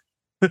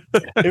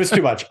 It was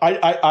too much.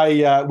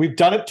 I we've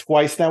done it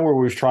twice now where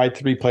we've tried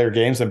 3-player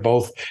games and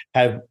both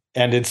have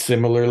ended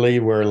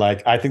similarly, where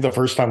like I think the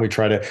first time we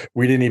tried it,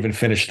 we didn't even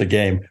finish the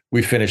game.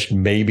 We finished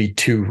maybe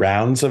 2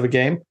 rounds of a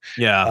game.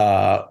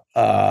 Yeah.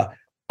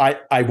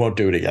 I won't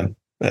do it again.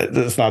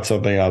 It's not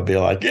something I'll be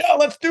like, yeah,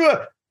 let's do it.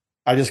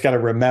 I just got to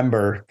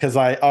remember, because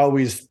I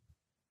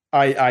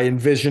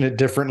envision it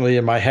differently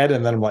in my head,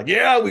 and then I'm like,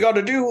 yeah, we got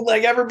to do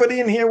like everybody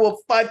in here will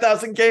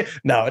 5,000 game.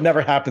 No, it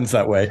never happens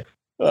that way.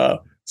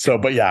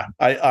 But yeah,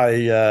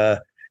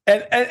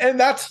 and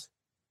that's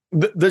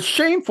the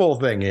shameful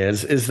thing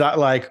is that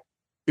like,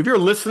 if you're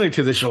listening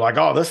to this, you're like,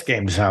 oh, this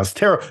game sounds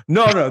terrible.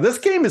 No, this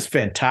game is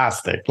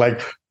fantastic.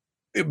 Like,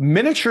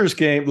 miniatures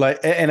game, like,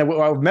 and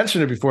I've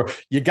mentioned it before,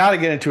 you got to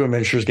get into a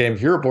miniatures game.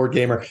 If you're a board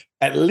gamer,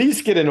 at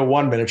least get into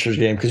one miniatures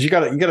game, because you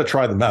got to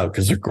try them out,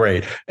 because they're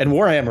great. And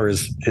Warhammer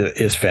is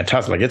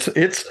fantastic. Like it's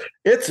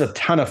a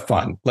ton of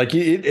fun. Like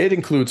it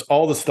includes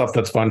all the stuff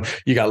that's fun.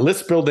 You got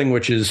list building,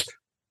 which is,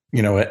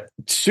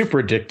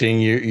 super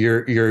addicting.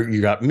 You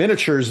got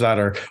miniatures that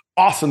are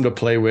awesome to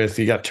play with.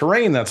 You got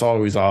terrain that's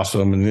always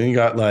awesome, and then you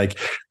got like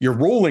your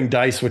rolling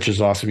dice, which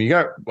is awesome. You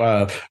got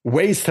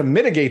ways to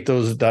mitigate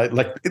those dice.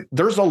 Like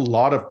there's a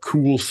lot of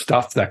cool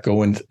stuff that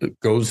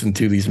goes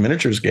into these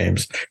miniatures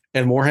games,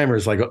 and Warhammer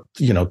is like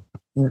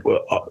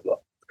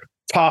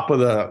top of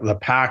the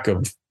pack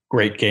of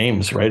great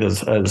games, right?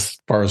 As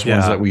far as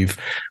ones that we've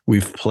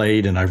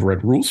played and I've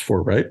read rules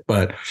for, right?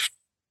 But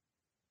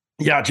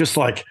yeah, just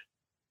like.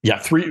 Yeah,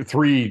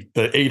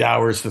 the 8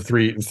 hours, the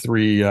three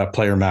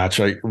player match.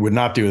 I would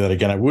not do that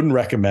again. I wouldn't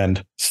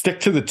recommend. Stick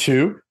to the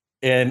 2,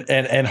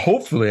 and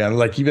hopefully, I'm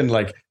like, even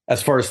like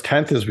as far as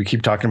 10th is, we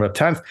keep talking about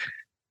 10th.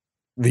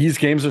 These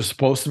games are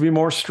supposed to be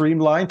more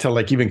streamlined to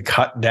like even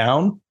cut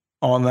down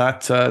on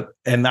that,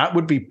 and that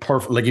would be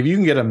perfect. Like if you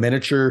can get a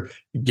miniature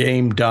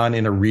game done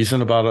in a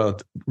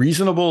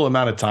reasonable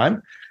amount of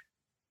time.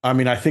 I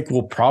mean, I think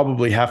we'll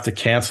probably have to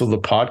cancel the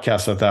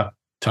podcast at that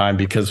time,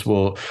 because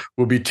we'll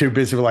be too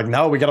busy. We're like,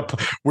 no,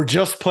 we're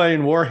just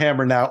playing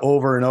Warhammer now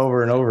over and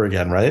over and over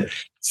again, right?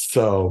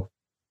 So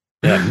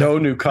yeah, no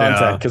new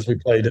content, because we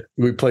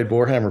played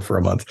Warhammer for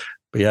a month.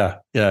 But yeah,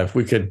 if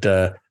we could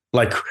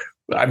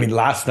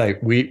last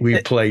night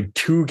we played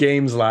 2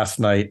 games last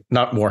night,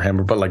 not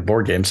Warhammer, but like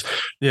board games.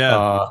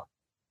 Yeah.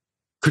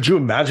 Could you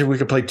imagine we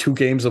could play 2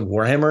 games of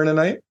Warhammer in a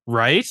night?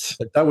 Right?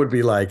 Like, that would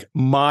be like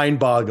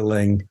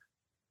mind-boggling.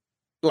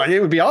 Like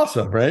it would be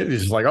awesome, right?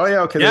 It's just like, oh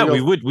yeah, okay. Yeah,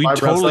 we would. We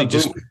totally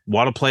just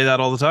want to play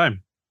that all the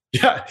time.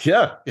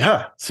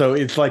 Yeah. So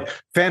it's like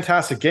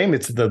fantastic game.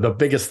 It's the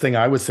biggest thing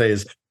I would say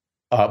is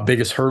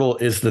biggest hurdle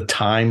is the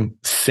time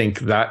sink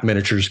that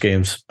miniatures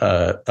games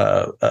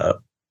present,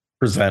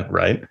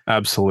 right?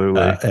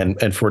 Absolutely. And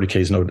 40K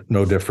is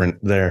no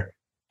different there.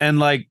 And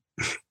like,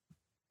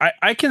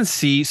 I can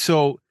see.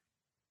 So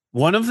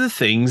one of the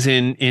things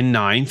in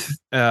 9th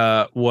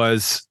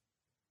was,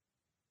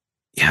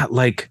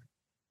 like.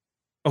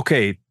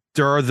 Okay,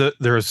 there's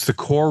the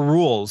core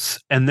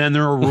rules, and then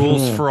there are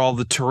rules for all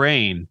the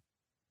terrain,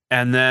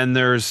 and then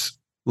there's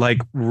like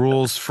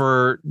rules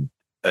for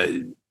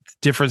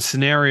different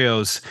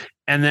scenarios,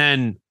 and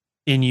then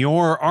in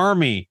your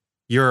army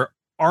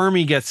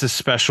gets a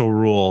special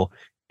rule,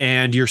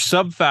 and your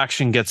sub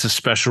faction gets a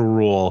special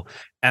rule,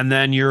 and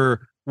then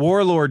your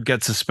warlord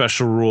gets a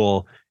special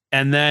rule.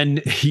 And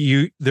then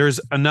there's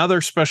another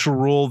special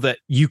rule that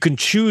you can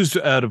choose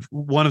out of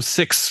one of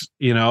 6,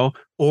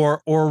 or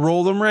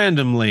roll them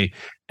randomly.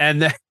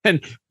 And then,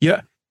 and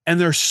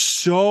there's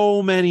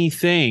so many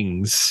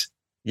things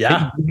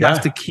that you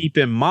have to keep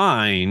in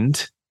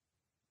mind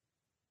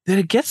that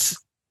it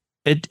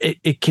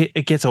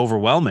gets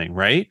overwhelming,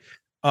 right?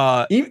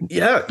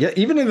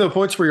 Even in the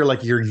points where you're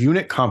like your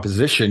unit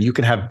composition, you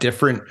can have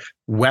different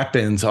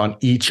weapons on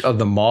each of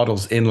the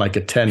models in like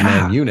a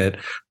 10-man unit.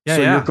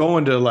 You're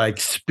going to like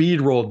speed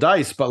roll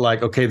dice, but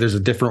like, okay, there's a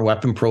different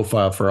weapon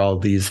profile for all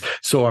of these.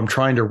 So I'm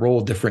trying to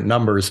roll different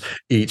numbers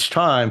each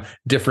time,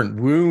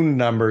 different wound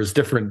numbers,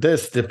 different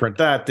this, different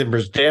that,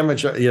 different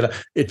damage.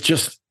 It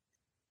just,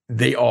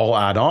 they all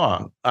add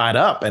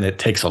up, and it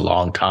takes a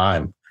long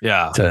time.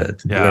 To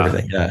do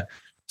everything. Yeah.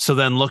 So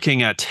then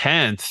looking at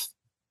 10th,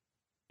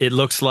 it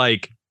looks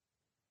like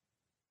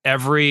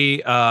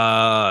every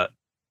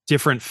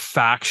different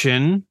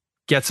faction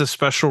gets a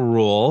special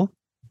rule.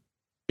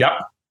 Yep.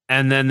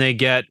 And then they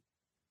get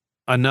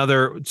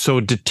another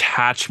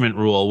detachment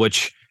rule,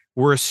 which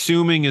we're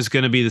assuming is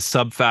going to be the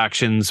sub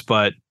factions,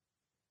 but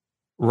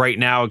right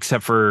now,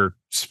 except for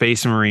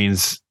Space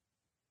Marines,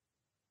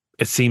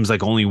 it seems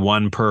like only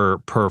one per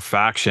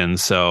faction.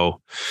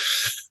 So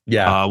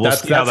we'll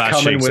see how that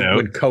shakes out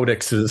when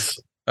codexes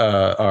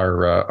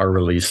are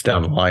released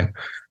down the line.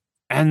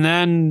 And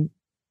then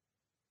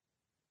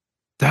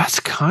that's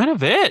kind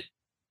of it.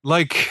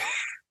 Like,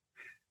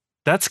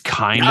 that's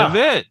kind of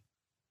it.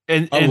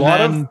 And a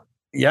lot of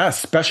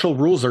special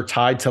rules are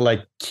tied to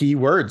like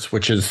keywords,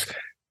 which is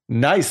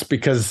nice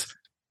because,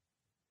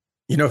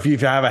 if you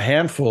have a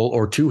handful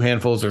or 2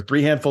 handfuls or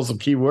 3 handfuls of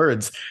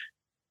keywords,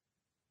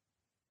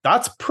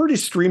 that's pretty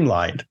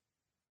streamlined.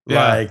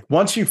 Like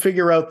once you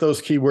figure out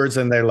those keywords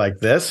and they're like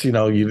this, you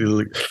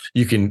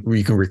can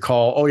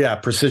recall, oh yeah,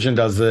 precision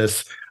does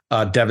this.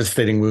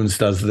 Devastating wounds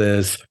does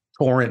this,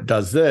 torrent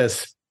does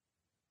this.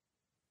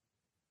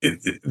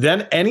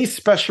 Then any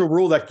special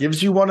rule that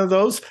gives you one of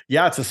those,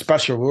 it's a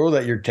special rule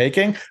that you're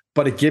taking,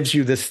 but it gives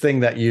you this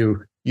thing that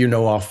you already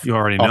know off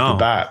the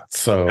bat.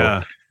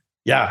 So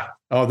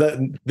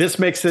this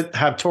makes it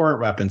have torrent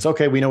weapons.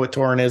 Okay, we know what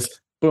torrent is.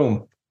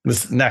 Boom.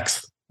 This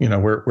next,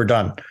 we're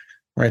done.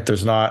 Right?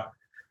 There's not.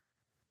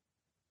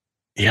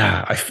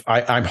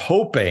 I'm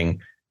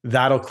hoping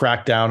that'll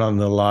crack down on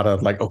a lot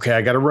of like, okay,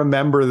 I got to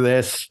remember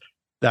this.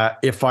 that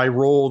if I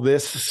roll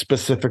this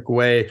specific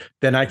way,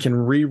 then I can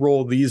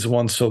re-roll these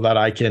ones so that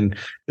I can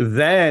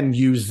then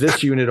use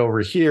this unit over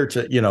here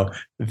to,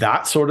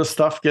 that sort of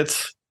stuff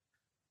gets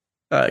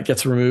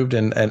removed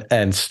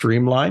and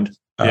streamlined.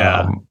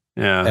 Yeah.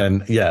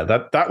 And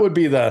that would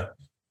be the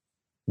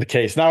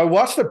case. Now I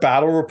watched a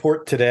battle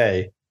report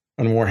today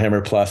on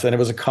Warhammer Plus, and it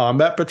was a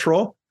combat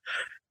patrol.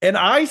 And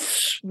I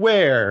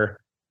swear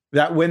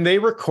that when they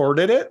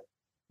recorded it,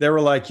 they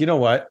were like, you know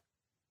what?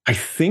 I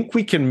think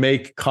we can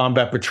make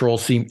Combat Patrol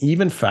seem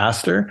even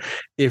faster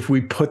if we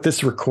put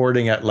this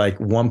recording at like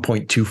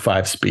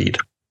 1.25 speed.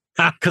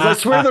 Because I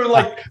swear they're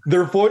like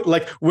their voice,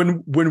 like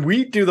when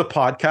we do the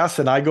podcast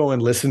and I go and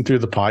listen through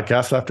the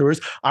podcast afterwards,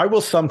 I will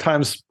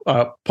sometimes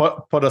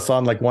put us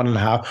on like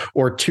 1.5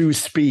 or 2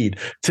 speed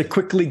to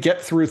quickly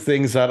get through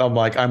things that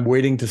I'm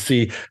waiting to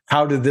see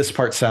how did this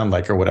part sound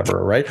like or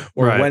whatever, right?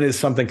 Or when is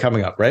something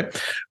coming up, right?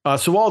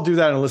 So I'll do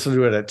that and listen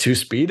to it at 2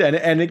 speed,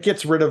 and it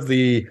gets rid of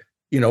the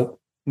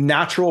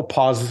natural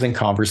pauses in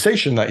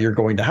conversation that you're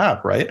going to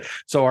have, right?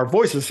 So our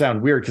voices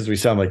sound weird because we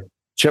sound like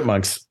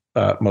chipmunks.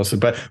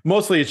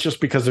 Mostly it's just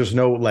because there's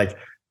no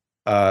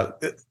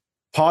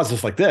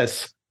pauses like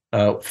this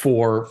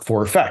for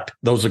effect.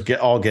 Those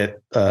all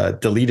get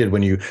deleted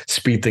when you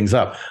speed things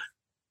up.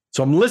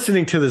 So I'm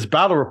listening to this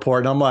battle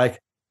report and I'm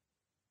like,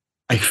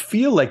 I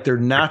feel like their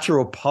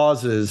natural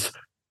pauses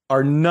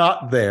are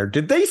not there.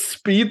 Did they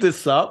speed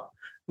this up?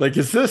 Like,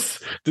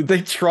 did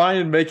they try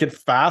and make it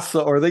fast,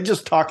 or are they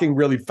just talking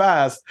really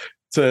fast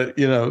to,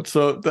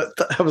 so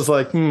that I was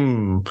like,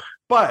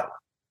 but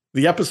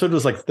the episode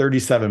was like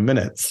 37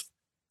 minutes.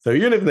 So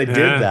even if they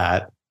did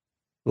that,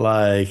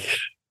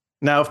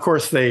 now, of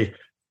course, they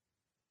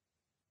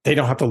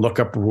don't have to look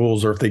up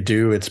rules, or if they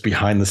do, it's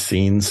behind the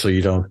scenes. So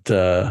you don't,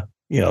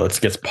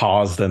 it gets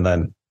paused and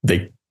then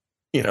they,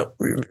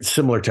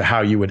 similar to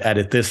how you would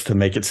edit this to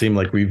make it seem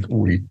like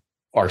we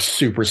are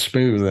super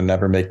smooth and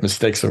never make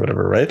mistakes or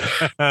whatever. Right.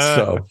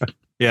 So,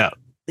 yeah,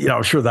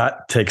 I'm sure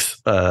that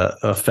takes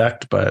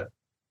effect, but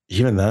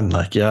even then,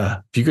 if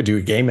you could do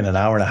a game in an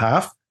hour and a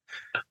half,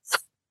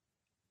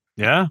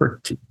 yeah,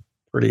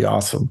 pretty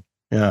awesome.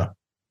 Yeah,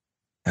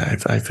 I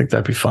think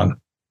that'd be fun.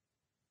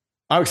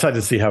 I'm excited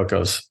to see how it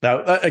goes.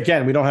 Now,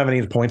 again, we don't have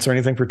any points or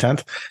anything for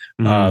 10th,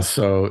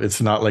 so it's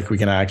not like we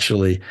can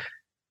actually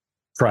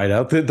try it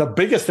out. The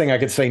biggest thing I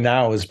could say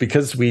now is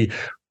because we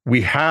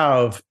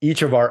have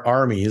each of our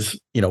armies.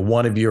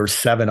 One of your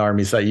 7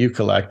 armies that you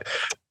collect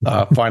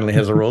finally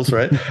has a rules,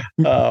 right?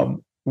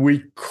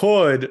 We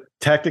could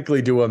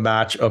technically do a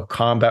match of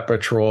Combat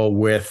Patrol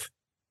with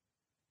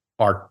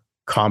our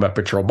Combat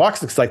Patrol box,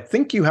 because I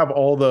think you have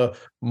all the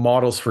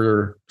models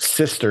for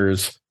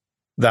sisters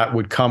that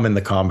would come in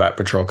the Combat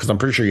Patrol, because I'm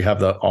pretty sure you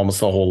have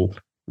almost the whole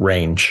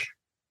range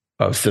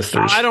of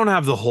sisters. I don't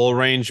have the whole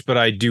range, but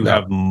I do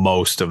have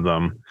most of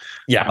them.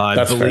 Yeah,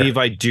 I believe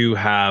fair. I do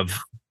have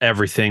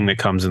everything that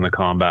comes in the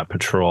Combat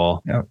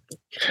Patrol. Yeah.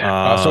 So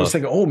I was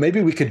thinking,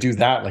 maybe we could do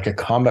that, like a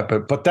combat,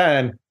 but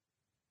then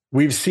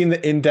we've seen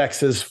the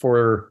indexes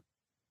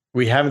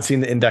we haven't seen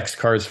the index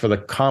cards for the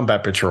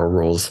Combat Patrol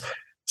rules.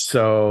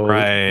 So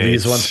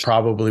these ones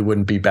probably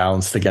wouldn't be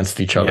balanced against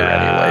each other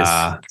anyways.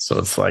 So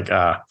it's like,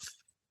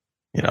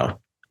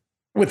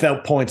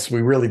 without points,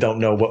 we really don't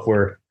know what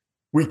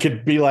we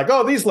could be like,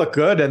 oh, these look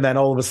good. And then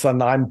all of a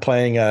sudden I'm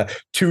playing a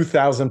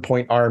 2,000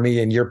 point army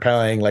and you're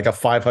playing like a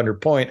 500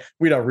 point.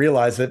 We don't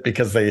realize it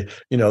because they,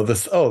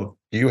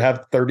 you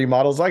have 30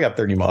 models. I got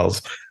 30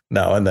 models.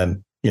 No. And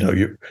then,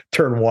 you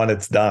turn 1,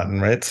 it's done.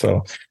 Right.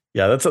 So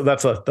yeah,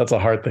 that's a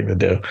hard thing to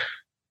do.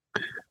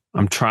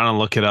 I'm trying to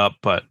look it up,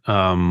 but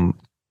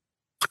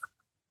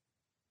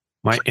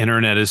my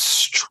internet is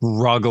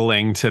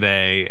struggling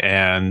today,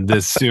 and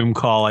this Zoom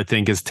call, I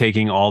think, is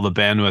taking all the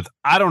bandwidth.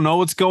 I don't know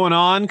what's going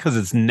on because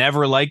it's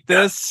never like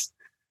this.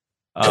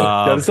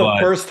 It's the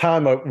first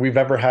time we've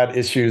ever had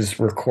issues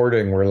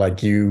recording where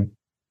you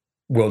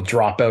will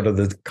drop out of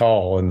the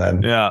call and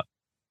then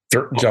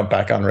jump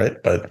back on, right?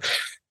 But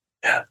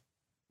yeah,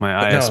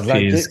 my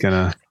ISP is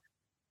gonna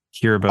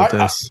hear about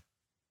this.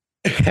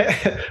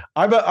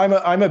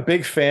 I'm a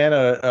big fan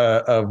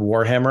of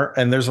Warhammer,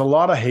 and there's a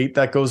lot of hate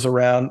that goes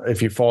around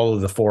if you follow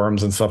the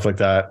forums and stuff like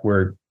that,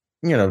 where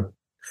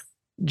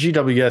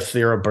GWS,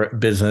 they're a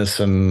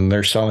business and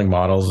they're selling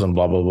models and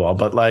blah blah blah,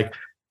 but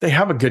they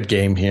have a good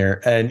game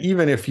here, and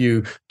even if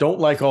you don't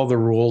like all the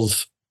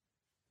rules,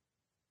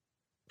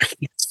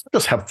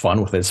 just have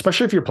fun with it,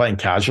 especially if you're playing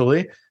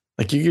casually.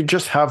 You could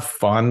just have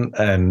fun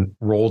and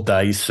roll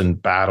dice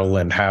and battle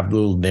and have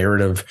little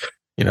narrative,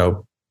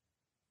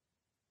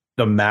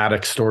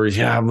 thematic stories.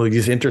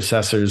 These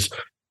intercessors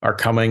are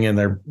coming and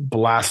they're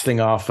blasting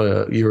off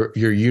your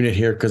unit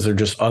here because they're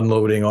just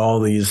unloading all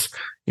these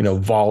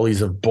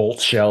volleys of bolt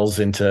shells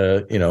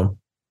into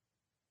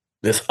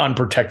this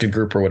unprotected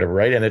group or whatever,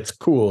 right? And it's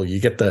cool. You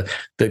get the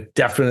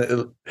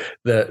definite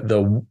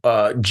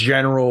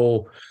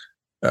general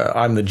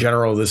I'm the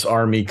general of this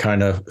army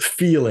kind of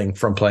feeling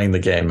from playing the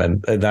game,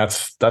 and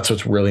that's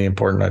what's really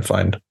important, I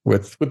find,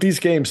 with these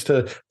games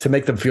to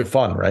make them feel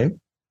fun, right?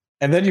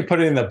 and then you put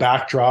it in the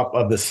backdrop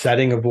of the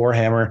setting of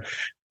Warhammer,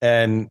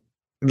 and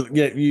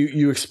yeah,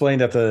 you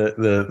explained at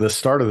the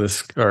start of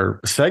this or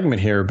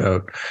segment here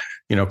about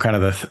kind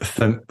of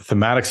the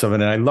thematics of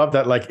it, and I love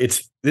that. Like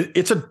it's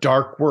a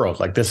dark world.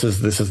 Like this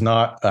is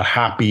not a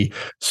happy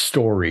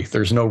story.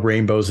 There's no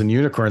rainbows and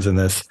unicorns in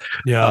this.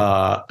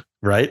 Yeah.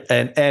 Right.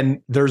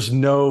 And there's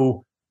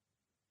no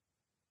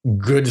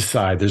good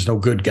side. There's no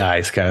good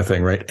guys kind of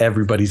thing. Right.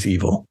 Everybody's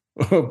evil,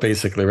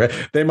 basically. Right.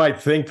 They might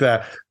think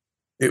that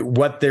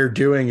what they're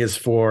doing is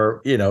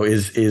for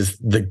is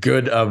the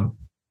good of.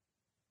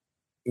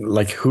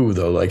 Like who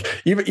though? Like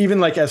even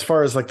like as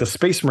far as like the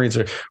Space Marines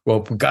are,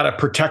 well, we got to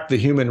protect the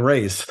human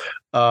race.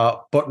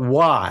 But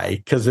why?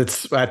 Because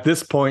it's at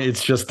this point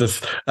it's just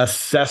a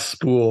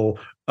cesspool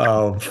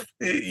of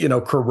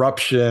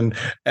corruption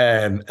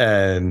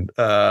and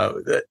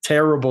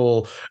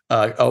terrible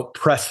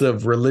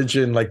oppressive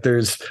religion. Like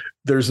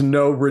there's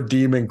no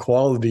redeeming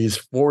qualities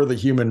for the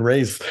human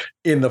race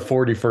in the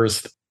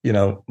 41st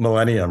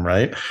millennium,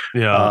 right?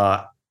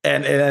 Yeah.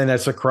 And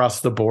it's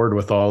across the board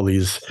with all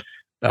these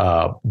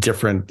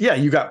different,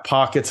 you got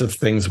pockets of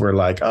things where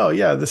like, oh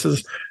yeah, this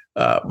is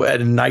a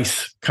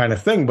nice kind of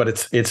thing, but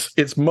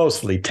it's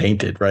mostly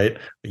tainted, right?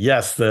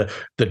 Yes, the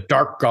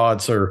dark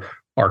gods are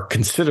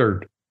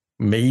considered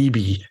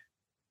maybe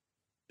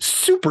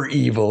super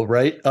evil,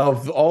 right?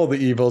 Of all the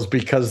evils,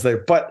 because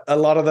but a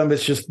lot of them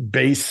it's just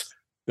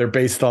they're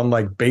based on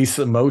like base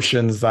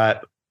emotions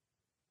that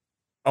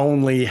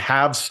only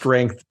have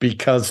strength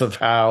because of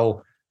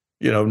how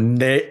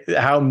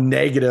how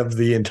negative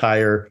the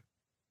entire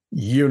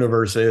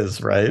universe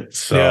is, right?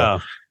 So Yeah.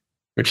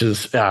 which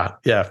is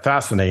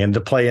fascinating, and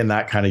to play in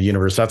that kind of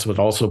universe, that's what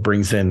also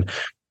ties in.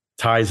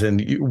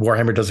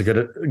 Warhammer does a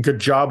good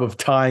job of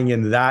tying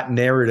in that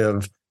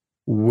narrative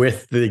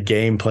with the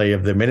gameplay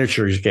of the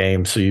miniatures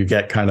game, so you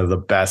get kind of the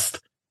best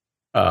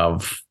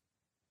of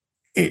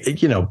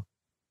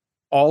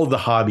all of the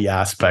hobby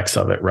aspects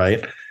of it,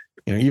 right?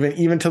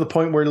 Even to the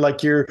point where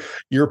like you're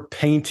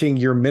painting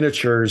your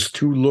miniatures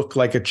to look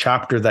like a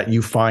chapter that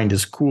you find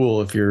is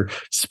cool. If you're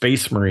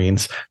Space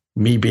Marines,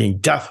 me being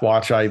Death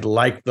Watch, I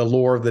like the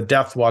lore of the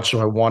Death Watch,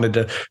 so I wanted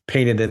to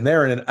paint it in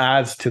there, and it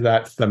adds to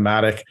that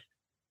thematic,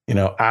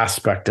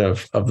 aspect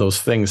of those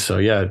things. So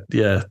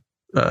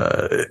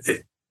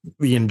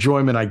the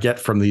enjoyment I get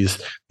from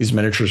these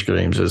miniatures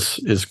games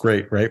is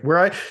great, right?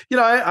 Where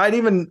I'd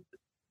even.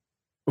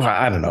 Well,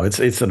 I don't know.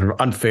 It's an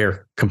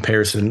unfair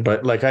comparison,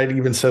 but like I'd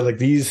even said, like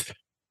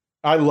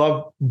I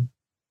love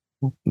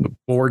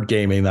board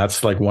gaming.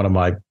 That's like one of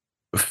my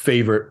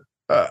favorite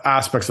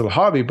aspects of the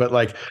hobby. But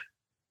like,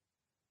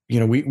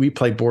 we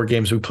play board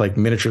games, we play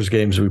miniatures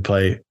games, we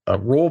play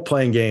role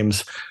playing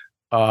games,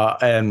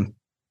 and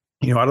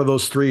out of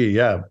those three,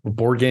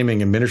 board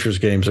gaming and miniatures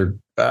games are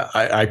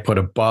I put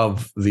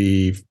above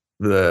the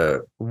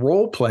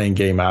role playing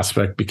game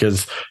aspect,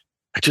 because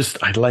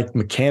I like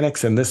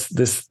mechanics, and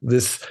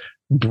this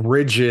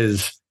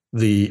bridges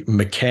the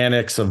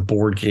mechanics of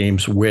board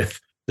games with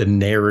the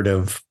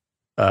narrative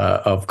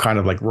of kind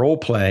of like role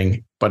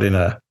playing, but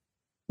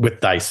with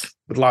dice,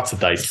 with lots of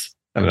dice.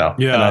 I don't know.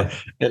 Yeah.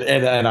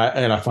 And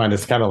I find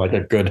it's kind of like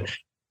a good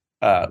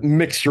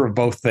mixture of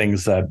both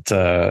things that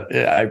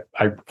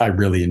I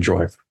really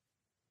enjoy.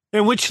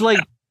 And which like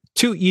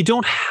too, you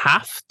don't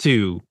have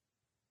to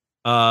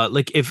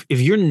like if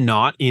you're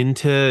not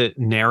into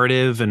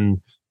narrative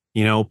and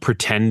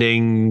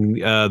pretending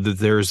that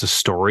there's a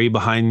story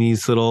behind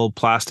these little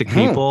plastic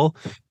people,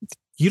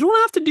 you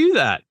don't have to do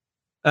that.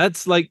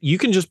 That's like, you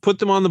can just put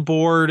them on the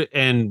board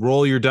and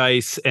roll your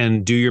dice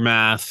and do your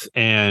math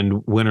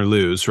and win or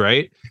lose,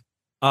 right?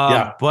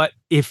 But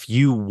if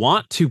you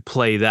want to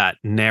play that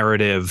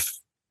narrative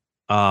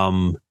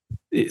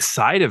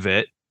side of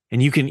it,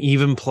 and you can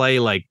even play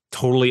like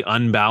totally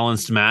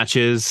unbalanced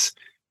matches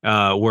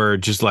where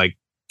just like,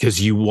 because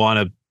you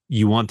want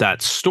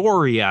that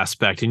story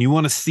aspect and you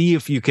want to see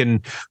if you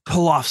can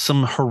pull off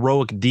some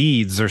heroic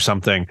deeds or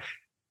something,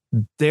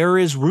 there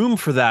is room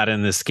for that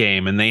in this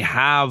game. And they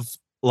have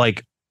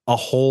like a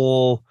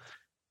whole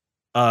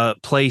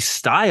play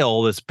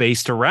style that's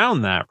based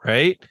around that,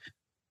 right?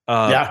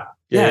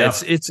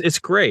 It's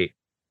great.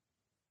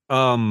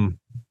 And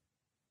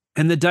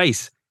the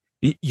dice,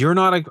 you're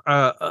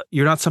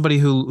not somebody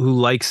who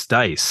likes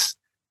dice,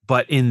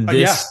 but in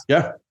this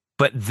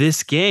but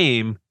this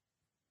game,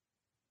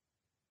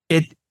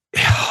 the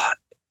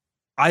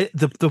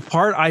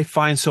part I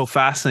find so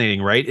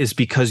fascinating, right, is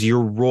because you're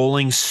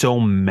rolling so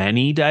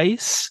many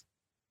dice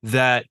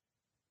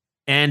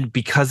and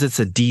because it's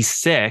a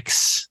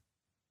D6,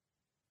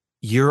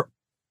 you're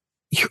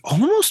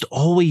almost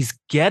always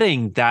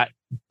getting that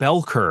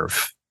bell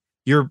curve.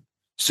 You're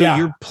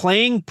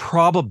playing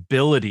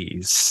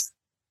probabilities,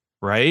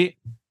 right?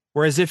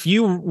 Whereas if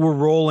you were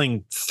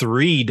rolling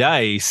 3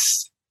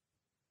 dice,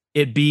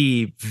 it'd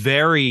be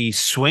very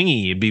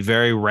swingy. It'd be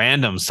very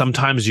random.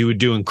 Sometimes you would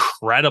do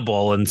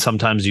incredible and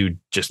sometimes you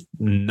just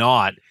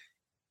not.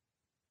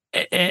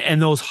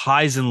 And those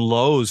highs and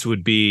lows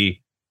would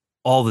be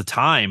all the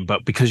time.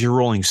 But because you're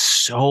rolling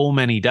so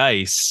many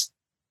dice,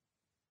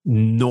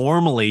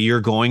 normally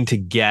you're going to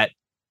get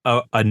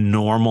a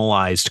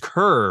normalized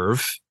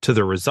curve to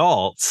the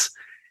results,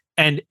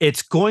 and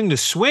it's going to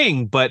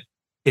swing, but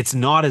it's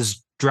not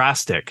as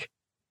drastic,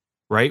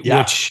 right? Yeah,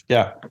 Which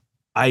yeah,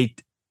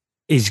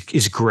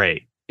 is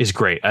great. Is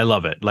great. I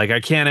love it. Like, I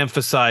can't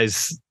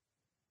emphasize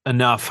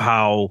enough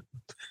how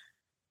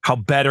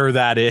better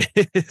that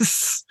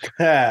is.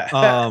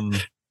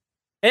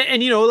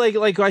 And you know,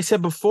 like I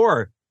said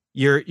before,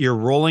 you're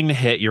rolling to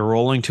hit, you're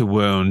rolling to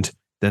wound,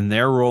 then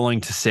they're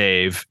rolling to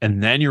save,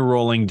 and then you're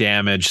rolling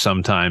damage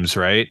sometimes,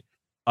 right?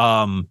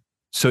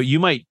 So you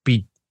might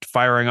be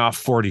firing off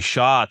 40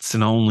 shots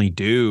and only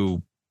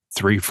do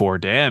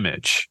 3-4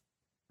 damage,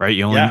 right?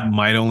 You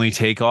might only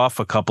take off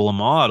a couple of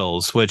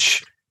models,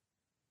 which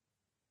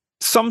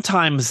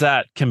sometimes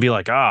that can be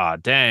like,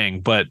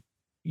 dang, but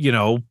you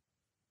know,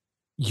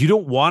 you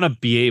don't want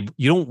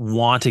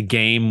a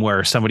game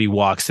where somebody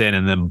walks in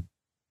and then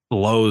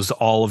blows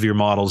all of your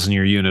models in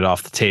your unit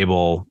off the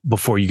table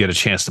before you get a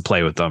chance to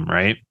play with them,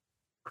 right?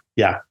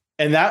 Yeah.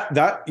 And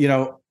that, you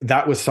know,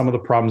 that was some of the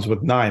problems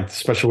with Ninth,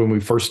 especially when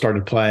we first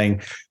started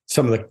playing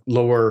some of the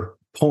lower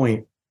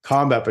point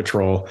combat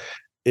patrol,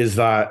 is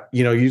that,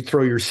 you know, you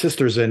throw your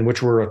sisters in,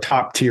 which were a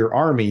top tier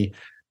army,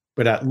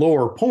 but at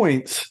lower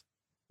points,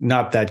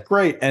 not that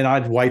great. And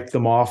I'd wipe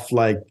them off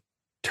like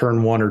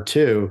turn 1 or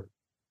 2.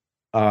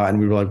 And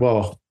we were like,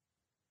 well,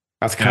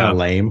 that's kind of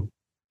lame.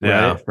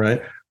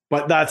 Right.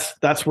 But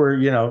that's where,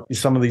 you know,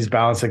 some of these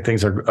balancing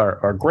things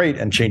are great,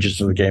 and changes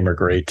to the game are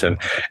great. And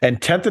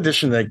 10th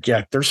edition,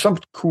 there's some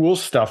cool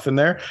stuff in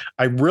there.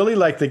 I really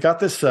like, they got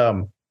this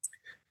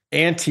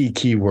anti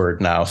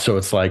keyword now. So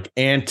it's like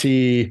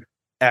anti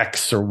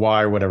X or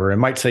Y or whatever. It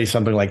might say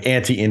something like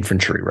anti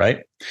infantry, right?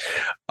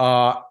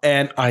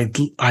 And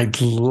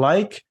I'd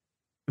like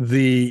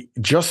the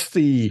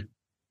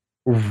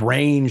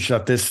range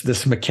that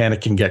this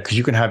mechanic can get, because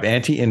you can have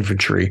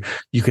anti-infantry,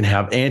 you can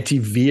have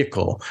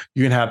anti-vehicle,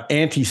 you can have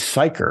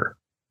anti-psyker,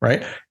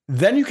 right?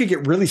 Then you could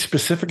get really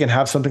specific and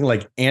have something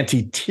like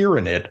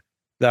anti-tyrannid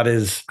that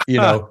is, you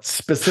know,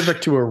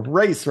 specific to a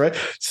race, right?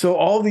 So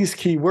all these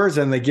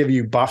keywords, and they give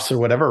you buffs or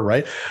whatever,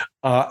 right?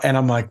 And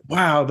I'm like,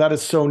 wow, that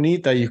is so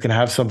neat that you can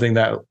have something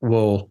that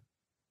will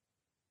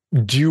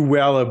do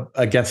well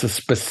against a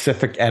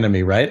specific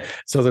enemy, right?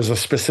 So there's a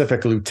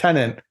specific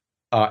lieutenant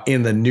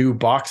in the new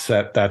box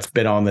set that's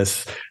been on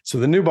this. So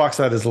the new box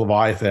set is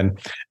Leviathan,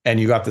 and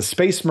you got the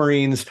Space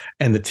Marines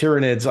and the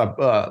Tyrannids,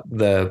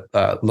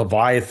 the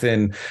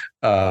Leviathan.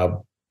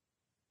 Oh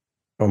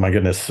my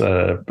goodness.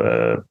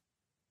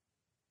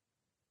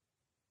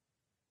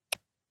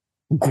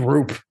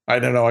 Group. I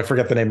don't know. I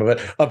forget the name of it.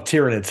 Of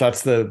Tyrannids.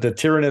 That's the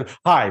Tyrannid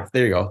Hive.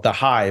 There you go. The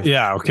Hive.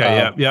 Yeah.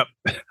 Okay. Yep.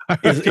 I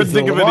couldn't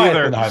think of it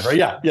either. Hive, right?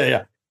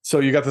 Yeah. So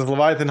you got this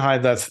Leviathan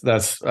Hive that's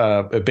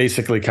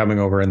basically coming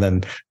over, and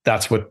then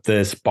that's what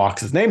this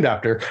box is named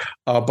after.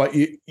 But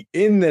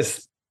in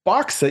this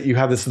box set, you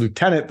have this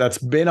lieutenant that's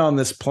been on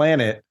this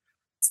planet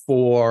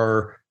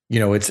for,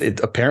 you know,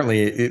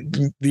 apparently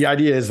the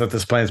idea is that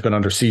this planet's been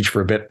under siege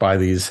for a bit by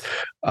these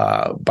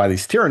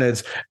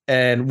Tyrannids,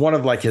 and one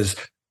of like his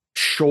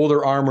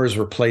shoulder armor is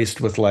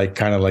replaced with like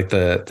kind of like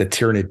the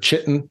Tyrannid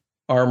Chitin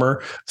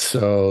armor.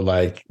 So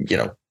like, you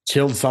know,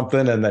 killed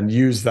something and then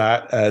used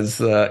that as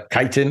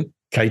chitin.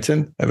 I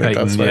think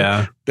that's right.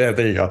 Yeah.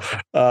 There you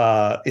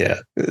go.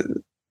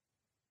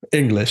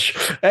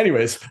 English.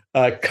 Anyways,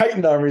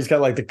 chitin armor. He's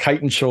got like the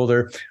chitin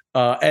shoulder,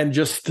 and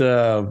just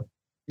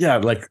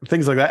like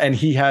things like that. And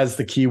he has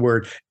the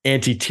keyword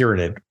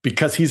anti-tyrannid,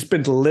 because he's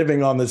been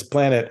living on this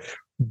planet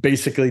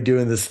basically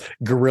doing this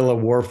guerrilla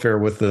warfare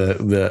with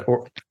the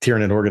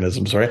Tyrannid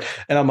organisms, right?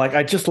 And I'm like,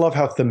 I just love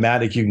how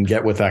thematic you can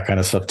get with that kind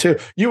of stuff too.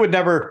 You would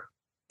never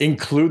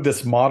include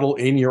this model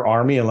in your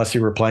army unless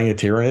you were playing a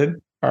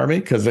Tyrannid army,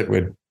 because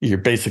you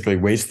basically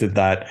wasted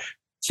that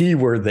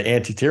keyword, the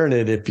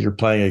anti-Tyrannid, if you're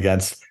playing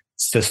against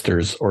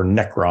Sisters or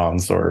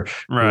Necrons or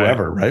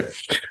whoever, right?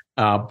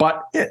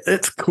 But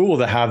it's cool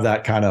to have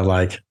that kind of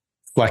like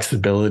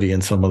flexibility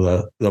in some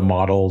of the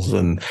models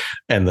and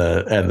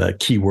the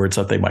keywords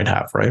that they might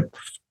have, right?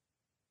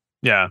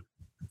 Yeah,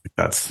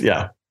 that's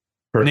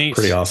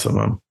pretty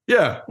awesome.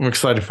 I'm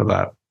excited for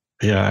that.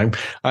 Yeah,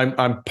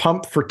 I'm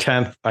pumped for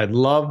 10th. I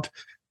loved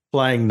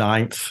playing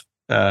 9th.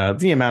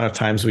 The amount of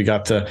times we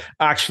got to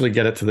actually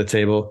get it to the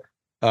table.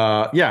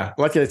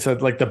 Like I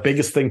said, like the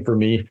biggest thing for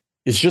me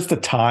is just the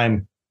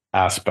time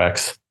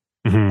aspects.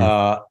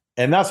 Mm-hmm.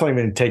 And that's not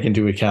even take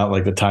into account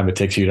like the time it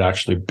takes you to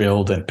actually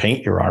build and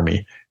paint your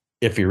army.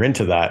 If you're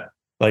into that,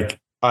 like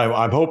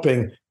I'm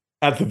hoping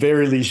at the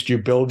very least you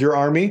build your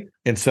army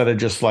instead of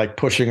just like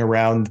pushing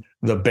around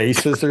the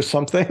bases or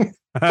something,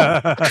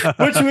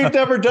 which we've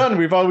never done.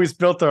 We've always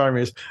built our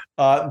armies.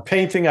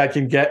 Painting I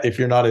can get if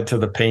you're not into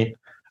the paint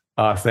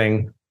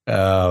thing.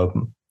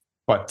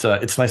 But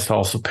it's nice to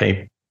also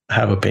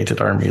have a painted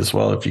army as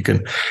well if you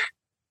can,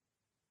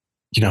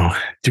 you know,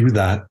 do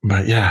that.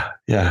 But yeah,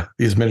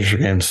 these miniature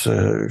games,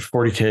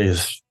 40K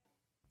is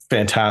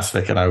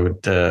fantastic, and I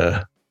would,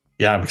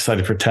 I'm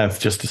excited for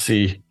 10th just to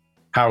see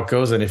how it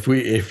goes, and if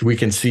we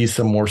can see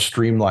some more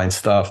streamlined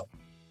stuff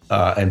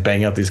and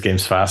bang out these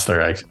games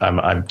faster,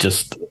 I'm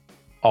just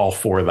all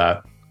for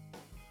that.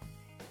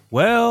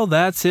 Well,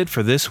 that's it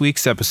for this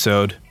week's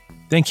episode.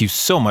 Thank you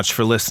so much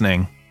for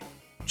listening.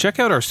 Check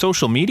out our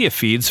social media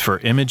feeds for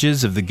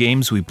images of the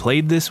games we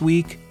played this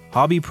week,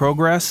 hobby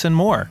progress, and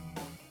more.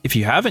 If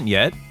you haven't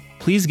yet,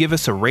 please give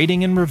us a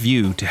rating and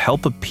review to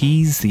help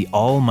appease the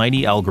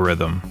almighty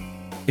algorithm.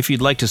 If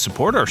you'd like to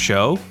support our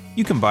show,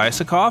 you can buy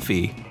us a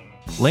coffee.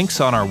 Links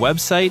on our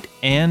website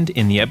and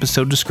in the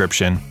episode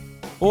description.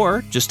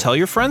 Or just tell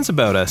your friends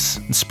about us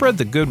and spread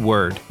the good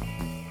word.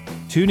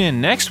 Tune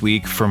in next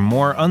week for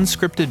more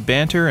unscripted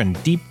banter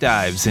and deep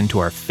dives into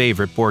our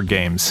favorite board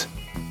games.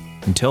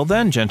 Until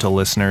then, gentle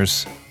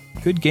listeners,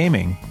 good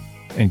gaming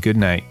and good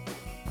night.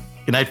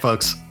 Good night,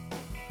 folks.